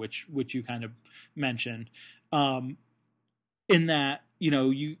of view, which you kind of mentioned, in that,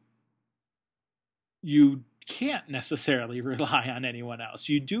 you can't necessarily rely on anyone else.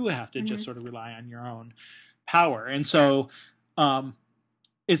 You do have to just sort of rely on your own power. And so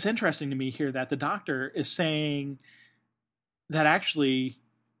it's interesting to me here that the doctor is saying that actually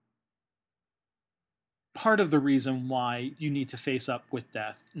part of the reason why you need to face up with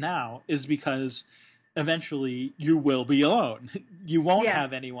death now is because eventually you will be alone. You won't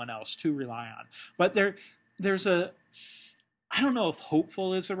have anyone else to rely on. But there's a, I don't know if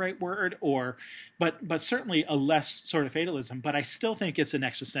hopeful is the right word, but certainly a less sort of fatalism. But I still think it's an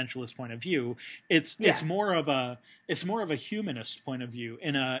existentialist point of view. It's more of a humanist point of view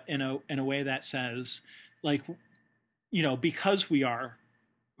in a way that says, like, because we are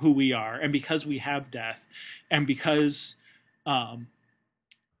who we are, and because we have death, and because of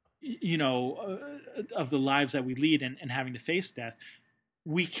the lives that we lead and having to face death,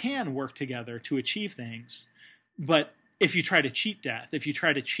 we can work together to achieve things. But if you try to cheat death, if you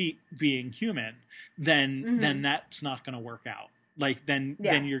try to cheat being human, then that's not going to work out. Like then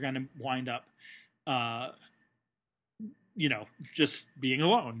you're going to wind up just being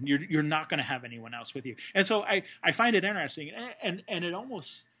alone. You're not going to have anyone else with you. And so I find it interesting, and it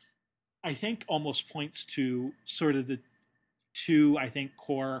almost, I think, almost points to sort of the two, I think,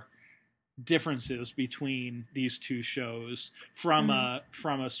 core differences between these two shows from a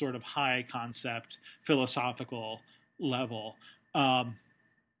sort of high concept philosophical level. But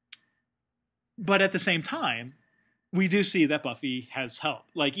at the same time, we do see that Buffy has help.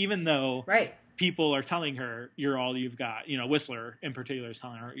 Like, even though people are telling her, you're all you've got, Whistler in particular is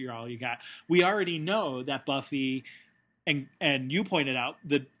telling her, you're all you got, we already know that Buffy, and you pointed out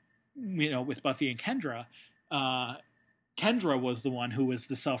that, with Buffy and Kendra, Kendra was the one who was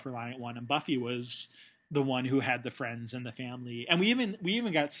the self-reliant one, and Buffy was the one who had the friends and the family. And we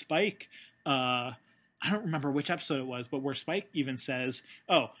even got Spike, I don't remember which episode it was, but where Spike even says,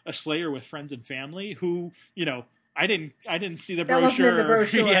 "Oh, a Slayer with friends and family," who, I didn't see the brochure. That wasn't in the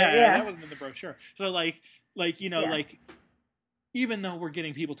brochure. Yeah, that wasn't in the brochure. So like even though we're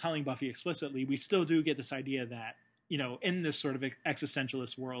getting people telling Buffy explicitly, we still do get this idea that, in this sort of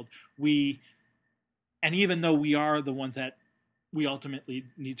existentialist world, and even though we are the ones that we ultimately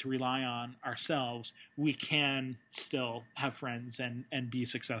need to rely on ourselves, we can still have friends and be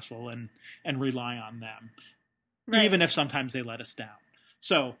successful and rely on them, even if sometimes they let us down.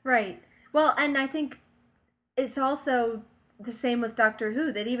 So well, and I think it's also the same with Doctor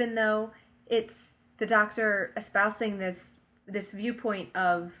Who, that even though it's the Doctor espousing this viewpoint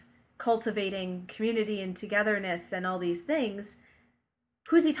of cultivating community and togetherness and all these things,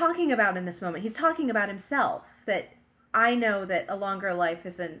 who's he talking about in this moment? He's talking about himself, that I know that a longer life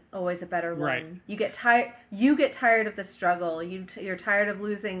isn't always a better one. Right. You get tired of the struggle. You're tired of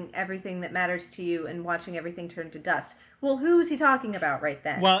losing everything that matters to you and watching everything turn to dust. Well, who's he talking about right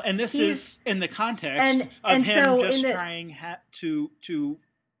then? Well, and this is in the context of him just trying to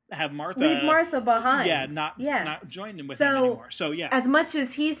have Martha leave Martha behind. Yeah, not join him with him anymore. So yeah, as much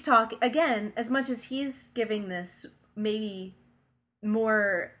as he's as much as he's giving this maybe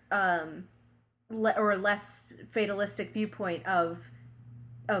more or less fatalistic viewpoint of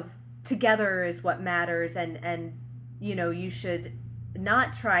together is what matters, and you should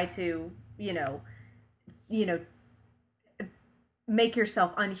not try to make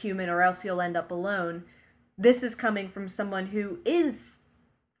yourself unhuman or else you'll end up alone. This is coming from someone who is,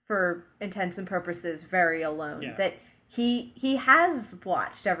 for intents and purposes, very alone. That he has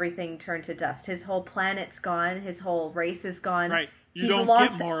watched everything turn to dust. His whole planet's gone. His whole race is gone. Right. You don't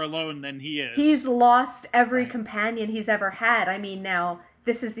get more alone than he is. He's lost every companion he's ever had. I mean, now,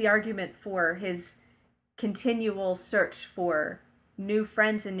 this is the argument for his continual search for new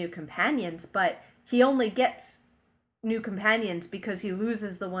friends and new companions, but he only gets new companions because he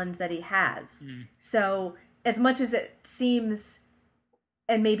loses the ones that he has. So, as much as it seems,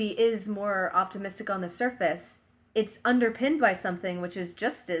 and maybe is more optimistic on the surface, it's underpinned by something which is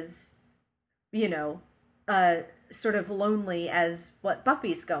just as, sort of lonely as what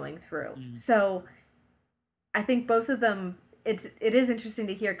Buffy's going through. So I think both of them, it is interesting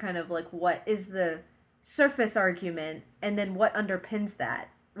to hear kind of like what is the surface argument and then what underpins that,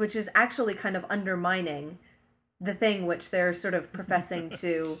 which is actually kind of undermining the thing which they're sort of professing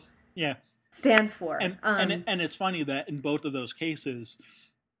to stand for. And it's funny that in both of those cases,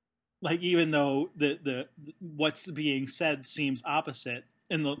 like even though the what's being said seems opposite,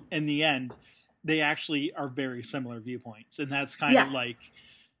 in the end they actually are very similar viewpoints, and that's kind of like,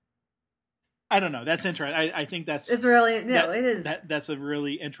 I don't know, that's interesting. I think it is. That's a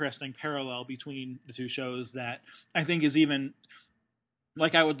really interesting parallel between the two shows that I think is even,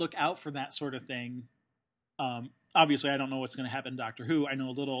 like, I would look out for that sort of thing. Obviously, I don't know what's going to happen in Doctor Who. I know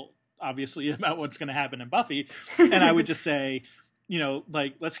a little, obviously, about what's going to happen in Buffy, and I would just say,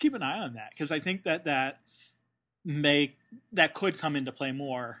 like, let's keep an eye on that, because I think that could come into play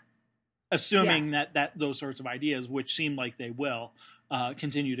more, assuming that those sorts of ideas, which seem like they will,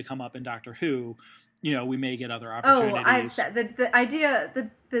 continue to come up in Doctor Who. We may get other opportunities. Oh, I've said the idea,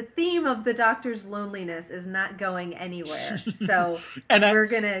 the theme of the Doctor's loneliness is not going anywhere. So we're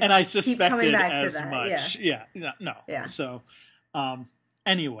gonna I suspected keep coming back as to that. much. Yeah. So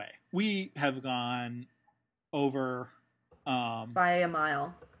anyway, we have gone over by a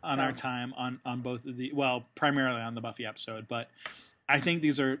mile on our time on both of primarily on the Buffy episode, but I think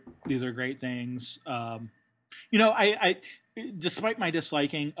these are great things. I despite my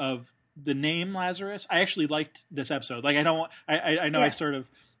disliking of the name Lazarus, I actually liked this episode. Like, I know I sort of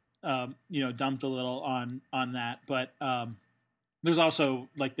dumped a little on that, but there's also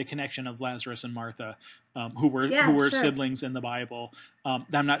like the connection of Lazarus and Martha, who were siblings in the Bible.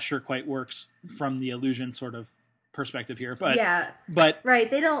 That I'm not sure quite works from the illusion sort of perspective here, but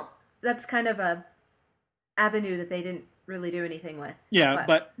right, they don't. That's kind of a avenue that they didn't really do anything with. Yeah,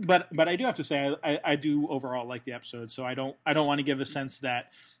 but I do have to say I do overall like the episode, so I don't want to give a sense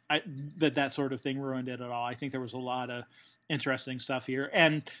that that sort of thing ruined it at all. I think there was a lot of interesting stuff here,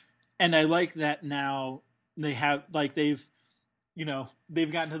 and I like that now they have, like, they've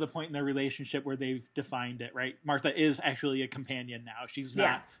gotten to the point in their relationship where they've defined it, right? Martha is actually a companion now. She's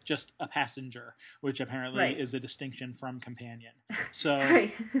not just a passenger, which apparently is a distinction from companion. So,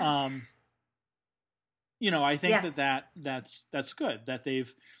 I think that's good that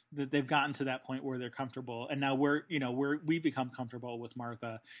they've gotten to that point where they're comfortable, and now we become comfortable with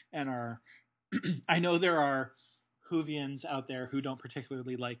Martha and our. I know there are Whovians out there who don't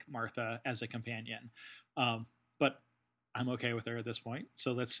particularly like Martha as a companion, but I'm okay with her at this point.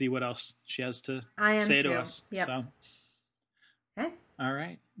 So let's see what else she has to say to us. Yep. So, okay. All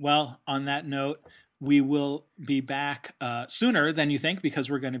right. Well, on that note, we will be back sooner than you think, because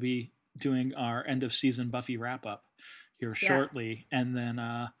we're going to be doing our end of season Buffy wrap up here shortly, and then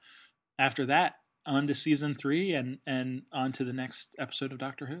after that, on to season 3 and on to the next episode of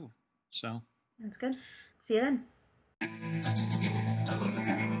Doctor Who. So that's good. See you then.